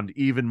respond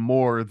even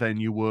more than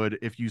you would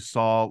if you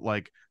saw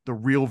like the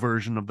real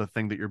version of the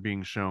thing that you're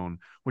being shown,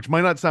 which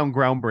might not sound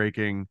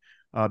groundbreaking,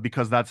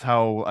 because that's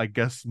how I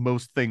guess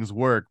most things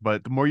work.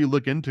 But the more you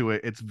look into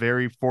it, it's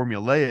very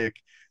formulaic.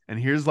 And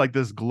here's like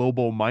this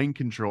global mind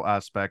control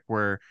aspect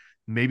where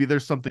maybe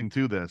there's something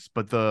to this.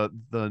 But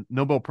the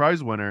Nobel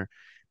Prize winner,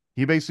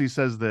 he basically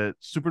says that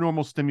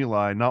supernormal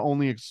stimuli not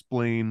only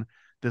explain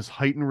this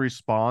heightened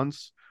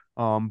response,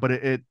 but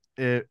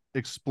it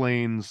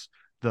explains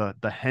the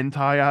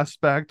hentai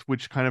aspect,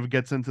 which kind of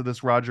gets into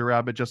this Roger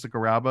Rabbit, Jessica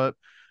Rabbit.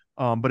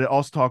 But it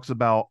also talks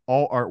about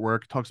all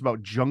artwork, talks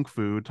about junk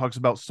food, talks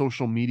about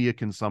social media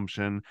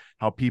consumption,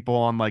 how people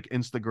on like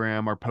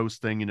Instagram are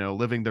posting,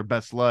 living their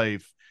best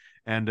life.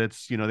 And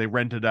it's, they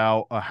rented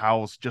out a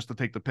house just to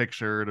take the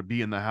picture, to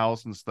be in the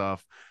house and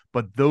stuff.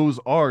 But those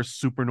are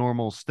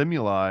supernormal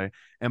stimuli.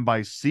 And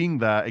by seeing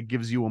that, it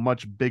gives you a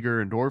much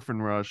bigger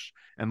endorphin rush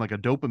and like a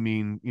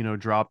dopamine,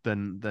 drop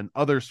than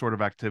other sort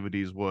of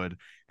activities would.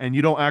 And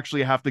you don't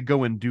actually have to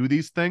go and do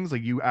these things.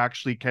 Like you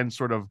actually can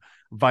sort of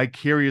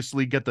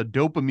vicariously get the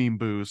dopamine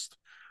boost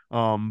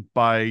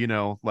by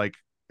like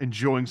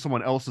enjoying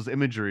someone else's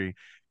imagery.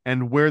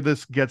 And where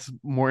this gets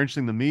more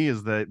interesting to me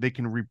is that they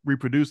can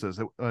reproduce this.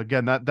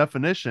 Again, that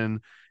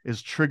definition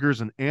is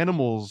triggers an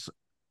animal's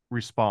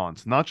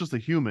response, not just a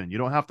human. You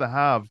don't have to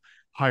have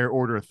higher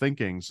order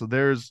thinking. So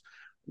there's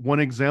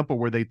one example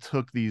where they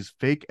took these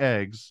fake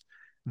eggs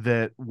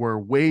that were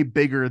way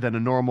bigger than a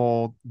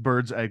normal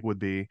bird's egg would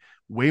be,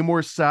 way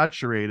more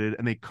saturated,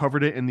 and they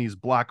covered it in these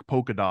black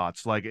polka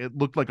dots. Like it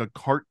looked like a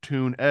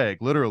cartoon egg,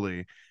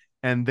 literally.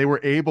 And they were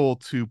able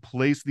to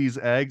place these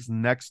eggs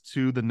next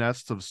to the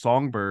nests of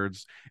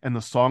songbirds, and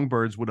the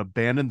songbirds would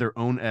abandon their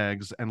own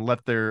eggs and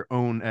let their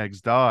own eggs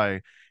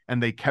die.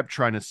 And they kept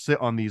trying to sit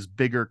on these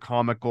bigger,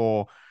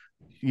 comical,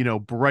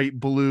 bright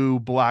blue,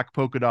 black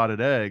polka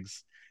dotted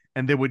eggs.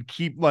 And they would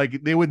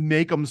they would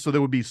make them so they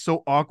would be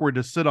so awkward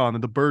to sit on,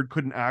 and the bird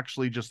couldn't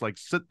actually just like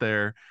sit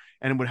there,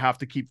 and it would have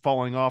to keep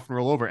falling off and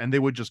roll over. And they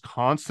would just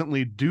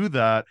constantly do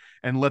that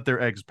and let their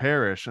eggs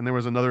perish. And there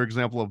was another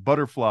example of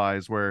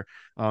butterflies where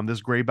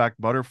this grayback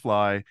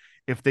butterfly,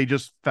 if they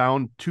just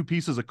found two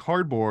pieces of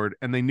cardboard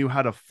and they knew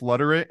how to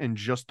flutter it in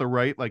just the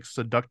right, like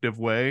seductive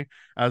way,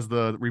 as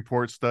the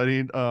report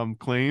studied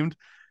claimed,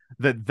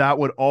 that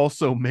would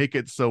also make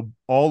it so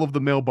all of the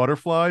male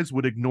butterflies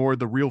would ignore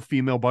the real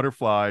female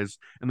butterflies,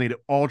 and they'd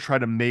all try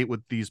to mate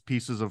with these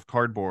pieces of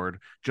cardboard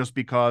just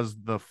because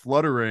the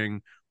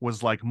fluttering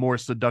was like more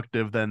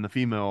seductive than the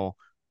female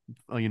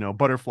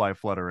butterfly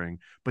fluttering.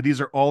 But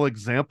these are all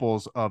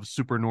examples of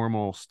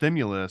supernormal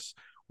stimulus,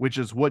 which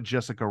is what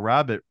Jessica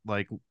Rabbit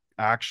like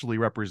actually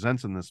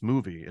represents in this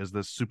movie, is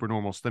this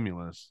supernormal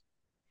stimulus.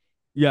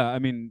 Yeah, I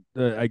mean,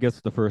 I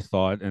guess the first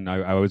thought, and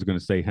I was going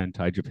to say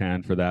hentai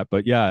Japan for that,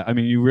 but yeah, I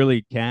mean, you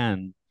really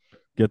can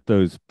get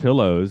those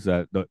pillows,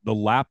 that the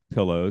lap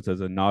pillows,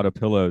 as a not a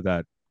pillow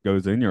that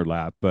goes in your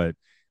lap, but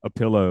a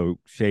pillow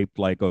shaped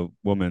like a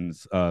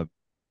woman's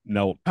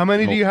melt. How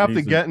many do you have to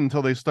reason. get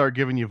until they start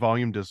giving you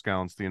volume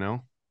discounts? Do you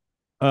know?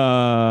 In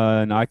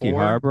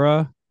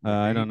Akihabara,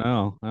 I don't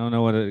know. I don't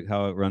know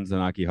how it runs in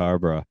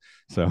Akihabara.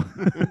 So,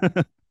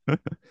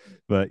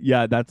 but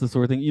yeah, that's the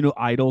sort of thing.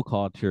 Idol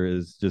culture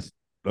is just,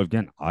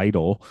 again,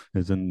 idol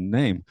is in the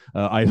name.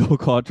 Idol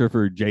culture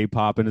for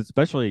J-pop and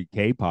especially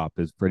K-pop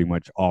is pretty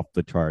much off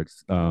the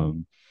charts.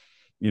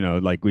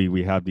 Like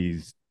we have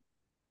these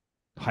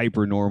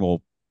hyper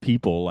normal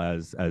people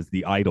as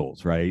the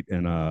idols, right?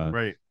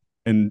 Right.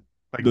 And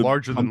like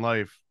larger than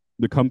life.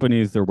 The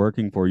companies they're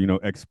working for,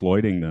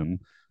 exploiting them,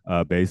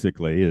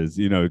 basically is,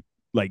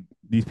 like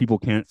these people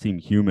can't seem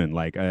human.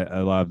 Like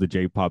a lot of the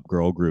J-pop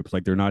girl groups,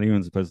 like they're not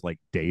even supposed to like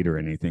date or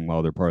anything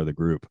while they're part of the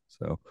group.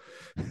 So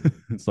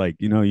it's like,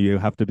 you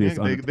have to be.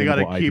 They got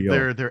to keep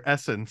their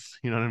essence.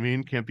 You know what I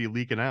mean? Can't be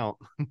leaking out.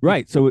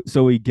 Right.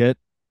 So we get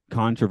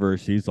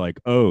controversies like,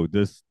 oh,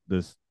 this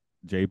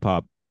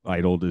J-pop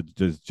idol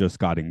just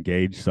got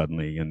engaged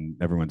suddenly,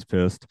 and everyone's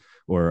pissed.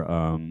 Or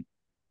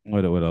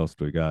what else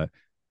do we got?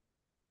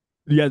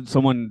 Yeah,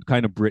 someone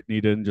kind of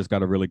Britney did and just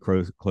got a really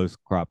close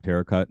cropped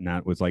haircut, and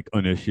that was like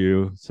an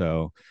issue.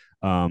 So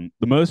the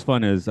most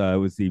fun is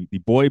was the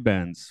boy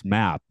band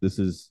SMAP. This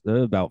is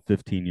about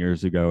 15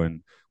 years ago,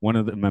 and one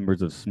of the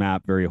members of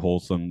SMAP, very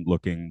wholesome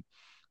looking.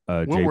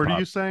 What J-pop. word are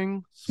you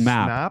saying?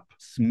 SMAP.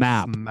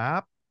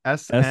 SMAP.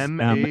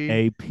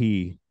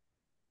 SMAP.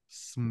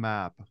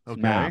 SMAP.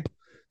 Okay. SMAP.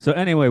 So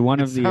anyway,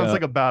 sounds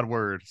like a bad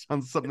word.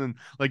 Sounds something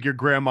like your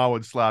grandma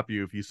would slap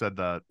you if you said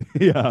that.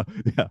 Yeah,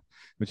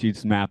 but she'd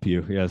smap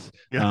you. Yes.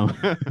 Yeah.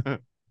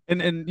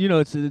 And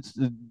it's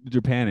the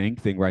Japan Inc.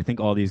 thing where I think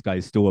all these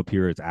guys still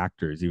appear as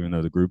actors even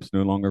though the group's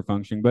no longer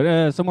functioning.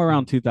 But somewhere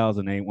around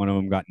 2008, one of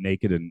them got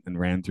naked and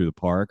ran through the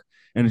park,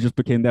 and it just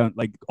became down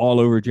like all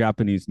over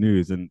Japanese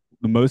news. And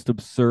the most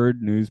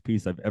absurd news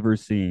piece I've ever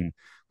seen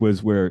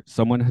was where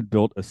someone had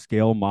built a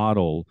scale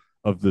model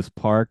of this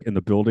park and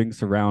the building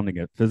surrounding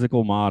it,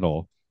 physical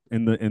model,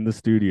 in the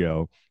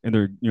studio, and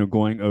they're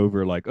going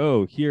over like,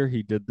 oh, here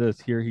he did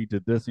this, here he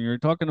did this, and you're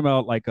talking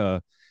about like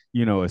a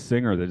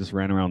singer that just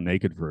ran around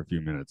naked for a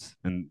few minutes,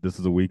 and this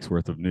is a week's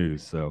worth of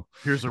news. So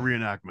Here's a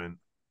reenactment.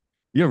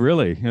 yeah,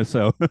 really. Yeah,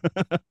 so,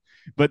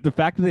 but the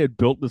fact that they had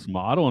built this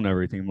model and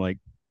everything, like,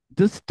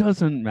 this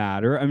doesn't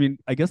matter. I mean,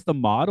 I guess the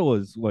model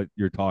is what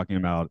you're talking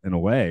about in a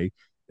way.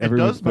 It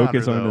Everyone's does matter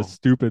focused on this though.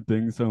 stupid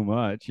thing so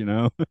much, you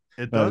know.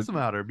 It Uh, does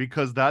matter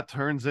because that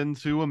turns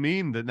into a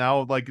meme that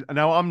now, like,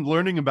 now I'm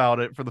learning about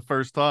it for the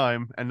first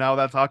time, and now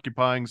that's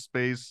occupying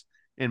space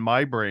in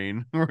my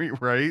brain,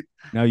 right?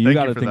 Now you Thank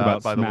got you to for think that,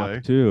 about by the SMAP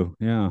way. too.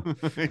 Yeah.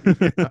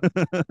 Yeah.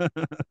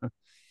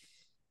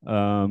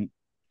 um,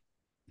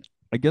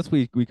 I guess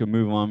we can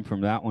move on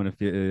from that one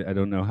if you, I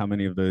don't know how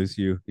many of those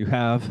you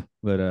have,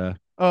 but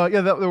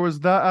Yeah, there was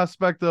that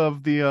aspect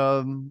of the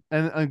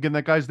and again,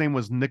 that guy's name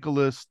was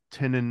Nicholas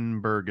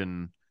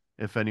Tinenbergen,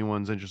 if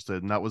anyone's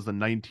interested, and that was the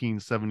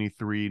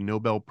 1973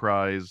 Nobel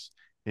Prize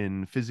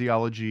in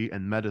Physiology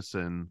and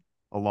Medicine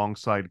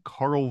alongside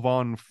Karl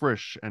von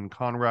Frisch and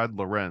Konrad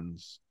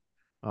Lorenz.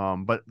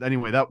 But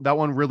anyway, that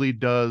one really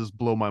does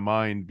blow my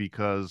mind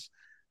because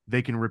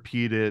they can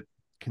repeat it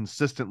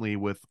consistently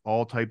with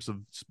all types of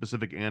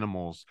specific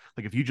animals.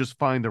 Like if you just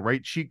find the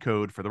right cheat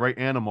code for the right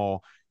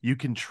animal, you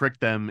can trick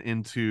them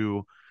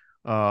into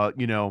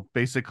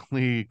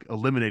basically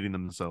eliminating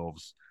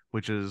themselves,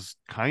 which is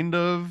kind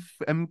of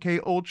MK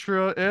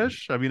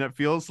Ultra-ish. I mean, it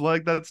feels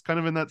like that's kind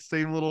of in that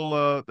same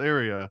little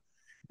area.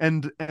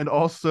 And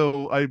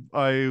also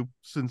I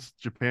since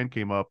Japan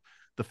came up,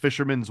 the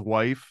Fisherman's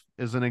Wife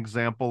is an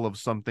example of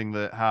something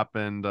that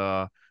happened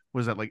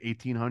was that like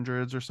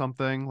 1800s or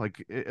something?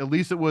 Like at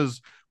least it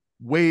was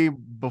way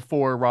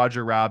before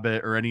Roger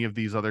Rabbit or any of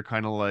these other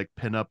kind of like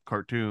pinup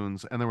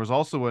cartoons. And there was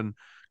also a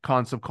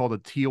concept called a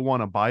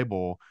Tijuana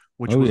Bible,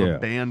 which oh was a yeah.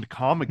 banned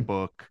comic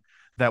book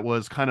that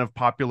was kind of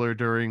popular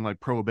during like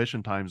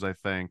Prohibition times, I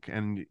think.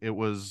 And it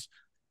was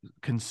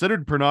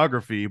considered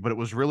pornography, but it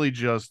was really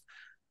just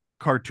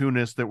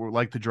cartoonists that were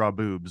like to draw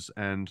boobs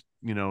and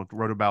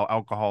wrote about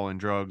alcohol and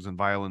drugs and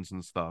violence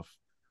and stuff.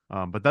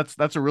 But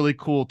that's a really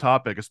cool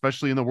topic,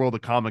 especially in the world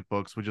of comic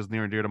books, which is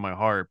near and dear to my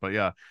heart. But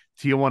yeah,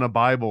 Tijuana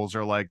Bibles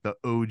are like the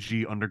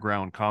OG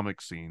underground comic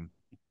scene.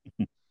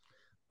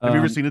 Have you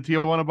ever Um, seen a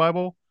Tijuana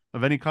Bible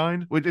of any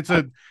kind?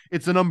 I,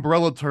 It's an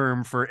umbrella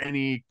term for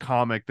any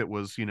comic that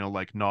was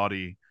like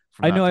naughty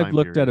from I that know I've time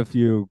looked at period. a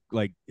few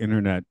like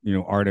internet,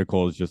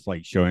 articles just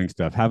like showing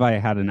stuff. Have I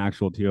had an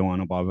actual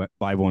Tijuana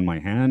Bible in my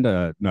hand?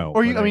 No,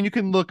 Or but I mean, you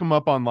can look them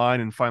up online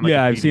and find like a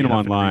yeah, I've seen them PDF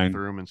and read online.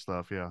 through them and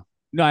stuff. Yeah.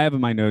 No, I have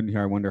in my note in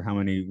here. I wonder how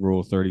many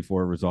Rule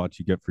 34 results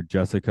you get for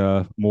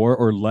Jessica, more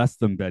or less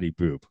than Betty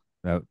Boop.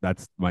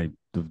 That's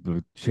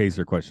the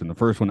chaser question. The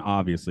first one,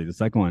 obviously. The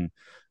second one,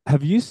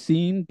 have you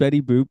seen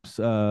Betty Boop's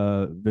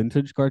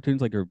vintage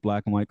cartoons, like her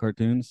black and white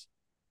cartoons?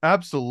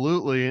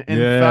 Absolutely.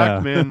 In fact, Yeah.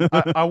 man,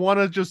 I want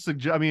to just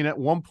suggest, I mean, at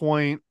one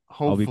point,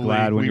 I'll be hopefully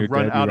glad when we you're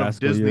run dead, you out of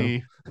rascal, you.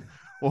 Disney.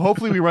 Well,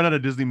 hopefully we run out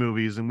of Disney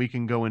movies and we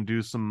can go and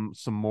do some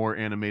more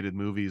animated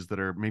movies that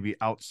are maybe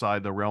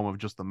outside the realm of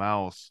just the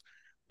mouse.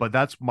 But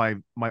that's my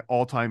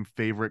all-time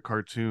favorite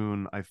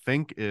cartoon, I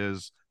think,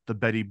 is the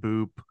Betty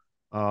Boop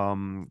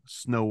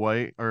Snow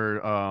White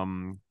or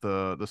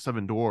the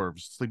Seven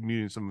Dwarves, Sleeping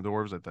Beauty and Seven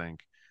Dwarves, I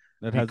think.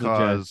 That has a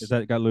jet. Is Because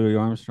that got Louis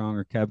Armstrong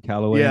or Cab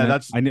Calloway in yeah, it?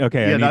 that's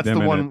Okay, I yeah, need that's the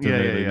them in one. it to Yeah,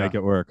 yeah, really yeah. make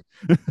it work.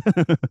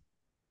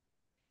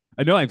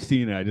 I know I've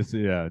seen it. I just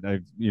yeah,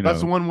 I've That's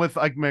the one with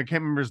like, man, I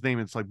can't remember his name.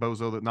 It's like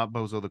Bozo, not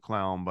Bozo the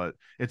clown, but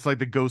it's like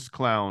the ghost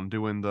clown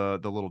doing the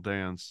little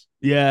dance.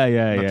 yeah,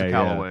 yeah, That's a yeah, yeah.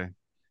 Callaway.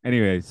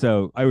 Anyway,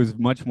 so I was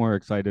much more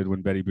excited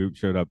when Betty Boop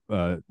showed up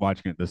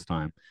watching it this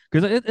time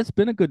because it's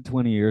been a good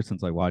 20 years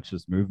since I watched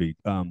this movie.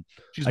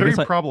 She's I very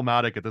guess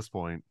problematic at this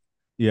point.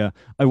 yeah,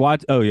 I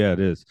watched. Oh yeah, it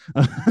is.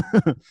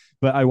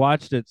 But I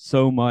watched it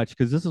so much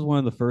because this is one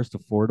of the first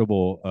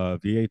affordable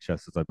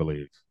VHSs, I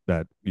believe,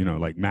 that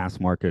like mass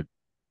market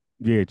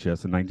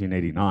VHS in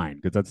 1989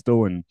 because that's still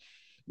when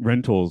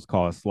rentals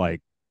cost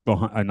like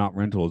not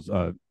rentals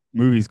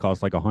movies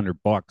cost like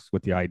 $100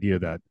 with the idea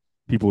that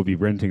people would be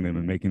renting them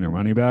and making their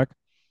money back.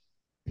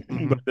 But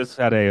Hmm. this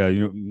had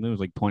it was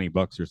like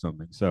 $20 or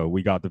something, so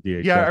we got the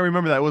Yeah, I VHS.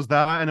 remember that. It was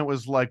that, and it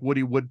was like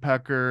Woody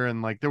Woodpecker,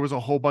 and like there was a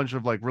whole bunch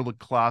of like really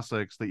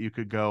classics that you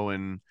could go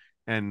and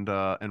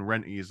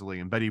rent easily.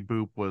 And Betty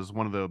Boop was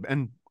one of the,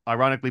 and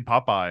ironically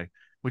Popeye,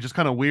 which is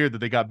kind of weird that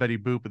they got Betty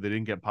Boop but they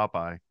didn't get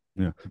Popeye.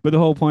 Yeah, but the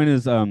whole point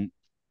is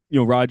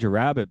Roger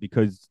Rabbit,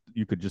 because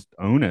you could just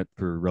own it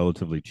for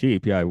relatively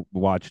cheap. Yeah, I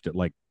watched it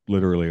like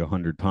literally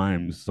 100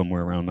 times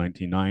somewhere around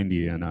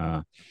 1990, and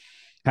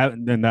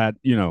and that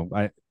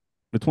I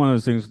it's one of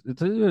those things.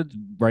 It's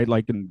right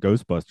like in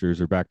Ghostbusters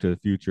or Back to the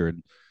Future,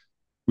 and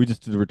we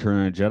just did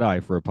Return of the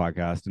Jedi for a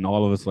podcast, and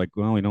all of us like,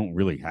 well, we don't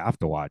really have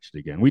to watch it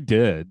again. We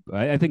did.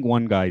 I think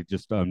one guy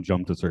just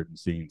jumped to certain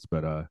scenes,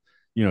 but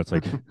it's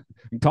like you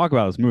can talk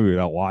about this movie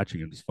without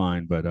watching it. It's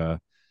fine, but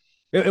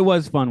it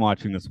was fun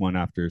watching this one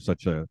after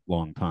such a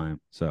long time.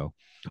 So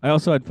I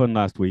also had fun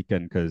last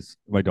weekend because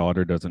my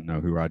daughter doesn't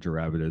know who Roger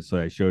Rabbit is. So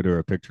I showed her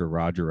a picture of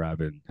Roger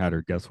Rabbit and had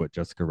her guess what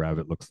Jessica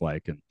Rabbit looks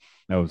like, and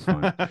that was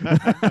fun.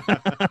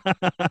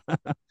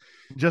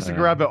 Jessica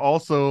uh, Rabbit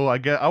also,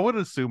 I would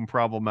assume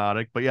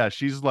problematic, but yeah,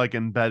 she's like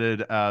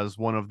embedded as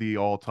one of the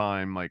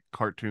all-time like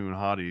cartoon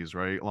hotties,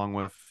 right? Along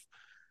with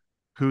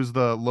who's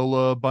the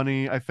Lola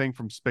Bunny, I think,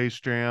 from Space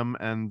Jam,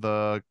 and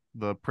the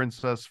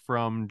princess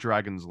from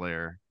Dragon's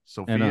Lair,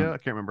 and Sophia. I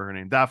can't remember her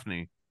name.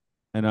 Daphne.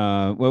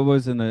 what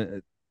was in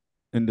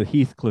the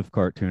Heathcliff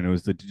cartoon? It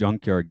was the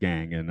Junkyard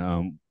Gang,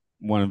 and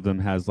one of them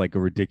has like a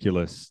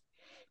ridiculous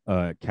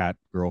cat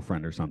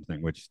girlfriend or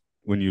something, which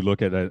when you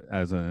look at it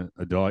as an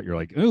adult, you're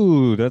like,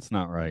 ooh, that's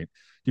not right.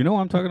 Do you know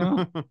what I'm talking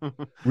about?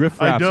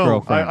 Riff I Raff's don't.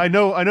 girlfriend. I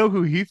know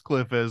who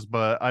Heathcliff is,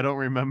 but I don't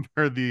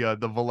remember the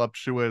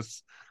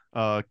voluptuous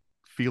uh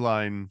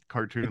feline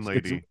cartoon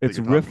lady that It's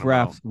you're talking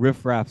about.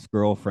 Riff Raff's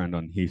girlfriend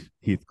on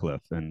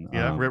Heathcliff, and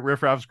Yeah,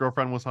 Riff Raff's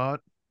girlfriend was hot.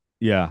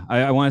 yeah,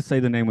 I want to say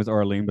the name was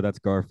Arlene, but that's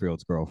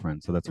Garfield's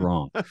girlfriend, so that's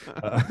wrong.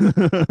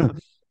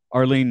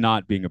 Arlene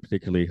not being a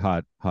particularly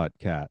hot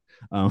cat.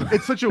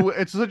 It's such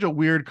a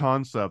weird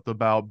concept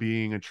about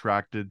being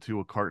attracted to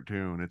a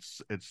cartoon.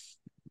 It's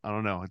I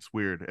don't know. It's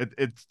weird.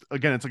 It's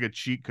again, it's like a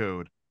cheat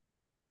code.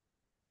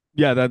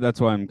 Yeah, that's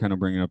why I'm kind of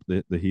bringing up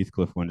the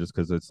Heathcliff one, just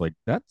because it's like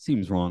that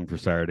seems wrong for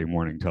Saturday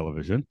morning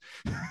television.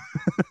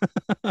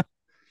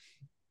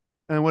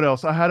 And what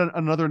else? I had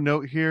another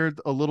note here,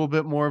 a little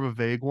bit more of a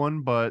vague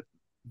one, but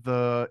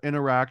the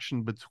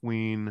interaction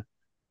between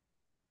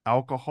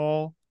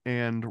alcohol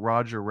and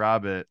Roger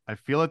Rabbit, I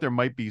feel like there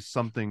might be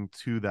something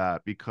to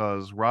that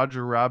because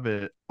Roger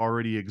Rabbit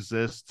already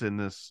exists in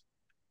this.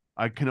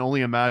 I can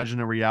only imagine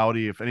a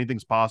reality if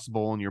anything's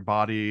possible and your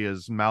body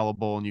is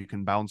malleable and you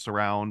can bounce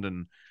around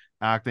and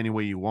act any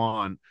way you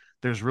want.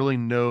 There's really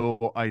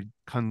no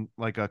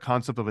like a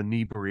concept of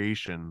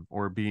inebriation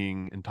or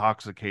being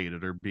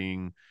intoxicated or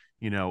being,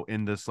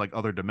 in this like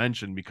other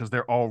dimension because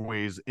they're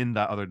always in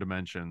that other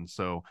dimension.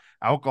 So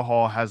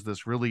alcohol has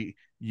this really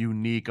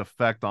unique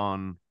effect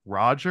on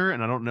Roger,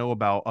 and I don't know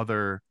about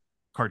other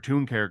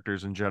cartoon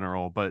characters in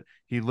general, but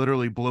he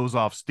literally blows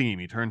off steam.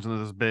 He turns into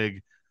this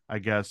big, I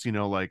guess,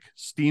 like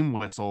steam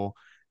whistle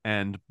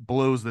and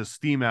blows this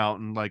steam out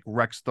and like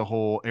wrecks the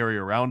whole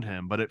area around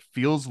him. But it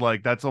feels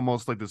like that's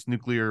almost like this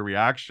nuclear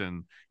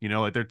reaction,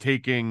 like they're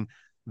taking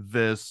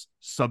this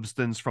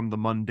substance from the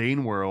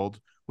mundane world,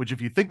 which, if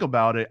you think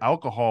about it,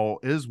 alcohol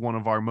is one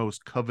of our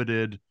most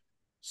coveted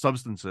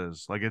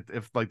substances. Like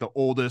if like the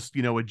oldest,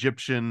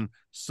 Egyptian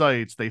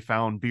sites, they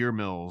found beer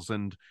mills,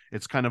 and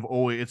it's kind of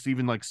always, it's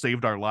even like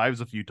saved our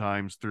lives a few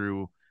times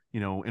through,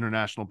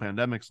 international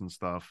pandemics and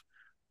stuff.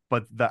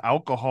 But the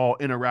alcohol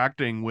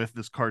interacting with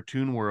this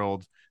cartoon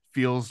world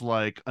feels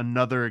like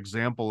another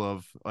example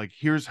of like,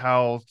 here's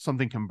how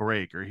something can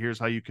break, or here's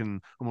how you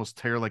can almost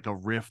tear like a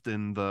rift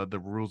in the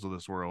rules of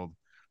this world.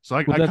 So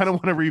I Well, kind that's of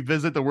want to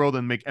revisit the world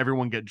and make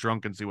everyone get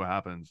drunk and see what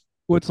happens.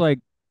 what's like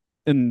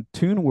in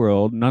Toon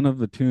World. None of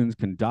the tunes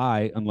can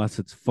die unless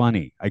it's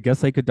funny. I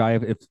guess they could die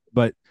if,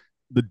 but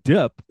the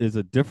dip is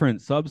a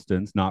different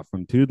substance, not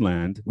from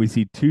Toonland. We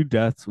see two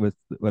deaths with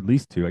at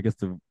least two. I guess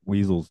the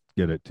weasels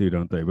get it too,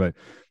 don't they? But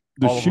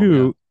All of them,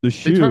 yeah. the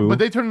shoe,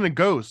 They turn into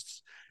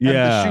ghosts,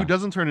 and the shoe yeah,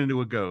 doesn't turn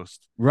into a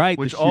ghost, right.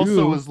 The which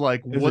also shoe is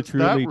like, is a what's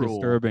that truly rule?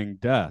 disturbing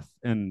death.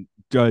 And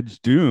Judge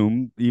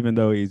Doom, even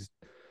though he's,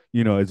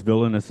 as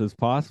villainous as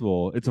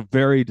possible, it's a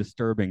very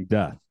disturbing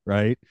death,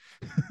 right?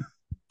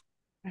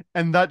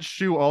 And that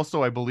shoe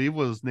also, I believe,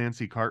 was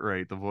Nancy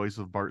Cartwright, the voice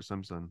of Bart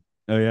Simpson.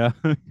 Oh yeah.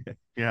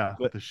 Yeah,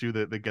 But the shoe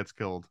that gets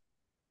killed.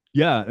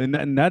 yeah, and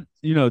that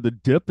the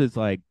dip is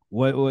like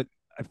what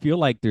I feel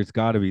like there's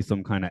got to be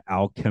some kind of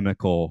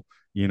alchemical,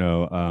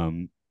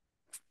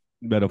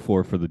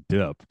 metaphor for the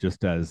dip,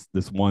 just as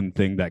this one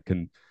thing that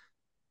can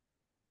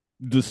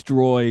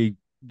destroy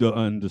the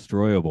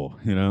undestroyable.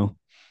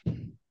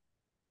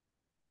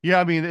 Yeah,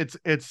 I mean,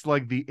 it's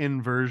like the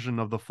inversion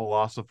of the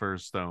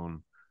Philosopher's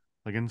Stone.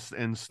 Like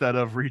instead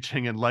of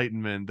reaching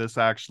enlightenment, this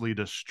actually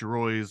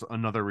destroys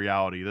another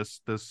reality. This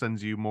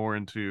sends you more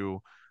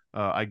into,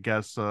 I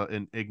guess,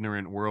 an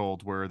ignorant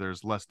world where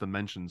there's less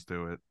dimensions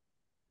to it.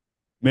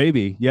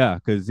 Maybe, yeah,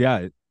 because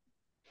yeah,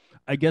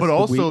 I But guess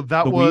also,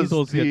 that the was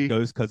weasels get the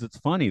ghosts because it's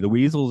funny. The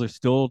weasels are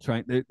still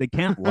trying. They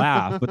can't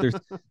laugh, but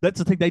that's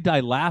the thing. They die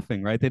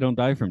laughing, right? They don't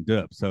die from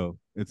dip, so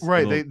it's a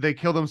right. little. They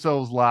kill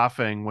themselves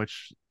laughing,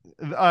 which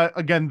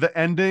again, the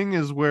ending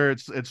is where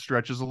it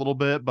stretches a little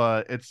bit,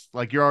 but it's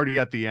like you're already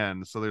at the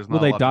end, so there's Well,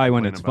 not a they lot to die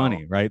when complain it's about.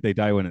 funny, right? They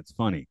die when it's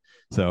funny.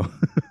 So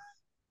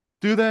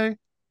Do they?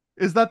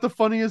 Is that the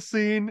funniest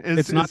scene?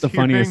 it's not Is the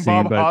funniest hearing scene,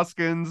 Bob but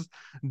Hoskins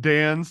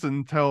dance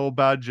and tell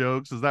bad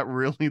jokes? Is that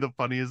really the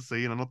funniest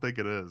scene? I don't think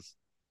it is.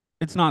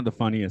 it's not the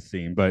funniest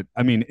scene. But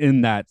I mean,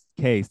 in that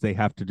case, they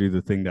have to do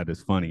the thing that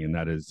is funny, and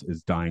that is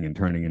dying and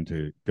turning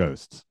into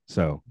ghosts.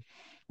 So,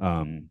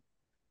 um,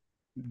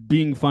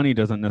 being funny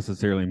doesn't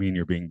necessarily mean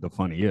you're being the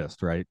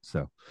funniest, right?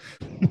 So,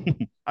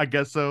 I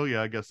guess so.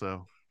 Yeah, I guess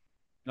so.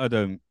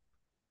 the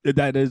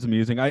That is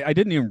amusing. I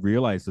didn't even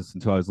realize this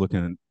until I was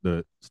looking at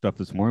the stuff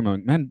this morning. I'm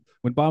like, man,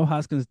 when Bob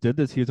Hoskins did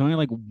this, he was only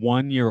like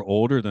 1 year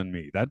older than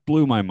me. That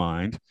blew my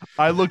mind.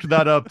 I looked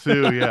that up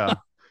too. Yeah. It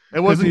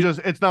Because wasn't he just,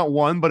 it's not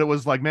one, but it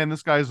was like, man,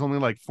 this guy's only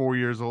like 4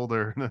 years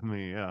older than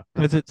me. Yeah.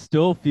 because it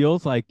still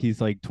feels like he's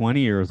like 20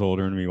 years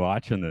older than me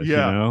watching this, you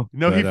Yeah. know?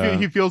 No, But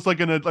he feels like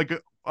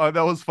that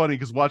was funny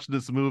because watching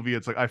this movie,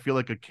 it's like I feel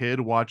like a kid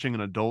watching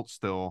an adult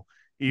still,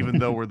 even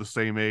though we're the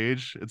same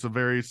age. It's a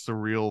very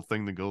surreal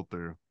thing to go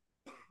through.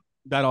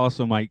 that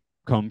also might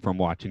come from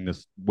watching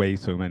this way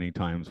so many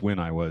times when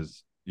I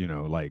was,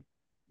 like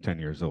 10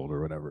 years old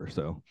or whatever.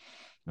 So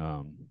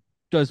um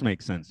does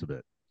make sense a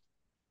bit.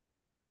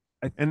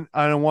 And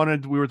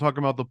we were talking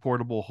about the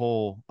portable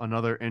hole.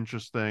 Another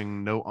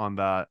interesting note on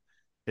that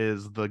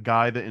is the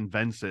guy that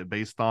invents it,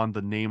 based on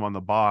the name on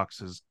the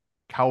box, is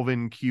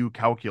Calvin Q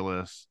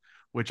Calculus,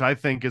 which I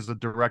think is a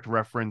direct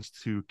reference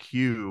to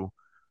Q,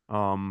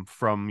 from,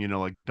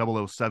 like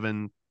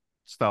 007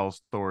 style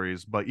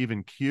stories. But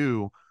even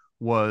Q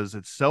was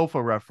itself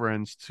a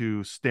reference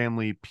to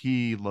Stanley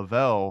P.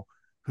 Lavelle,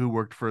 who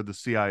worked for the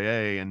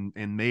CIA and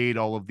made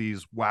all of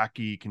these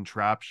wacky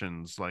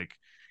contraptions. Like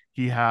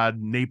he had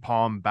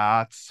napalm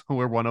bats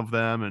were one of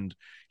them, and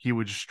he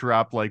would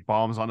strap like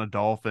bombs on the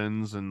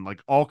dolphins and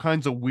like all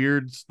kinds of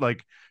weird,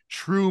 like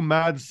true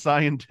mad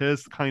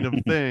scientist kind of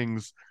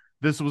things.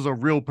 This was a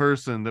real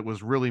person that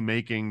was really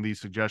making these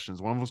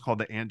suggestions. One of them was called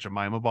the Aunt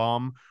Jemima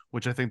bomb,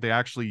 which I think they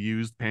actually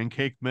used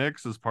pancake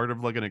mix as part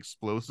of like an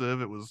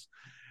explosive. It was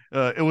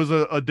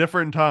a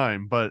different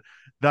time, but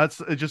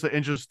that's just an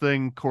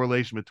interesting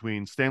correlation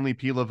between Stanley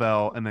P.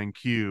 Lavelle and then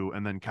Q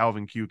and then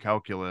Calvin Q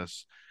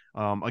Calculus.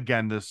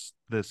 Again,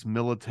 this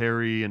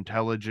military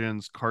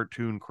intelligence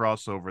cartoon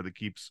crossover that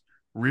keeps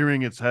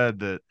rearing its head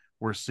that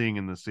we're seeing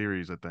in the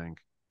series, I think.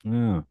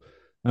 Yeah.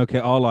 Okay.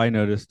 All I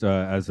noticed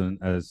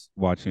as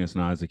watching this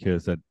now as a kid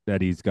is that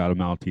Eddie's got a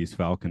Maltese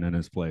Falcon in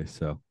his place.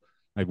 So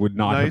I would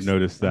not have Nice.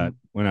 noticed that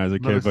when I was a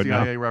Another kid, but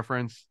now CIA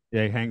reference.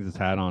 yeah, he hangs his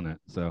hat on it.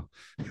 So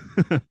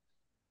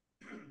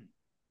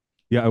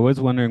yeah, I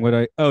was wondering what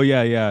I. Oh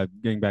yeah.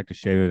 Getting back to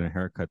shaving a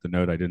haircut, the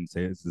note I didn't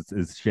say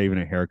is shaving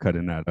a haircut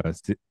in that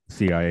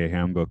CIA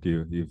handbook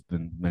you've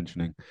been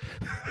mentioning.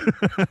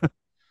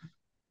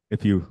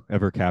 If you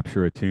ever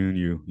capture a tune,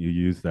 you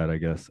use that. I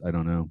guess I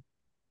don't know.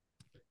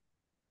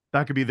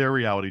 That could be their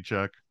reality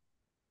check.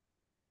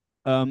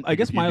 I Like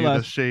guess if you my do the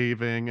last.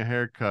 shaving, a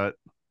haircut,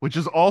 which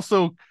is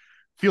also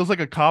feels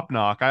like a cop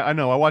knock. I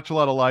know I watch a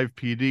lot of live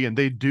PD and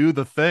they do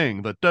the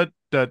thing, the da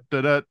da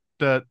da da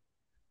da,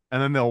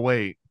 and then they'll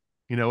wait.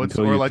 It's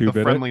Until or you like the two bit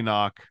it. friendly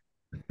knock.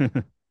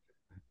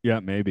 Yeah,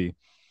 maybe.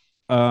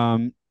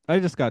 I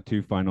just got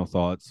two final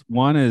thoughts.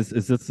 One is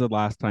this the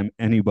last time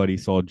anybody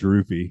saw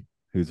Droopy,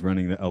 who's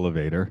running the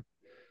elevator?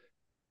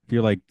 I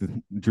feel like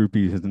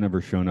Droopy has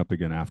never shown up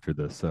again after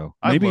this, so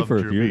I maybe love for a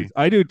few Droopy. years.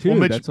 I do Well,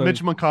 too. That's why.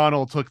 Mitch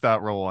McConnell took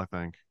that role, I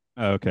think.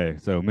 Okay,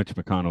 so Mitch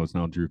McConnell is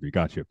now Droopy.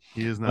 Got you.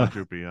 He is now Uh,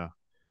 Droopy, yeah.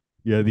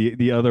 yeah,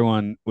 the other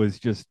one was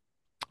just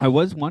I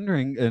was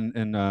wondering,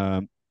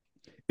 and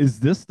is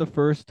this the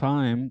first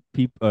time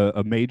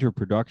a major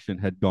production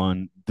had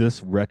gone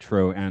this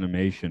retro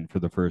animation for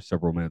the first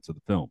several minutes of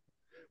the film,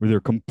 where they're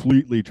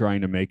completely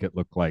trying to make it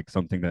look like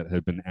something that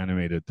had been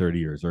animated 30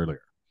 years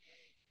earlier?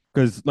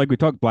 Because like we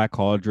talked Black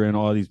Cauldron,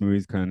 all these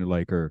movies kind of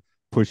like are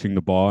pushing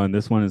the ball, and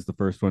this one is the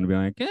first one to be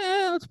like,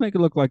 yeah, let's make it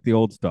look like the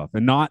old stuff,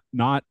 and not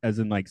as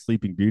in like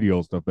Sleeping Beauty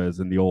old stuff, as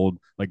in the old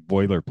like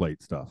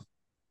boilerplate stuff.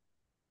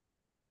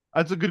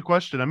 That's a good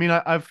question. I mean,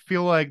 I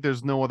feel like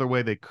there's no other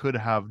way they could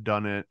have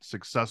done it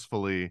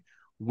successfully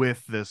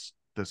with this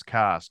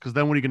cast. Because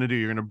then what are you going to do?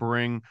 You're going to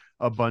bring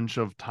a bunch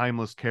of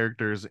timeless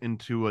characters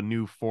into a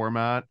new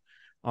format,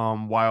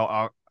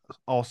 while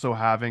also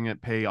having it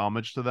pay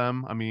homage to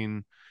them. I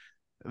mean,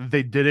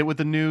 they did it with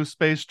the new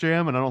Space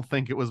Jam, and I don't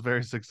think it was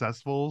very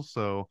successful.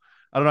 So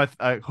I don't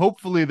know.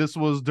 Hopefully this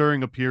was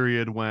during a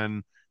period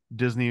when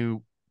Disney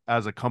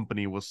as a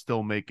company was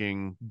still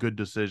making good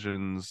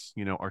decisions,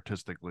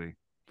 artistically.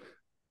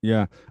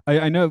 Yeah,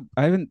 I know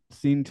I haven't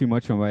seen too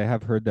much of them. I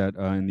have heard that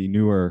in the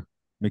newer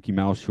Mickey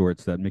Mouse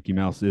shorts that Mickey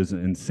Mouse is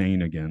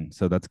insane again,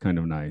 so that's kind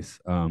of nice.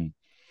 And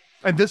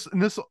this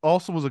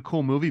also was a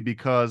cool movie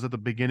because at the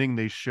beginning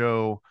they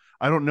show,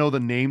 I don't know the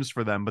names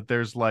for them, but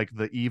there's like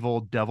the evil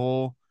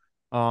devil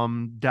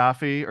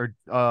Daffy, or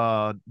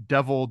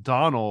Devil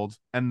Donald,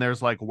 and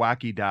there's like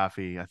Wacky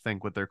Daffy, I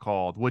think what they're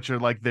called, which are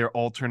like their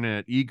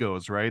alternate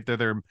egos, right?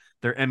 They're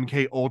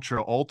MK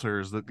Ultra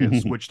alters that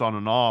get switched on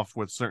and off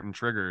with certain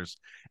triggers.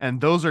 And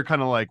those are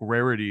kind of like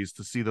rarities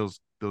to see those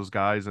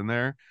guys in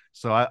there.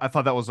 So I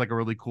thought that was like a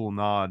really cool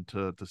nod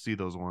to see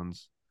those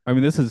ones. I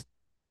mean,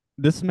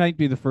 this might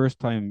be the first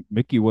time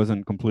Mickey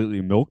wasn't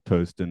completely milk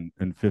toast in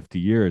 50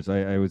 years.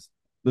 I was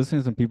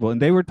listening to some people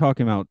and they were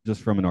talking about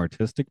just from an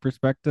artistic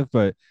perspective,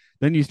 but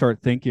then you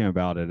start thinking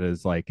about it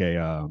as like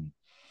a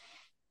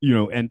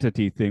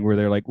entity thing where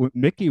they're like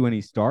Mickey when he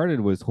started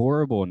was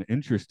horrible and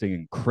interesting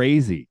and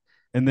crazy.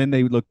 And then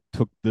they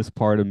took this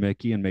part of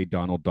Mickey and made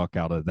Donald Duck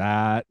out of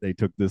that. They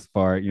took this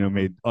part,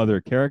 made other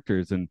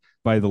characters. And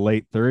by the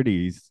late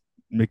 30s,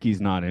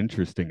 Mickey's not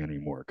interesting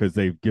anymore because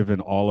they've given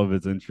all of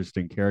his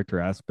interesting character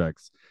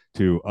aspects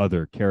to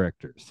other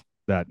characters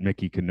that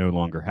Mickey can no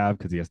longer have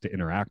because he has to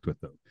interact with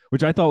them,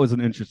 which I thought was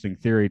an interesting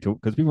theory to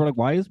because people are like,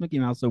 why is Mickey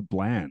Mouse so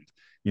bland?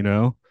 You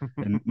know,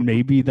 and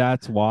maybe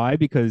that's why,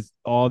 because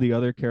all the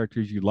other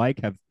characters you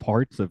like have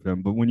parts of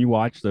him, but when you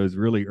watch those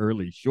really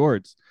early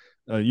shorts,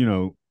 you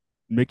know,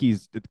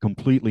 Mickey's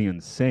completely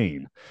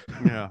insane.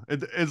 Yeah,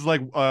 it's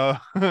like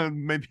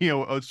maybe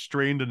a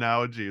strained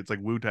analogy. It's like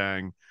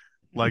Wu-Tang,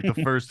 like the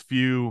first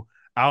few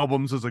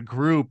albums as a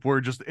group were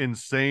just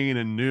insane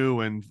and new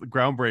and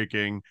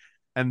groundbreaking,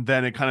 and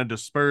then it kind of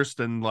dispersed,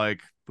 and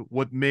like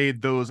what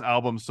made those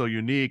albums so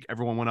unique,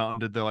 everyone went out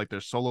and did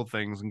their solo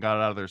things and got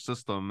it out of their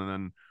system, and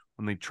then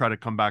when they try to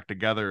come back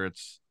together,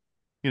 it's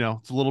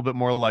it's a little bit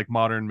more like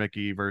modern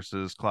Mickey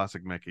versus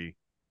classic Mickey.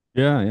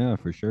 Yeah, yeah,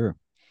 for sure.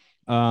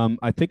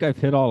 I think I've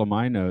hit all of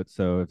my notes.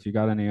 So if you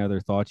got any other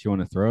thoughts you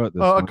want to throw at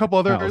this A one,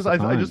 couple now's others. the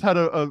I just time.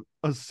 had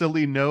a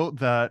silly note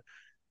that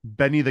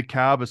Benny the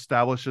Cab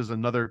establishes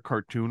another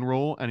cartoon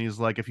role, and he's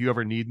like, if you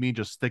ever need me,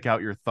 just stick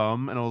out your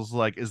thumb. And I was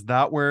like, is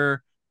that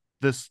where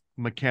this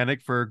mechanic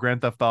for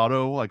Grand Theft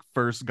Auto like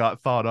first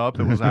got thought up?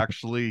 It was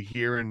actually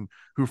here in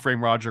Who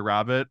Framed Roger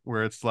Rabbit,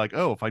 where it's like,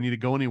 oh, if I need to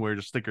go anywhere,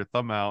 just stick your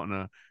thumb out and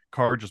a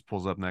car just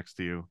pulls up next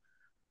to you.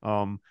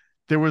 Um,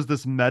 there was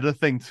this meta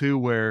thing too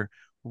where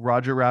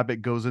Roger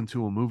Rabbit goes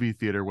into a movie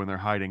theater when they're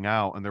hiding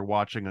out and they're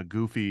watching a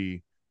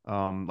Goofy,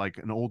 like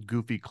an old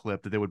Goofy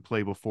clip that they would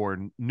play before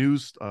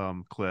news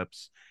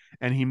clips,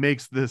 and he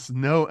makes this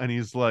note and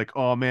he's like,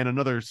 "Oh man,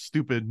 another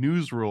stupid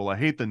news rule. I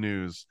hate the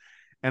news."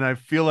 And I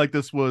feel like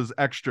this was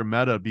extra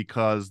meta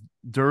because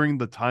during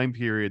the time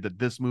period that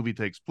this movie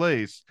takes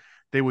place,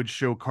 they would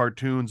show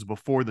cartoons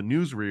before the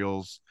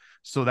newsreels.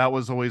 So that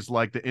was always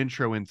like the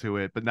intro into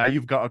it. But now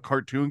you've got a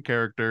cartoon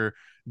character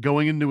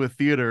going into a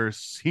theater,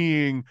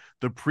 seeing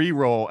the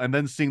pre-roll, and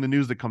then seeing the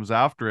news that comes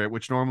after it,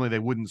 which normally they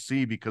wouldn't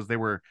see because they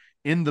were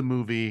in the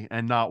movie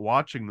and not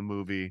watching the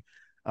movie.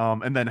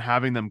 And then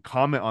having them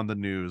comment on the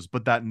news.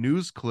 But that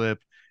news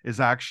clip is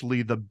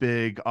actually the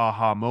big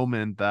aha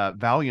moment that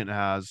Valiant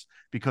has,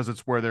 because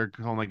it's where they're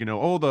going like,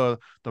 oh,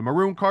 the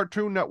Maroon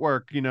Cartoon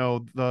Network,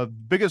 the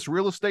biggest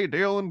real estate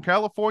deal in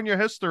California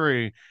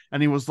history.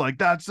 And he was like,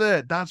 that's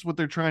it. That's what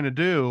they're trying to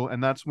do.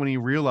 And that's when he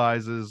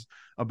realizes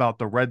about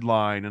the red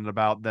line and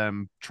about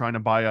them trying to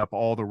buy up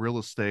all the real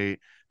estate,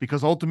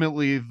 because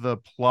ultimately the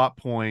plot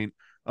point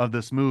of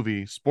this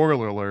movie,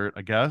 spoiler alert,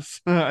 I guess,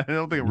 I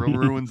don't think it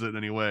ruins it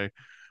anyway,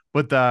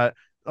 but that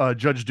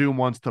Judge Doom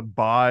wants to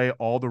buy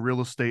all the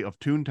real estate of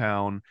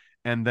Toontown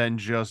and then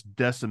just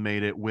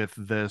decimate it with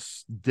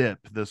this dip,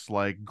 this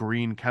like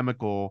green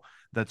chemical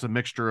that's a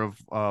mixture of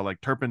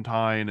like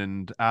turpentine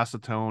and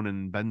acetone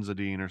and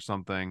benzidine or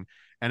something,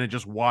 and it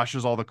just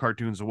washes all the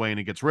cartoons away and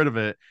it gets rid of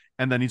it,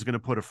 and then he's going to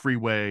put a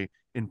freeway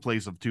in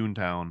place of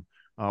Toontown,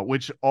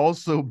 which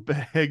also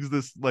begs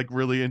this like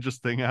really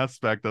interesting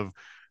aspect of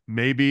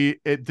maybe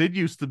it did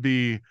used to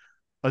be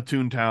a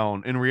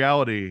Toontown in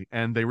reality,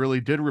 and they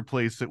really did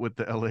replace it with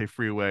the LA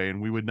freeway,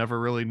 and we would never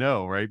really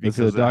know, right? This is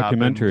a Because it happened.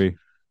 documentary.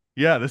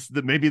 Yeah,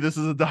 maybe this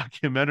is a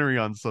documentary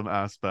on some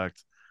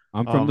aspect.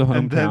 I'm from the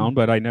And hometown, then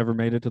but I never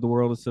made it to the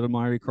world of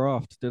Sidamari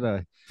Croft, did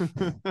I?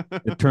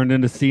 It turned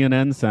into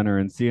CNN Center,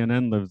 and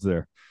CNN lives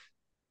there.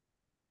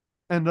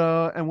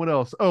 and what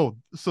else? Oh,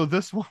 so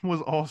this one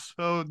was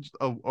also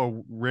a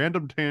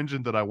random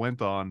tangent that I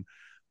went on,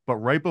 but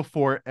right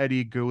before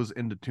Eddie goes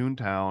into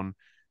Toontown,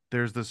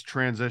 there's this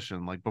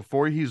transition. Like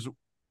before he's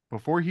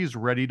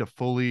ready to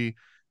fully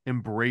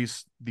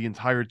embrace the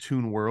entire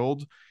Toon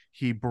world,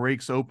 he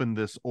breaks open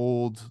this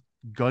old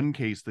gun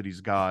case that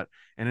he's got,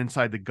 and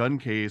inside the gun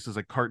case is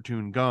a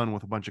cartoon gun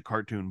with a bunch of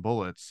cartoon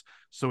bullets.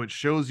 So it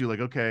shows you like,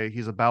 okay,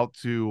 he's about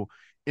to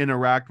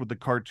interact with the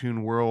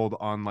cartoon world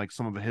on like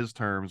some of his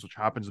terms, which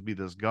happens to be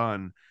this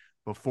gun,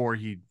 before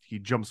he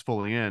jumps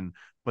fully in.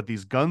 But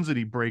these guns that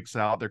he breaks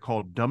out, they're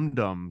called dum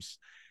dums.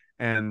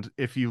 And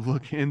if you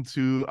look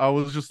into, I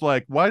was just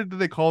like, why did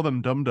they call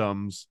them dum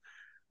dums?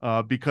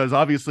 Because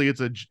obviously it's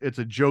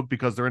a joke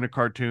because they're in a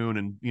cartoon,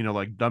 and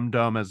like dum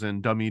dum as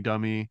in dummy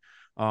dummy.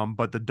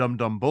 But the dum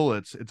dum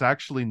bullets, it's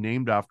actually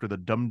named after the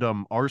Dum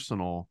Dum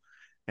Arsenal,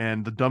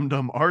 and the Dum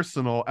Dum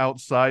Arsenal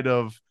outside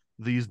of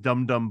these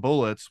Dum Dum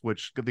bullets,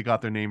 which they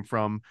got their name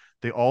from,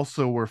 they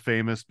also were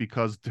famous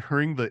because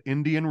during the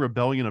Indian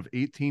Rebellion of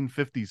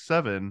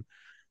 1857,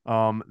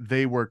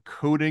 they were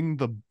coating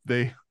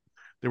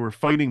they were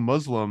fighting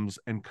Muslims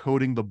and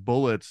coating the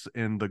bullets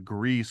in the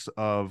grease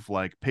of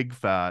like pig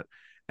fat,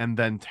 and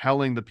then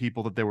telling the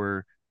people that they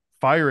were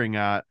firing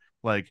at,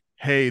 like,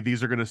 hey,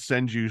 these are going to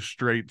send you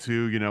straight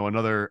to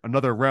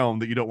another realm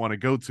that you don't want to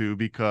go to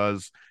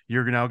because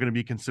you're now going to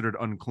be considered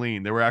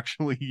unclean. They were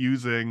actually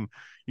using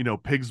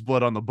pig's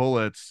blood on the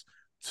bullets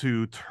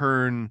to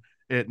turn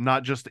it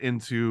not just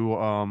into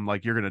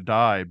like you're going to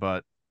die,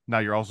 but now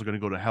you're also going to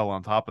go to hell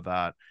on top of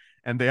that.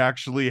 And they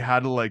actually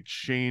had to like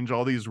change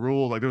all these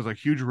rules. Like there was a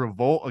huge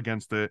revolt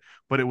against it,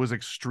 but it was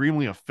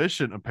extremely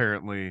efficient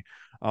apparently.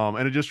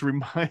 And it just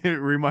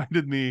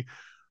reminded me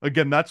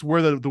again, that's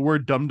where the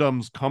word dum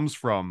dums comes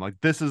from. Like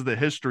this is the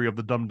history of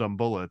the dum dum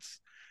bullets.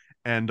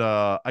 And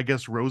I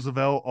guess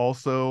Roosevelt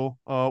also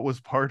was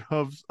part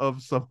of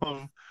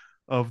some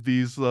of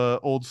these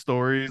old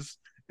stories.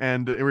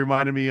 And it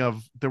reminded me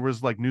of there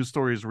was like news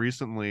stories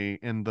recently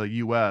in the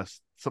US,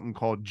 something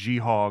called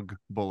G-Hog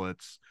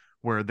bullets,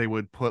 where they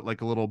would put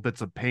like a little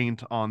bits of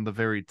paint on the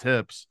very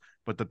tips,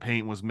 but the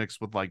paint was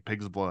mixed with like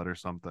pig's blood or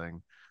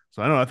something.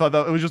 So I don't know. I thought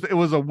that it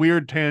was a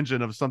weird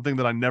tangent of something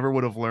that I never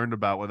would have learned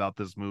about without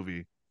this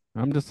movie.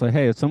 I'm just like,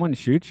 hey, if someone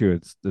shoots you,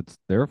 it's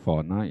their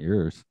fault, not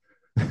yours.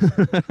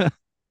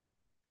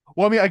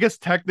 Well, I mean, I guess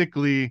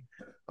technically,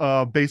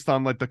 based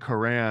on like the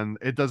Quran,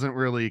 it doesn't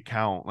really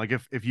count. Like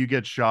if you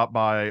get shot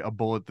by a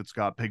bullet that's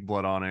got pig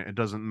blood on it, it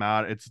doesn't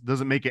matter. It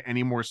doesn't make it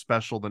any more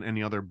special than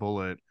any other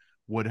bullet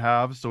would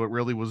have. So it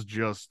really was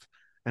just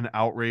an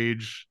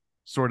outrage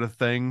sort of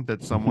thing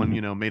that someone,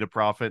 made a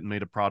profit and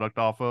made a product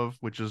off of,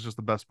 which is just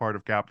the best part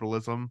of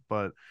capitalism.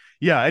 But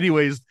yeah,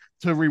 anyways,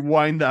 to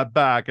rewind that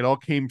back, it all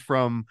came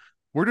from,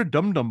 where did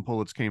dum dum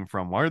bullets came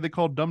from? Why are they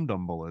called dum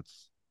dum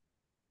bullets?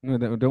 No,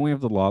 don't we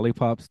have the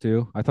lollipops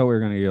too? I thought we were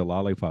going to get a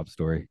lollipop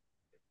story,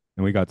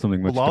 and we got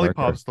something The much lollipop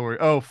darker. story.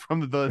 Oh,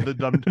 from the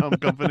Dum Dum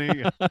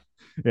Company.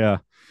 Yeah,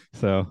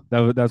 so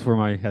that's where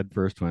my head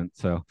first went.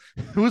 So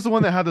Who was the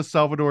one that had the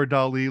Salvador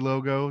Dali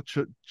logo?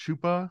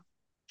 Chupa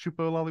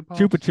Chupa lollipops.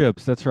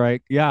 Chips, that's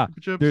right. Yeah,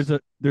 Chupa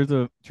chips. there's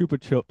a Chupa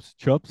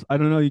Chips. I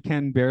don't know, you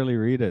can barely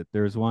read it.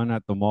 There's one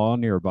at the mall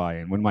nearby,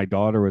 and when my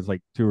daughter was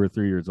like 2 or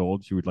 3 years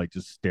old, she would like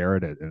just stare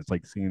at it, and it's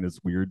like singing this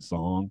weird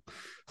song.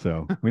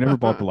 So we never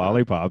bought the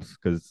lollipops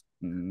because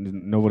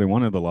nobody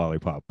wanted the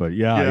lollipop. But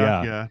yeah, Yeah,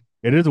 yeah, yeah.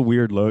 it is a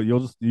weird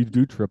logo. You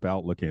do trip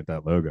out looking at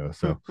that logo.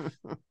 So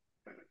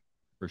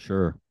for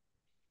sure.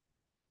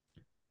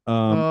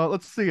 Um,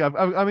 Let's see.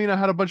 I mean, I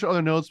had a bunch of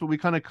other notes, but we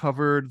kind of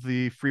covered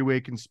the freeway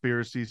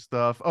conspiracy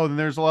stuff. Oh, and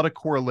there's a lot of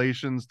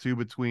correlations too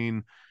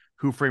between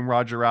Who Framed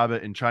Roger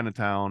Rabbit and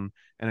Chinatown.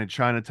 And in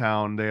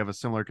Chinatown, they have a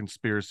similar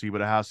conspiracy,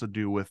 but it has to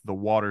do with the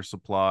water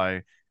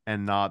supply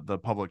and not the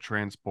public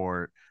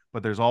transport.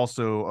 But there's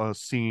also a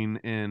scene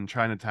in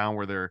Chinatown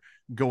where they're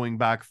going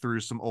back through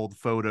some old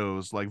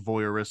photos, like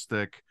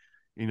voyeuristic,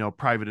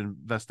 private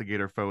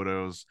investigator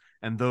photos,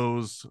 and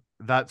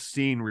that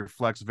scene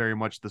reflects very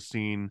much the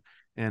scene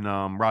in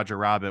Roger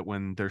Rabbit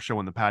when they're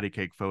showing the patty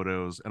cake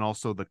photos, and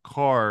also the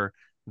car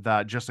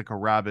that Jessica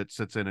Rabbit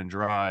sits in and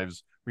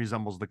drives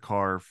resembles the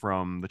car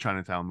from the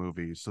Chinatown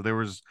movies. So there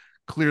was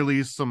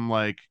clearly some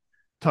like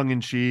tongue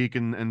in cheek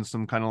and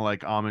some kind of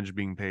like homage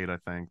being paid, I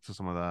think, to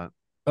some of that.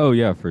 oh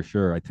yeah, for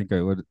sure. I think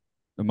I would.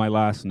 My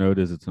last note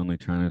is it's only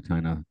China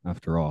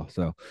after all.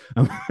 So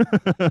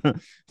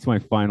it's my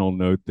final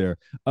note there.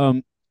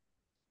 Um,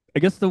 I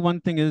guess the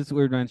one thing is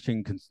we're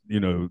mentioning,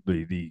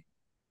 the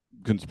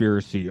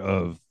conspiracy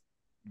of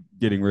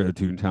getting rid of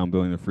Toontown,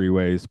 building the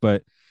freeways,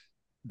 but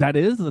that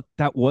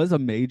was a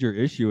major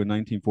issue in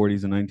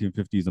 1940s and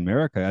 1950s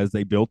America as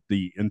they built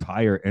the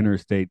entire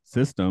interstate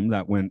system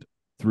that went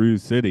through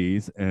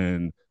cities.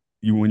 And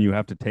when you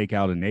have to take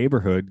out a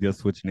neighborhood,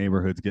 guess which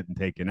neighborhood's getting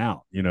taken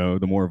out? The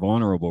more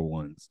vulnerable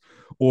ones,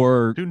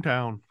 or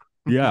Toontown.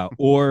 yeah,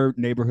 or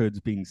neighborhoods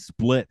being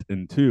split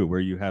in two, where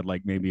you had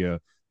like maybe a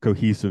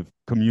cohesive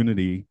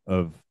community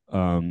of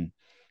a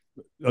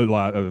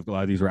lot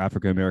of these were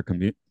African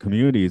American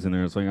communities, and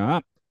they're just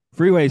like,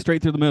 freeway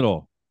straight through the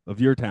middle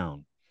of your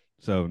town,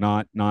 so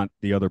not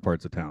the other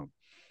parts of town.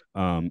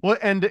 Well,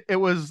 and it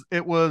was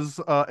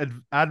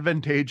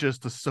advantageous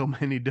to so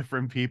many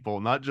different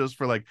people, not just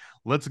for like,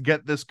 let's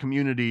get this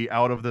community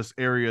out of this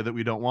area that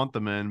we don't want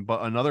them in,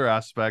 but another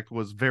aspect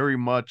was very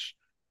much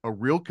a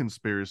real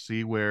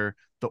conspiracy where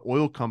the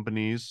oil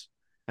companies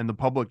and the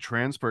public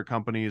transport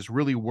companies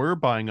really were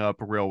buying up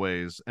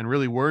railways and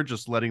really were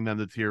just letting them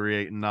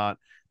deteriorate and not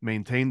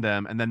maintain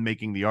them, and then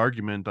making the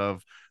argument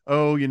of,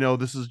 oh,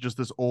 this is just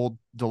this old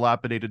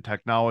dilapidated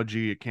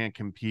technology, it can't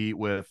compete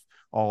with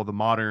all the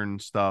modern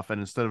stuff.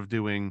 And instead of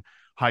doing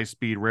high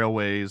speed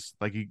railways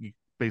like you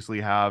basically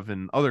have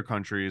in other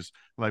countries,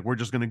 like, we're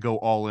just going to go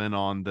all in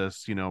on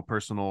this,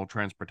 personal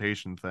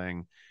transportation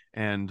thing.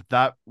 And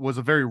that was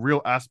a very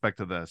real aspect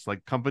of this.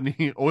 Like,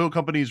 oil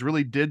companies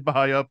really did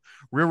buy up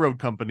railroad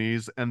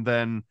companies and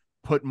then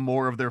put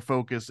more of their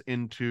focus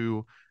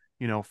into,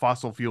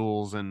 fossil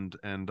fuels and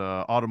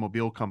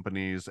automobile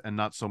companies, and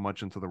not so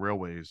much into the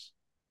railways.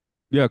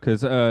 Yeah,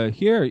 because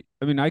here,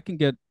 I mean, I can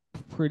get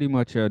pretty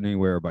much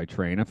anywhere by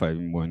train if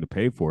I'm willing to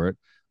pay for it.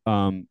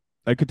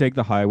 I could take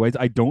the highways.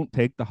 I don't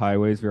take the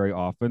highways very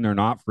often. They're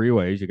not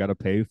freeways. You got to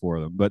pay for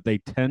them, but they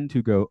tend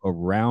to go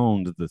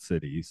around the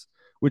cities,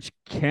 which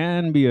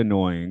can be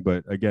annoying.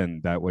 But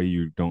again, that way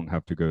you don't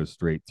have to go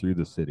straight through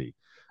the city.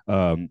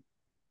 Um,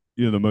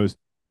 the most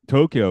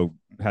Tokyo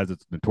has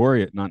its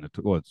notorious, not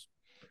well,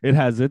 it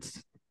has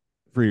its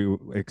free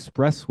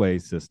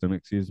expressway system,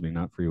 excuse me,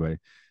 not freeway.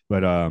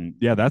 But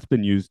yeah, that's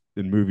been used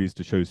in movies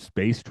to show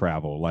space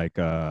travel, like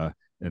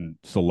in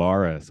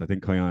Solaris. I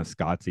think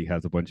Koyaanisqatsi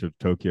has a bunch of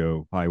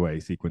Tokyo highway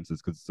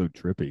sequences because it's so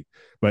trippy.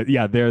 But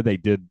yeah, there they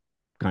did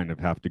kind of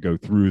have to go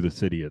through the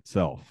city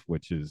itself,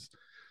 which is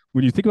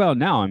when you think about it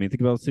now, I mean,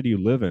 think about the city you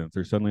live in. If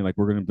there's suddenly like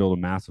we're going to build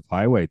a massive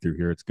highway through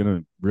here, it's going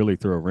to really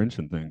throw a wrench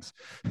in things.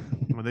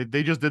 Well,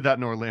 they just did that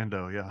in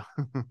Orlando, yeah.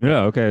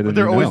 Yeah. Okay. But Then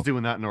they're always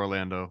doing that in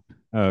Orlando.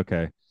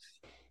 Okay.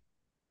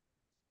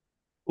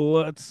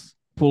 Let's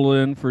pull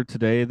in for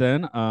today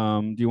then.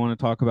 Do you want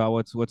to talk about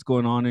what's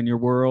going on in your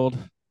world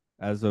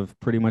as of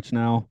pretty much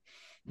now?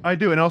 I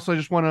do, and also I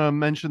just want to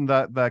mention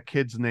that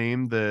kid's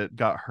name that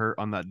got hurt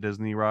on that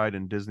Disney ride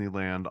in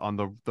Disneyland on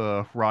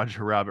the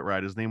Roger Rabbit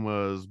ride. His name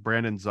was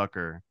Brandon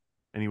Zucker,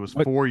 and he was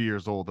What? 4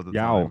 years old at the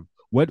Yow. time.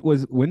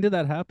 When did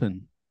that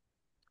happen?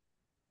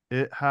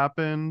 It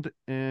happened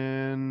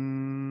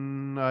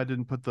in I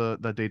didn't put the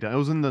date down. It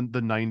was in the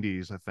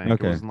 90s, I think. It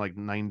Okay. was in like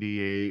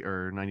 98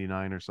 or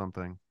 99 or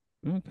something.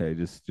 Okay,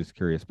 just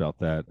curious about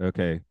that.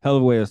 Okay. Hell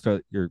of a way to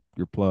start your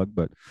plug,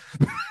 but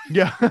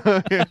Yeah.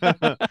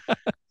 Yeah.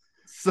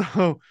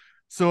 So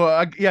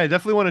yeah, I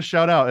definitely want to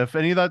shout out if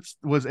any of that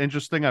was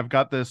interesting. I've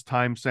got this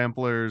Time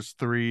Samplers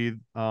 3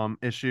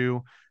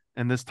 issue,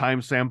 and this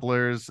Time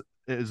Samplers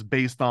is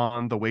based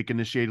on the Wake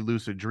Initiated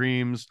Lucid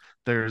Dreams.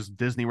 There's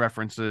Disney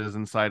references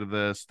inside of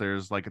this.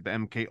 There's like the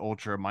MK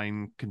Ultra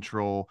mind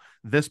control.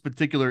 This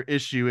particular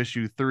issue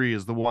 3,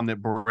 is the one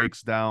that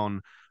breaks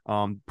down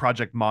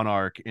Project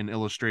Monarch in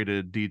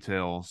illustrated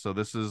detail. So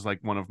this is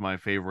like one of my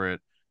favorite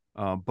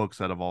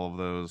books out of all of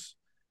those.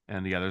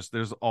 And yeah,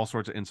 there's all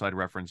sorts of inside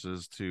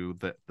references to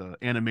the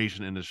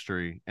animation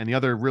industry. And the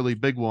other really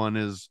big one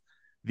is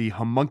the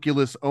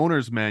Homunculus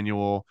Owner's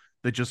Manual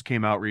that just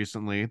came out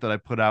recently that I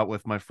put out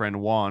with my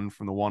friend Juan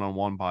from the One on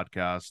One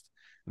podcast.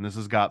 And this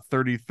has got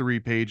 33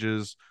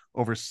 pages,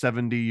 over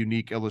 70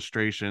 unique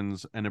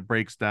illustrations, and it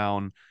breaks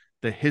down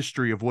the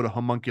history of what a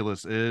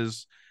homunculus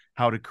is,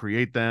 how to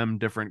create them,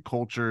 different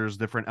cultures,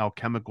 different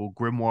alchemical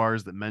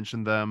grimoires that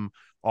mention them,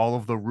 all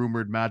of the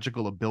rumored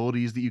magical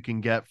abilities that you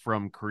can get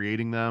from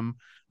creating them.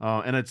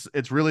 And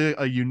it's really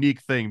a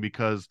unique thing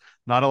because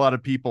not a lot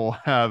of people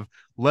have,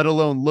 let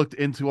alone looked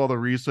into all the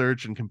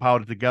research and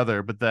compiled it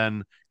together, but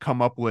then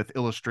come up with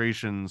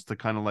illustrations to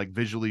kind of like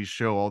visually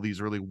show all these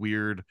really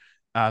weird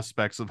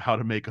aspects of how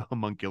to make a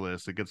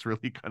homunculus. It gets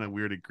really kind of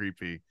weird and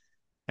creepy.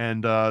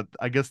 And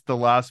I guess the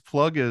last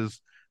plug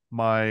is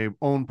my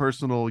own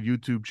personal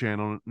YouTube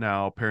channel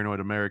now,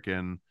 Paranoid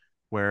American,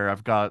 where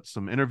I've got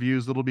some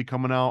interviews that'll be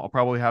coming out. I'll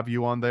probably have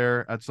you on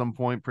there at some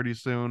point pretty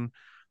soon.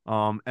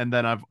 And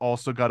then I've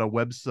also got a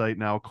website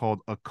now called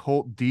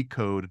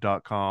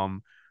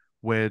occultdecode.com,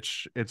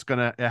 which it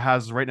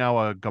has right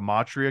now a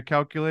gematria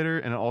calculator,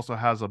 and it also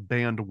has a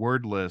banned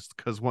word list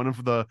because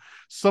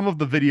some of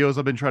the videos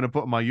I've been trying to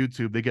put on my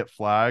YouTube, they get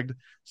flagged.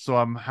 So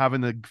I'm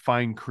having to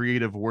find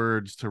creative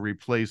words to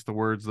replace the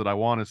words that I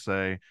want to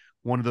say.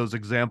 One of those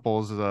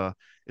examples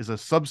is a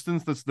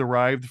substance that's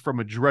derived from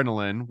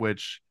adrenaline,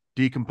 which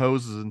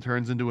decomposes and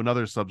turns into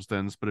another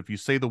substance. But if you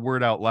say the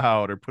word out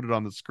loud or put it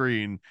on the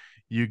screen,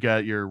 you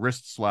get your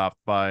wrist slapped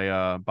by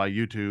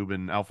YouTube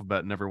and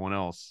Alphabet and everyone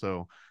else.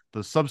 So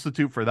the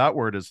substitute for that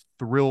word is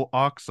thrill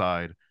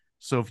oxide.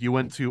 So if you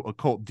went to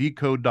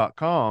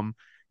occultdecode.com,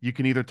 you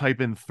can either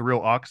type in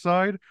thrill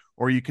oxide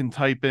or you can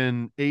type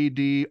in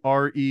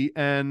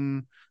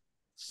ADREN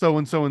so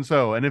and so and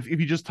so. And if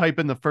you just type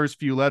in the first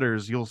few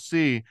letters, you'll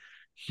see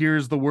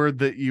here's the word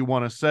that you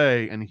want to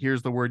say, and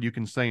here's the word you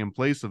can say in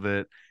place of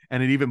it.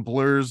 And it even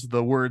blurs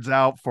the words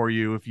out for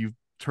you if you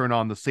turn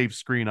on the safe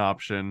screen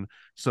option.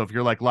 So if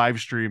you're like live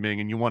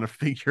streaming and you want to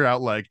figure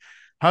out like,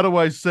 how do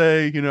I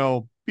say,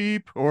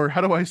 beep, or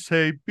how do I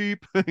say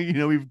beep?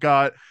 We've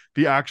got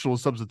the actual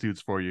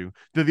substitutes for you.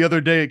 The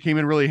other day it came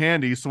in really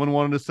handy. Someone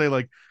wanted to say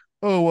like,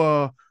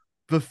 oh,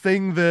 the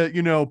thing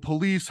that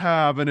police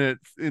have, and it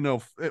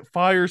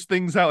fires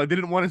things out. I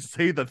didn't want to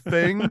say the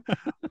thing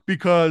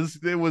because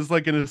it was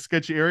like in a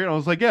sketchy area. And I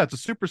was like, yeah, it's a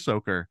super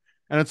soaker.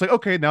 And it's like,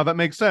 okay, now that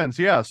makes sense.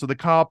 Yeah. So the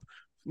cop,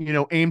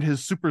 aimed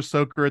his super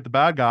soaker at the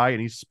bad guy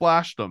and he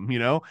splashed him,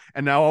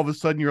 and now all of a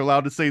sudden you're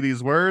allowed to say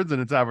these words and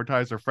it's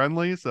advertiser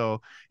friendly.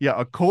 So yeah,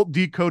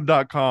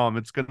 occultdecode.com.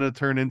 It's going to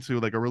turn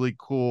into like a really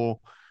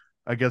cool,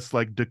 I guess,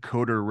 like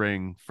decoder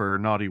ring for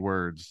naughty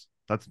words.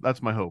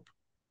 That's my hope.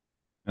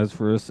 As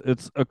for us,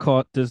 it's a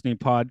Caught Disney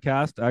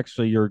podcast.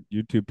 Actually, your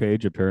YouTube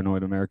page at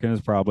Paranoid American is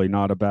probably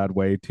not a bad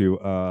way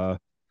to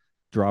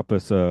drop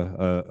us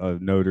a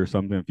note or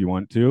something if you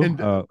want to. And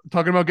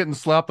talking about getting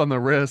slapped on the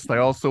wrist, I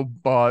also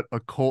bought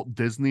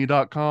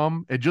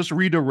occultdisney.com. It just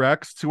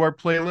redirects to our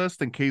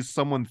playlist in case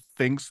someone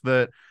thinks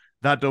that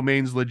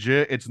domain's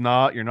legit. It's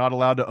not. You're not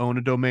allowed to own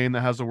a domain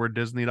that has the word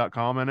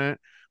disney.com in it.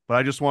 But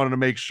I just wanted to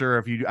make sure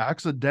if you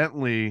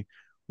accidentally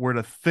were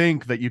to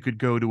think that you could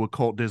go to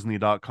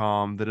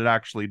occultdisney.com, that it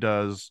actually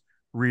does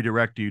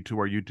redirect you to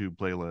our YouTube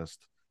playlist.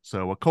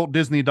 So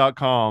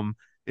occultdisney.com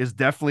is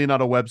definitely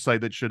not a website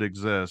that should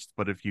exist,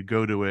 but if you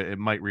go to it, it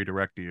might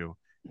redirect you.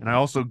 And I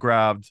also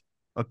grabbed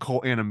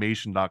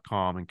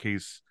occultanimation.com in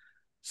case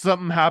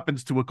something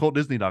happens to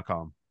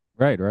occultdisney.com.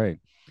 Right.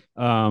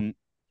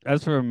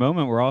 As for a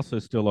moment, we're also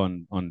still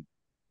on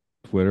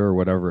Twitter or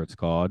whatever it's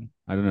called.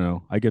 I don't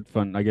know. I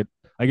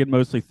I get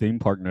mostly theme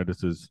park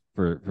notices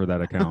for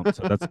that account,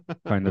 so that's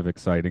kind of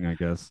exciting, I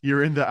guess.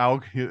 You're in the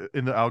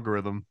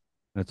algorithm.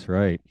 That's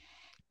right.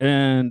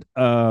 And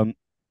I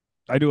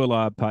do a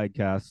lot of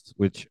podcasts,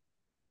 which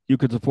you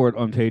could support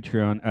on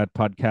Patreon at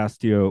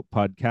Podcastio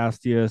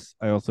Podcastius.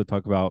 I also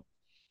talk about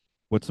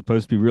what's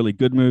supposed to be really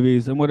good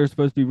movies and what are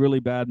supposed to be really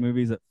bad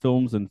movies at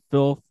Films and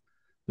Filth,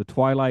 The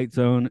Twilight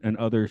Zone, and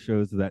other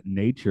shows of that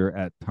nature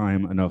at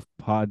Time Enough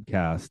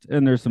Podcast.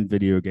 And there's some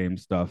video game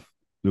stuff.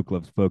 Luke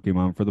Loves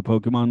Pokemon for the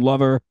Pokemon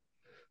lover,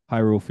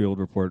 Hyrule Field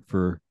Report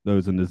for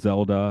those into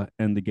Zelda,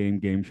 and the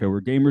Game Show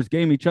where gamers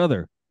game each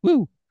other.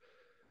 Woo!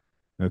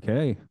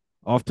 Okay,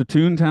 off to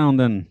Toontown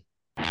then.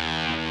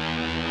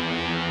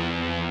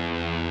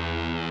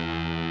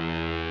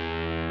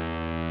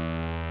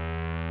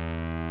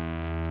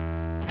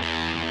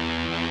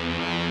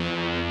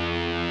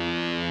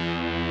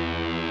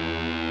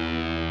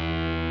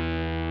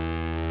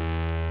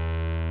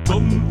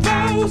 Some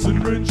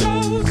thousand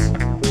rainbows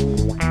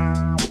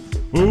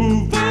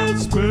over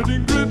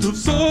spreading grit of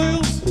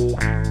soils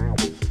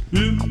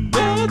in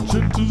the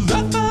gentle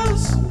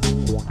zephyrs.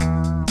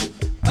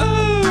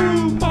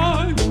 Oh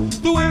my,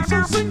 the waves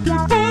are sinking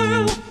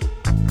foil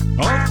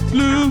of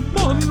blue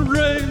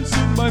monorails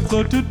in my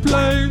flooded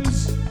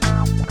plains.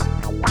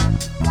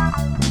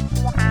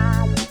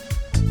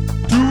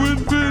 To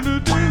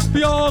infinities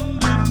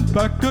beyond and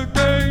back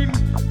again.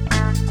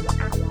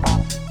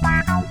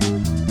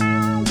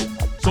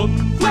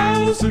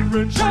 Sunflowers and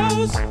rain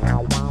showers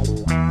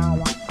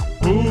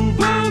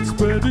over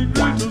spreading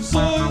grit of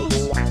soils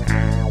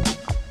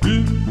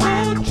in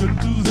the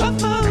gentle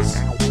zephyrs.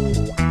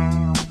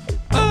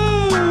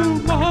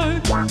 Oh my,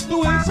 the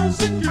waves are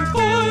sinking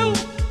foil,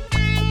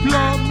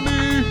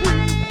 plumbing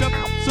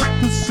depths of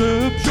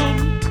perception.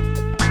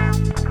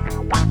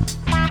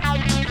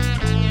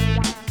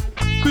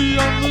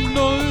 Beyond the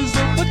noise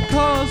of the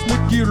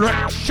cosmic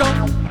erection.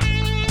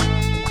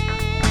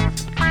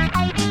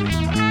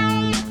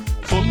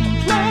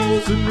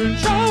 Sunflowers and rain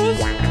showers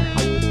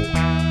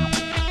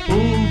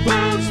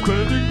over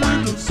spreading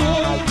grit of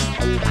soils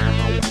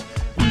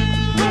in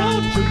the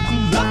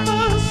gentle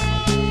zephyrs.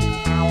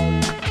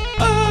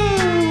 Oh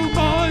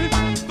my,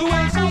 the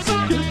waves are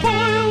sinking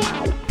foil.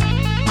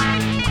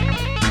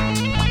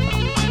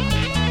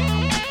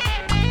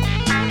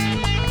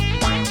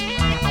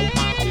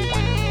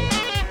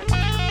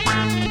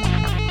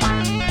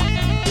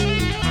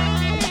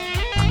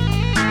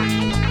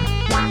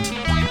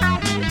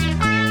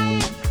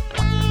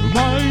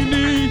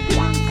 Mining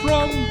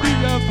from the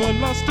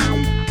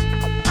everlasting,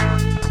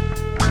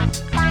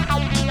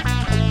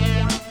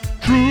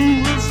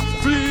 truest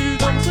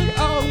freedom's the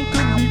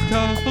alchemy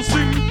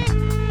casting.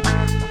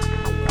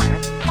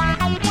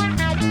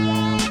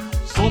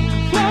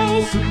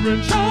 Sunflowers and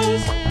rain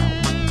showers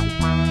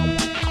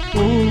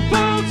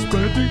over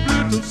spreading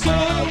grit of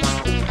soils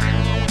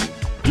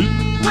in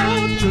the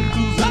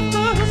gentle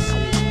zephyrs.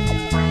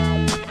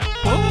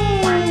 Oh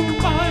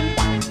my,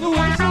 the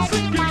waves are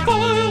sinking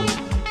foil.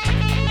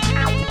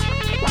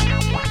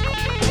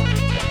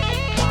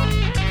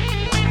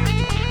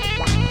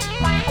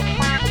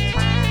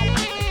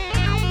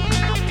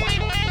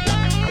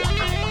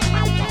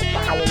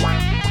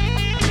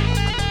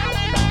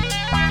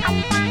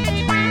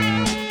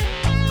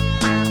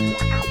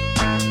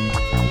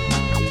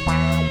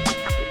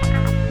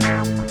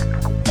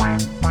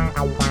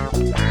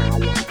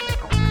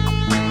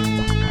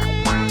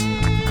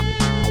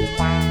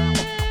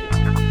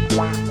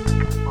 Wow.